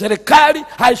serikali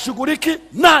haishughuliki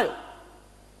nayo.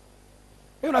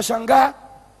 Unashangaa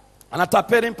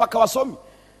anatapeli mpaka wasomi,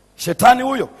 shetani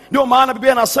huyo. Ndio maana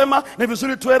Biblia inasema ni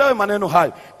vizuri tuelewe maneno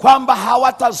hayo, kwamba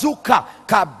hawatazuka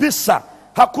kabisa.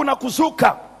 Hakuna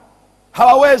kuzuka,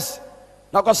 hawawezi.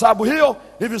 Na kwa sababu hiyo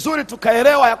ni vizuri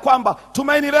tukaelewa ya kwamba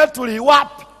tumaini letu li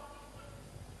wapi.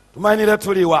 Tumaini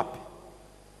letu li wapi?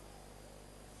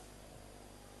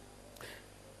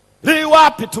 Li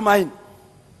wapi tumaini?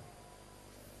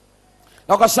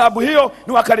 Na kwa sababu hiyo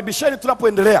niwakaribisheni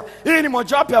tunapoendelea. Hii ni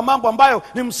mojawapo ya mambo ambayo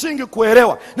ni msingi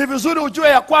kuelewa. Ni vizuri ujue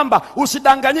ya kwamba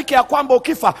usidanganyike ya kwamba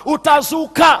ukifa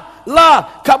utazuka. La,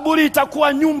 kaburi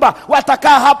itakuwa nyumba,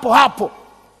 watakaa hapo hapo.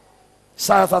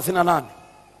 Isaya 38.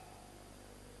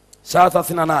 Isaya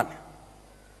 38.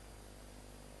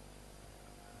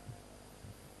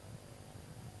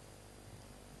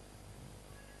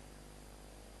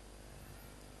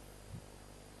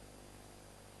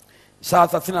 Isaya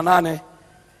 38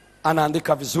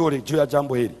 anaandika vizuri juu ya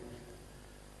jambo hili.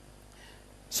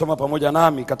 Soma pamoja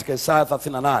nami katika Isaya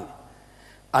 38.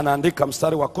 Anaandika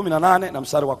mstari wa 18 na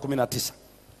mstari wa 19.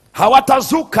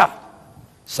 Hawatazuka.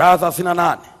 Isaya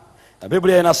 38. Na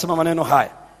Biblia inasema maneno haya,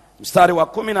 mstari wa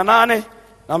 18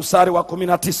 na mstari wa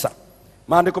 19.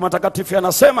 Maandiko matakatifu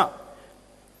yanasema,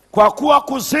 kwa kuwa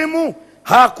kuzimu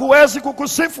hakuwezi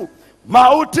kukusifu,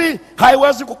 mauti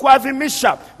haiwezi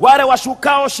kukuadhimisha, wale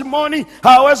washukao shimoni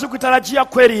hawawezi kutarajia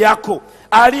kweli yako.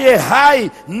 Aliye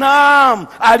hai, naam,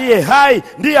 aliye hai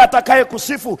ndiye atakaye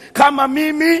kusifu kama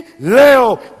mimi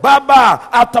leo.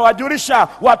 Baba atawajulisha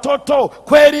watoto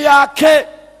kweli yake.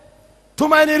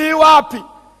 Tumaini li wapi?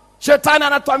 Shetani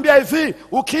anatuambia hivi,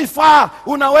 ukifa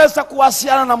unaweza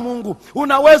kuwasiliana na Mungu,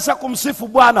 unaweza kumsifu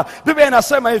Bwana. Biblia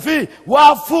inasema hivi,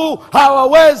 wafu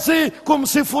hawawezi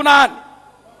kumsifu nani?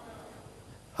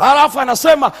 Halafu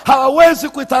anasema hawawezi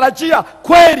kuitarajia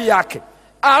kweli yake.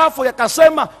 Halafu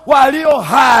yakasema walio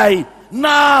hai,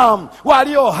 naam,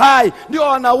 walio hai ndio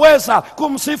wanaweza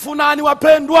kumsifu nani,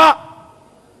 wapendwa?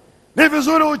 Ni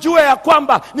vizuri ujue ya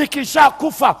kwamba nikisha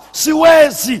kufa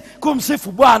siwezi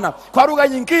kumsifu Bwana. Kwa lugha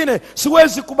nyingine,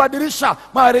 siwezi kubadilisha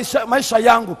maisha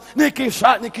yangu.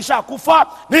 Nikisha kufa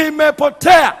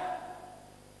nimepotea.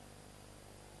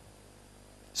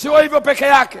 Sio hivyo peke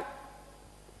yake.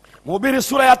 Mhubiri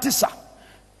sura ya 9.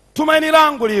 Tumaini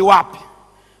langu li wapi?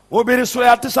 Mhubiri sura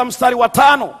ya 9 mstari wa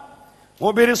 5.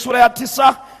 Mhubiri sura ya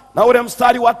 9 na ule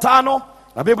mstari wa 5,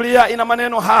 na Biblia ina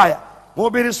maneno haya.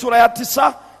 Mhubiri sura ya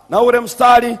 9 na ule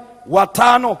mstari wa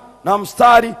 5 na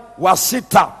mstari wa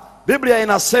 6. Biblia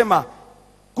inasema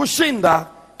kushinda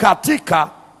katika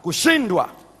kushindwa.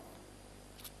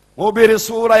 Mhubiri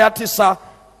sura ya 9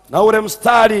 na ule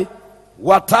mstari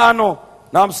wa 5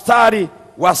 na mstari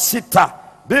wa 6.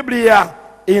 Biblia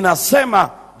inasema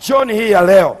jioni hii ya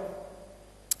leo,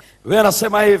 Biblia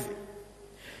inasema hivi,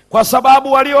 kwa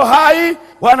sababu walio hai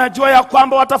wanajua ya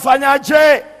kwamba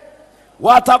watafanyaje.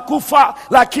 watakufa,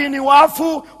 lakini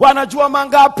wafu wanajua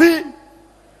mangapi?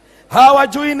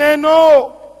 Hawajui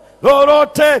neno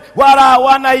lolote wala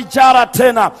hawana ijara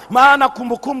tena, maana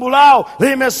kumbukumbu lao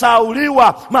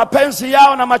limesauliwa, mapenzi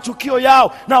yao na machukio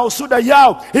yao na usuda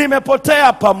yao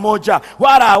imepotea pamoja,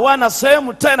 wala hawana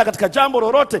sehemu tena katika jambo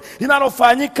lolote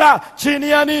linalofanyika chini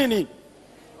ya nini?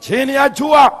 Chini ya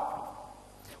jua.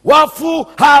 Wafu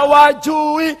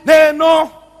hawajui neno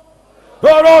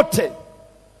lolote,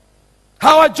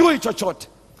 hawajui chochote,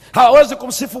 hawawezi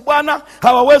kumsifu Bwana,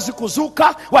 hawawezi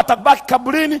kuzuka, watabaki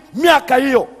kaburini miaka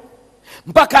hiyo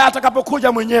mpaka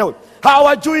atakapokuja mwenyewe.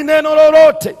 Hawajui neno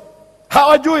lolote,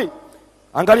 hawajui.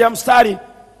 Angalia mstari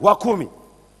wa 10.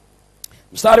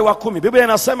 Mstari wa 10, Biblia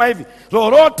inasema hivi: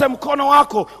 lolote mkono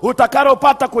wako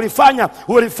utakalopata kulifanya,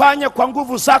 ulifanye kwa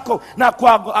nguvu zako, na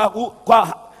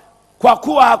kwa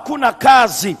kuwa hakuna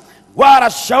kazi wala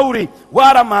shauri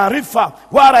wala maarifa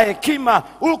wala hekima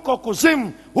uko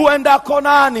kuzimu uendako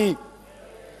nani?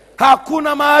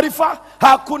 Hakuna maarifa,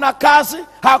 hakuna kazi,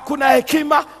 hakuna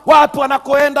hekima. Watu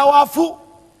wanakoenda wafu?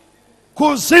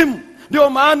 Kuzimu. Ndio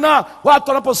maana watu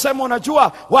wanaposema,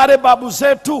 unajua wale babu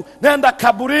zetu, nenda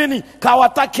kaburini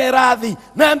kawatake radhi,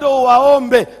 nenda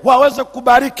waombe waweze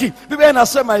kubariki. Biblia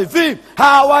inasema hivi,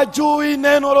 hawajui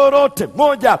neno lolote.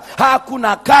 Moja,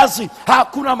 hakuna kazi,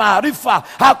 hakuna maarifa,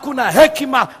 hakuna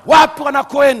hekima. Watu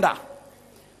wanakoenda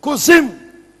kuzimu.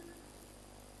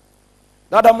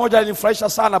 Dada mmoja alinifurahisha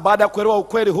sana baada ya kuelewa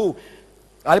ukweli huu.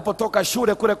 Alipotoka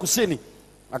shule kule kusini,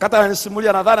 akata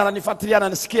ananisimulia, nadhani ananifuatilia,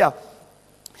 ananisikia.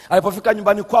 Alipofika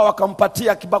nyumbani kwao,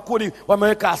 wakampatia kibakuli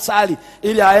wameweka asali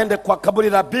ili aende kwa kaburi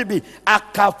la bibi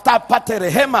akapate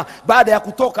rehema baada ya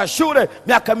kutoka shule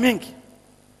miaka mingi.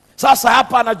 Sasa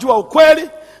hapa anajua ukweli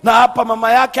na hapa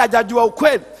mama yake hajajua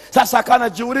ukweli. Sasa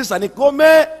akanajiuliza,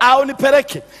 nikome au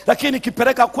nipeleke? Lakini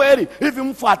nikipeleka kweli, hivi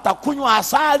mfu atakunywa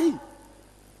asali?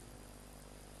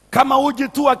 Kama uji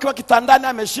tu akiwa kitandani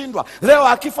ameshindwa, leo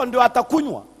akifa ndio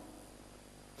atakunywa?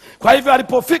 Kwa hivyo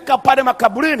alipofika pale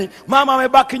makaburini, mama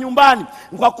amebaki nyumbani.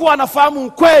 Kwa kuwa anafahamu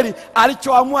ukweli,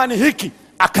 alichoamua ni hiki,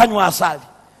 akanywa asali.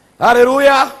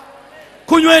 Haleluya!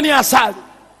 Kunyweni asali,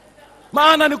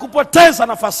 maana ni kupoteza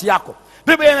nafasi yako.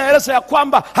 Biblia inaeleza ya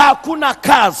kwamba hakuna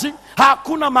kazi,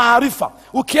 hakuna maarifa.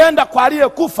 Ukienda kwa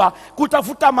aliyekufa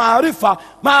kutafuta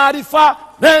maarifa,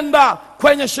 nenda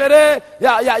kwenye sherehe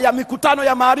ya mikutano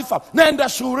ya maarifa, nenda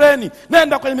shuleni,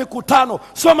 nenda kwenye mikutano,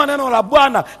 soma neno la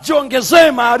Bwana,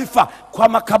 jiongezee maarifa. Kwa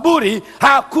makaburi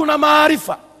hakuna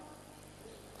maarifa.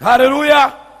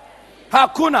 Haleluya!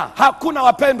 Hakuna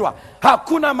wapendwa,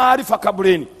 hakuna maarifa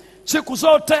kaburini. Siku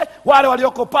zote wale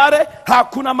walioko pale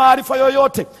hakuna maarifa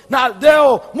yoyote. Na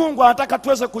leo Mungu anataka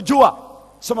tuweze kujua.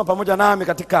 Soma pamoja nami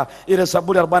katika ile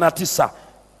Zaburi 49.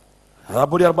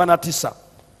 Zaburi 49.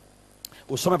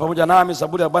 Usome pamoja nami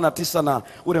Zaburi 49 na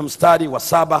ule mstari wa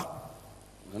 7,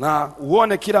 na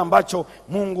uone kile ambacho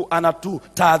Mungu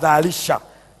anatutahadharisha.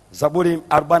 Zaburi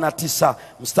 49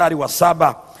 mstari wa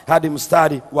 7 hadi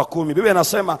mstari wa 10. Biblia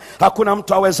inasema, hakuna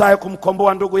mtu awezaye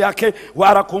kumkomboa ndugu yake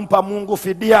wala kumpa Mungu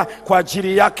fidia kwa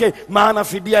ajili yake, maana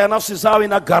fidia ya nafsi zao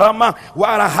ina gharama,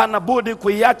 wala hana budi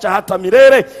kuiacha hata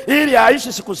milele, ili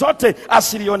aishi siku zote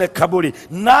asilione kaburi.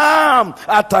 Naam,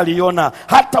 ataliona.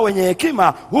 Hata wenye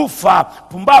hekima hufa,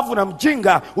 pumbavu na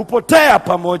mjinga hupotea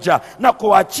pamoja, na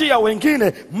kuachia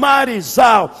wengine mali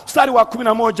zao. Mstari wa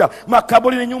 11,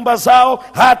 makaburi ni nyumba zao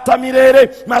hata milele,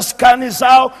 maskani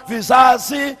zao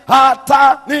vizazi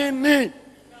hata nini?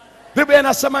 Biblia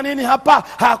inasema nini hapa?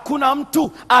 Hakuna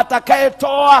mtu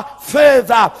atakayetoa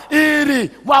fedha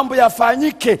ili mambo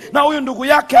yafanyike na huyu ndugu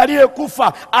yake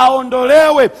aliyekufa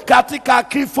aondolewe katika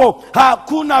kifo.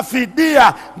 Hakuna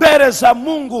fidia mbele za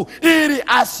Mungu ili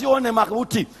asione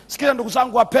mauti. Sikia ndugu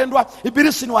zangu wapendwa,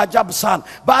 Ibilisi ni ajabu sana.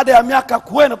 Baada ya miaka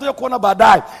kuenda, tuje kuona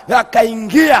baadaye,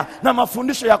 akaingia na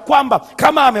mafundisho ya kwamba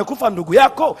kama amekufa ndugu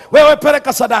yako, wewe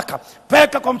peleka sadaka,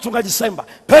 peleka kwa mchungaji Semba,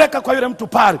 peleka kwa yule mtu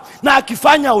pale, na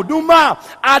akifanya huduma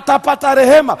atapata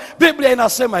rehema. Biblia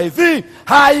inasema hivi,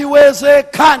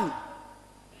 haiwezekani.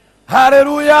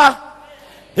 Haleluya!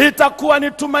 Itakuwa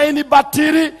ni tumaini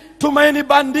batili, tumaini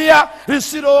bandia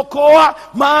lisilookoa.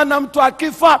 Maana mtu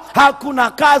akifa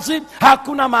hakuna kazi,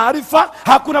 hakuna maarifa,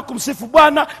 hakuna kumsifu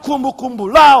Bwana, kumbukumbu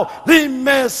lao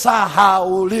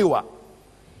limesahauliwa.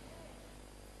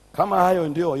 Kama hayo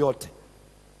ndio yote,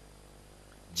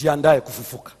 jiandae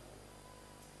kufufuka.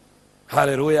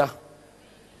 Haleluya!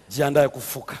 Jiandae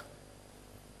kufufuka.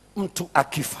 Mtu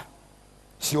akifa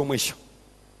sio mwisho,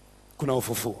 kuna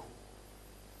ufufuo.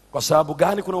 Kwa sababu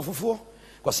gani kuna ufufuo?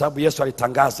 Kwa sababu Yesu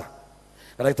alitangaza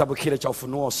katika kitabu kile cha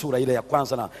Ufunuo sura ile ya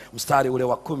kwanza na mstari ule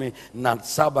wa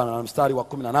 17 na mstari wa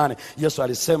 18, Yesu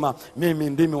alisema, mimi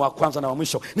ndimi wa kwanza na wa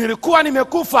mwisho. Nilikuwa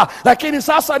nimekufa, lakini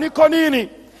sasa niko nini?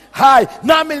 Hai,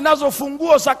 nami ninazo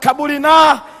funguo za kaburi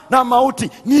na mauti.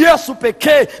 Ni Yesu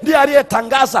pekee ndiye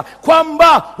aliyetangaza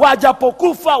kwamba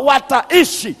wajapokufa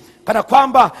wataishi.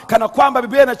 Kana kwamba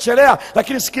Biblia inachelea,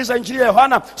 lakini sikiza Injili ya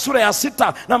Yohana sura ya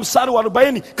 6 na mstari wa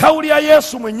 40, kauli ya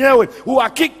Yesu mwenyewe,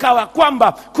 uhakika wa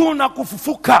kwamba kuna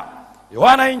kufufuka.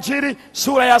 Yohana Injili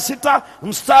sura ya 6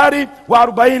 mstari wa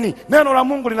 40, neno la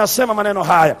Mungu linasema maneno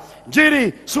haya.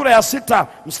 Injili sura ya 6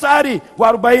 mstari wa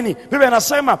 40, Biblia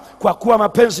inasema, kwa kuwa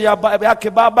mapenzi yake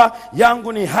Baba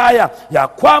yangu ni haya,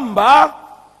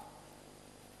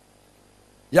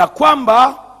 ya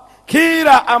kwamba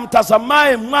kila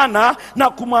amtazamaye mwana na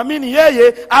kumwamini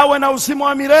yeye awe na uzima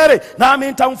wa milele, nami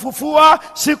nitamfufua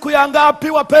siku ya ngapi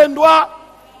wapendwa?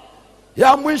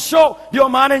 Ya mwisho. Ndio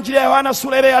maana Injili ya Yohana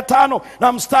sura ile ya 5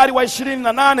 na mstari wa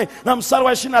 28 na mstari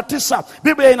wa 29,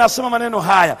 Biblia inasema maneno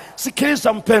haya.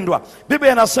 Sikiliza mpendwa,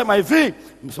 Biblia inasema hivi,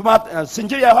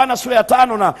 Injili ya Yohana sura ya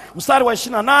 5 na mstari wa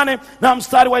 28 na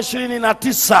mstari wa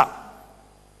 29.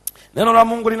 Neno la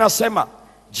Mungu linasema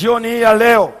jioni hii ya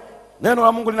leo, neno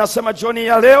la Mungu linasema jioni hii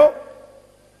ya leo,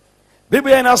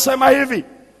 Biblia inasema hivi,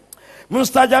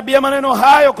 mstajabie maneno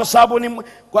hayo, kwa sababu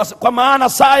kwa maana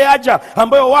saa yaja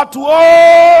ambayo watu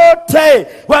wote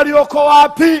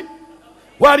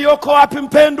walioko wapi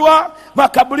mpendwa?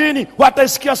 Makaburini,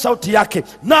 wataisikia sauti yake,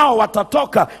 nao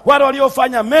watatoka, wale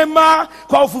waliofanya mema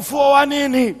kwa ufufuo wa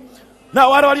nini? Na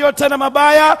wale waliotenda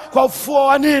mabaya kwa ufufuo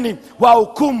wa nini? Wa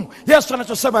hukumu. Yesu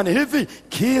anachosema ni hivi,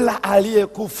 kila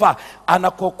aliyekufa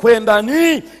anakokwenda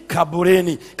ni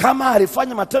kaburini. Kama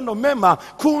alifanya matendo mema,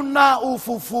 kuna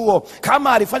ufufuo.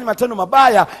 Kama alifanya matendo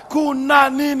mabaya, kuna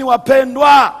nini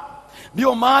wapendwa?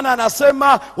 Ndio maana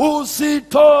anasema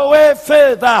usitoe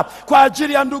fedha kwa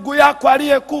ajili ya ndugu yako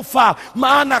aliyekufa,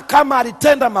 maana kama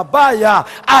alitenda mabaya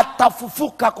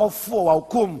atafufuka kwa ufufuo wa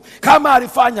hukumu, kama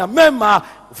alifanya mema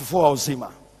ufufuo wa uzima.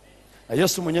 Na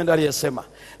Yesu mwenyewe ndiye aliyesema,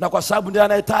 na kwa sababu ndiye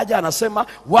anayetaja, anasema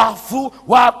wafu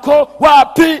wako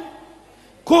wapi?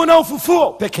 Kuna ufufuo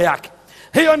peke yake.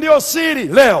 Hiyo ndio siri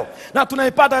leo, na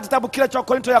tunaipata katika kitabu kile cha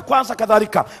Korinto ya kwanza.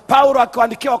 Kadhalika Paulo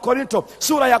akiandikia Korinto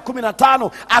sura ya 15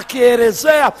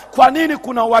 akielezea kwa nini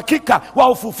kuna uhakika wa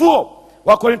ufufuo.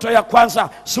 Wa Korinto ya kwanza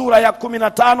sura ya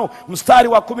 15 mstari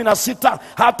wa 16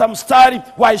 hata mstari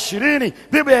wa 20,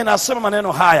 Biblia inasema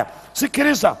maneno haya.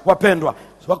 Sikiliza wapendwa,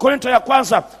 wa Korinto ya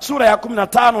kwanza sura ya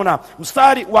 15 na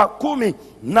mstari wa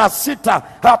 16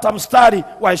 hata mstari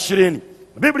wa 20,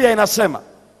 Biblia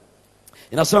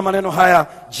inasema maneno haya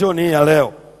jioni ya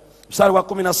leo. Mstari wa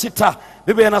 16,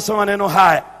 Biblia inasema maneno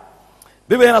haya.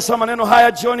 Biblia inasema maneno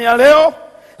haya jioni ya leo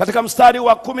katika mstari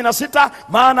wa 16,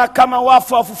 maana kama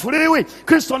wafu hawafufuliwi,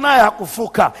 Kristo naye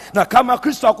hakufuka, na kama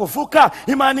Kristo hakufuka,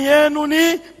 imani yenu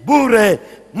ni bure,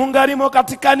 mungalimo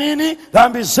katika nini?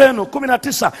 Dhambi zenu.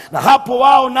 19, na hapo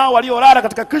wao nao waliolala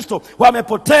katika Kristo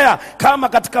wamepotea. Kama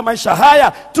katika maisha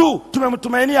haya tu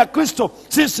tumemtumainia Kristo,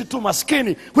 sisi tu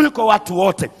maskini kuliko watu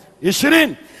wote.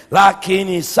 20,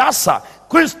 lakini sasa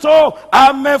Kristo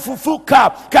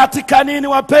amefufuka katika nini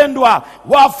wapendwa?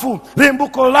 Wafu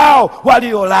limbuko lao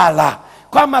waliolala.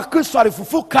 Kama Kristo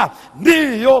alifufuka,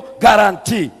 ndiyo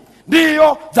garanti,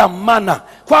 ndiyo dhamana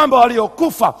kwamba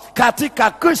waliokufa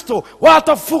katika Kristo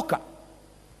watafufuka.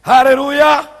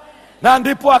 Haleluya! Na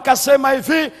ndipo akasema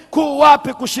hivi,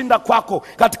 kuwapi kushinda kwako?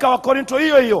 Katika Wakorinto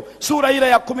hiyo sura ile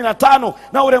ya 15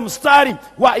 na ule mstari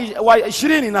wa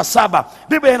 27,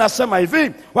 Biblia inasema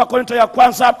hivi, Wakorinto ya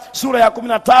kwanza sura ya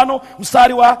 15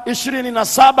 mstari wa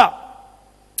 27,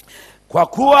 kwa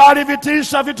kuwa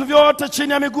alivitiisha vitu vyote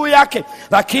chini ya miguu yake,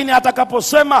 lakini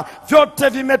atakaposema vyote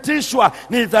vimetishwa,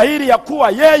 ni dhahiri ya kuwa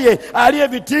yeye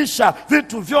aliyevitiisha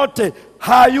vitu vyote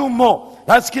hayumo.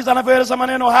 Nasikiza anavyoeleza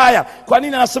maneno haya. Kwa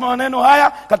nini anasema maneno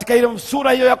haya? Katika ile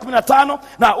sura hiyo ya 15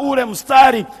 na ule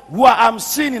mstari wa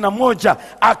 51,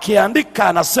 akiandika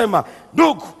anasema,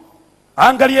 ndugu,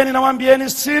 angalieni na waambieni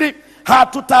siri,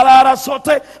 hatutalala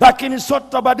sote, lakini sote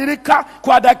tutabadilika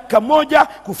kwa dakika moja,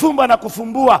 kufumba na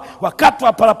kufumbua, wakati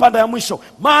wa parapanda ya mwisho.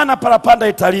 Maana parapanda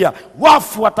italia,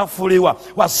 wafu watafuliwa,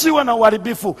 wasiwe na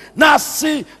uharibifu,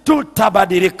 nasi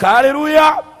tutabadilika.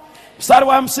 Haleluya! Mstari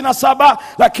wa 57,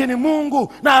 lakini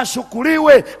Mungu na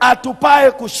ashukuriwe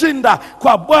atupae kushinda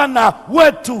kwa Bwana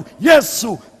wetu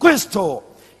Yesu Kristo.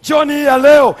 Jioni ya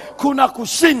leo kuna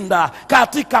kushinda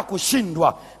katika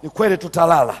kushindwa. Ni kweli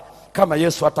tutalala kama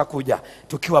Yesu atakuja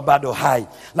tukiwa bado hai,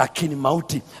 lakini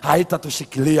mauti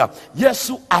haitatushikilia.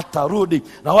 Yesu atarudi,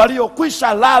 na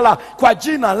waliokwisha lala kwa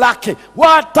jina lake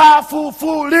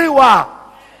watafufuliwa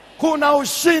Kuna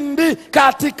ushindi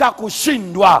katika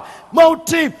kushindwa.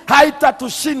 Mauti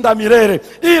haitatushinda milele,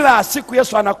 ila siku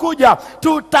Yesu anakuja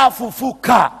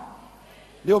tutafufuka.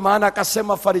 Ndio maana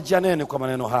akasema farijianeni kwa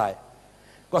maneno haya,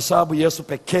 kwa sababu Yesu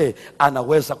pekee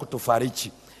anaweza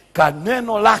kutufariji. Kwa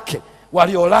neno lake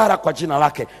waliolala kwa jina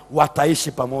lake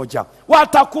wataishi pamoja,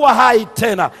 watakuwa hai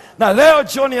tena. Na leo,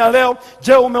 jioni ya leo,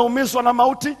 je, umeumizwa na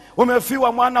mauti?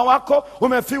 Umefiwa mwana wako,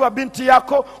 umefiwa binti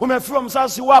yako, umefiwa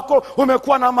mzazi wako,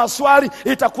 umekuwa na maswali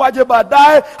itakuwaje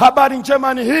baadaye? Habari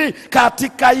njema ni hii,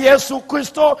 katika Yesu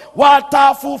Kristo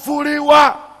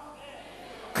watafufuliwa.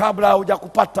 Kabla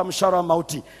hujakupata mshahara wa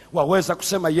mauti, waweza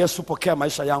kusema Yesu, pokea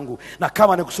maisha yangu. Na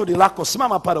kama ni kusudi lako,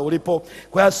 simama pale ulipo.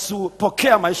 Kwa Yesu,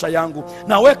 pokea maisha yangu,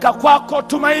 naweka kwako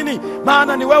tumaini,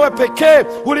 maana ni wewe pekee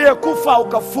uliyekufa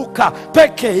ukafuka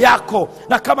peke yako.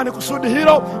 Na kama ni kusudi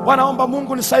hilo, wanaomba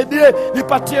Mungu nisaidie,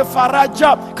 nipatie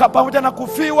faraja pamoja na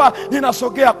kufiwa.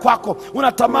 Ninasogea kwako.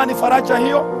 Unatamani faraja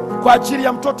hiyo kwa ajili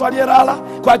ya mtoto aliyelala,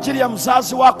 kwa ajili ya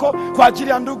mzazi wako, kwa ajili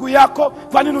ya ndugu yako.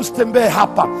 Kwa nini usitembee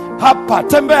hapa?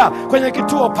 Tembea kwenye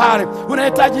kituo pale.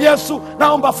 Unahitaji Yesu,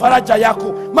 naomba faraja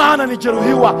yako, maana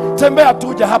nijeruhiwa. Tembea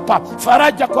tuje hapa.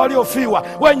 Faraja kwa waliofiwa,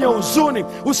 wenye huzuni.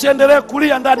 Usiendelee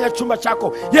kulia ndani ya chumba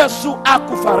chako, Yesu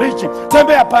akufariji.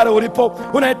 Tembea pale ulipo.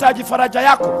 Unahitaji faraja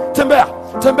yako,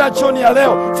 tembea jioni ya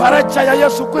leo. Faraja ya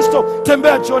Yesu Kristo,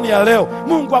 tembea jioni ya leo.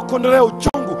 Mungu akondolee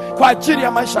uchungu kwa ajili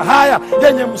ya maisha haya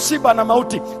yenye msiba na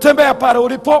mauti. Tembea pale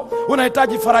ulipo.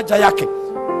 Unahitaji faraja yake.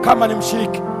 Kama ni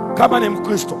mshiriki, kama ni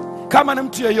Mkristo, kama ni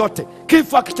mtu yeyote,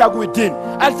 kifo hakichagui dini,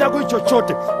 hakichagui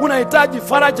chochote. Unahitaji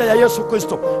faraja ya Yesu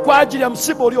Kristo kwa ajili ya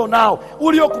msiba ulio nao,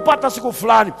 uliokupata siku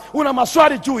fulani. Una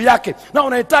maswali juu yake na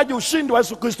unahitaji ushindi wa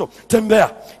Yesu Kristo. Tembea.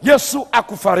 Yesu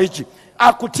akufariji,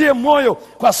 akutie moyo,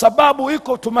 kwa sababu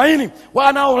iko tumaini.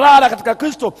 Wanaolala katika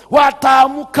Kristo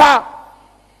wataamka.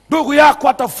 Ndugu yako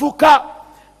atafuka.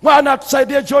 Bwana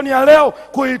tusaidie jioni ya leo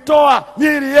kuitoa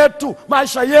miili yetu,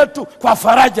 maisha yetu kwa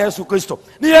faraja ya Yesu Kristo.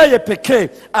 Ni yeye pekee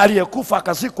aliyekufa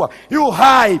akazikwa, yu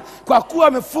hai. Kwa kuwa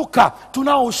amefuka,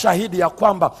 tunao ushahidi ya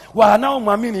kwamba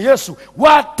wanaomwamini Yesu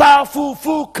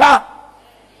watafufuka.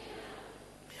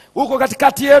 Uko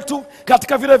katikati yetu,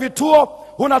 katika vile vituo,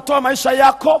 unatoa maisha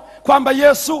yako kwamba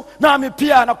Yesu nami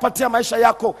pia anakupatia maisha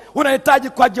yako. Unahitaji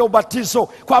kwa ajili ya ubatizo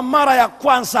kwa mara ya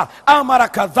kwanza au mara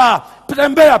kadhaa.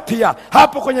 Tembea pia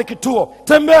hapo kwenye kituo.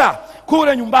 Tembea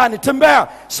kule nyumbani. Tembea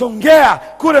Songea,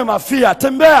 kule Mafia.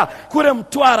 Tembea kule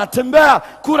Mtwara. Tembea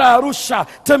kule Arusha.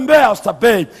 Tembea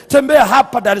Oysterbay. Tembea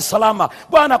hapa Dar es Salaam.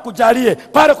 Bwana kujalie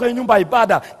pale kwenye nyumba ya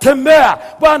ibada. Tembea,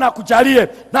 Bwana kujalie.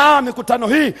 Na mikutano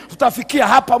hii tutafikia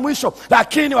hapa mwisho,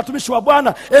 lakini watumishi wa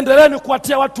Bwana, endeleeni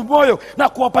kuwatia watu moyo na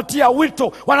kuwapatia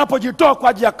wito wanapojitoa kwa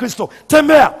ajili ya Kristo.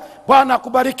 Tembea. Bwana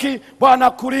kubariki, Bwana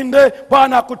kulinde,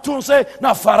 Bwana kutunze,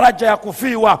 na faraja ya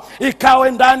kufiwa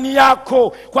ikawe ndani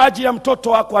yako, kwa ajili ya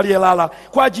mtoto wako aliyelala,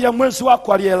 kwa ajili ya mwenzi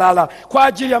wako aliyelala, kwa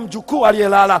ajili ya mjukuu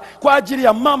aliyelala, kwa ajili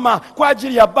ya mama, kwa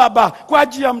ajili ya baba, kwa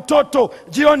ajili ya mtoto.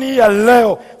 Jioni hii ya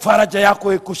leo faraja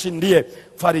yako ikushindie.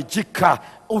 Farijika,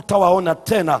 utawaona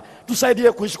tena.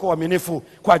 Tusaidie kuishi kwa uaminifu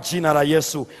kwa jina la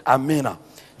Yesu, amina.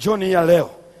 Jioni hii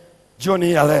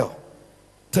ya leo,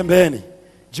 tembeeni.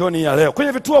 Jioni ya leo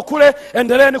kwenye vituo kule,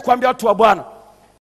 endeleeni kuambia watu wa Bwana,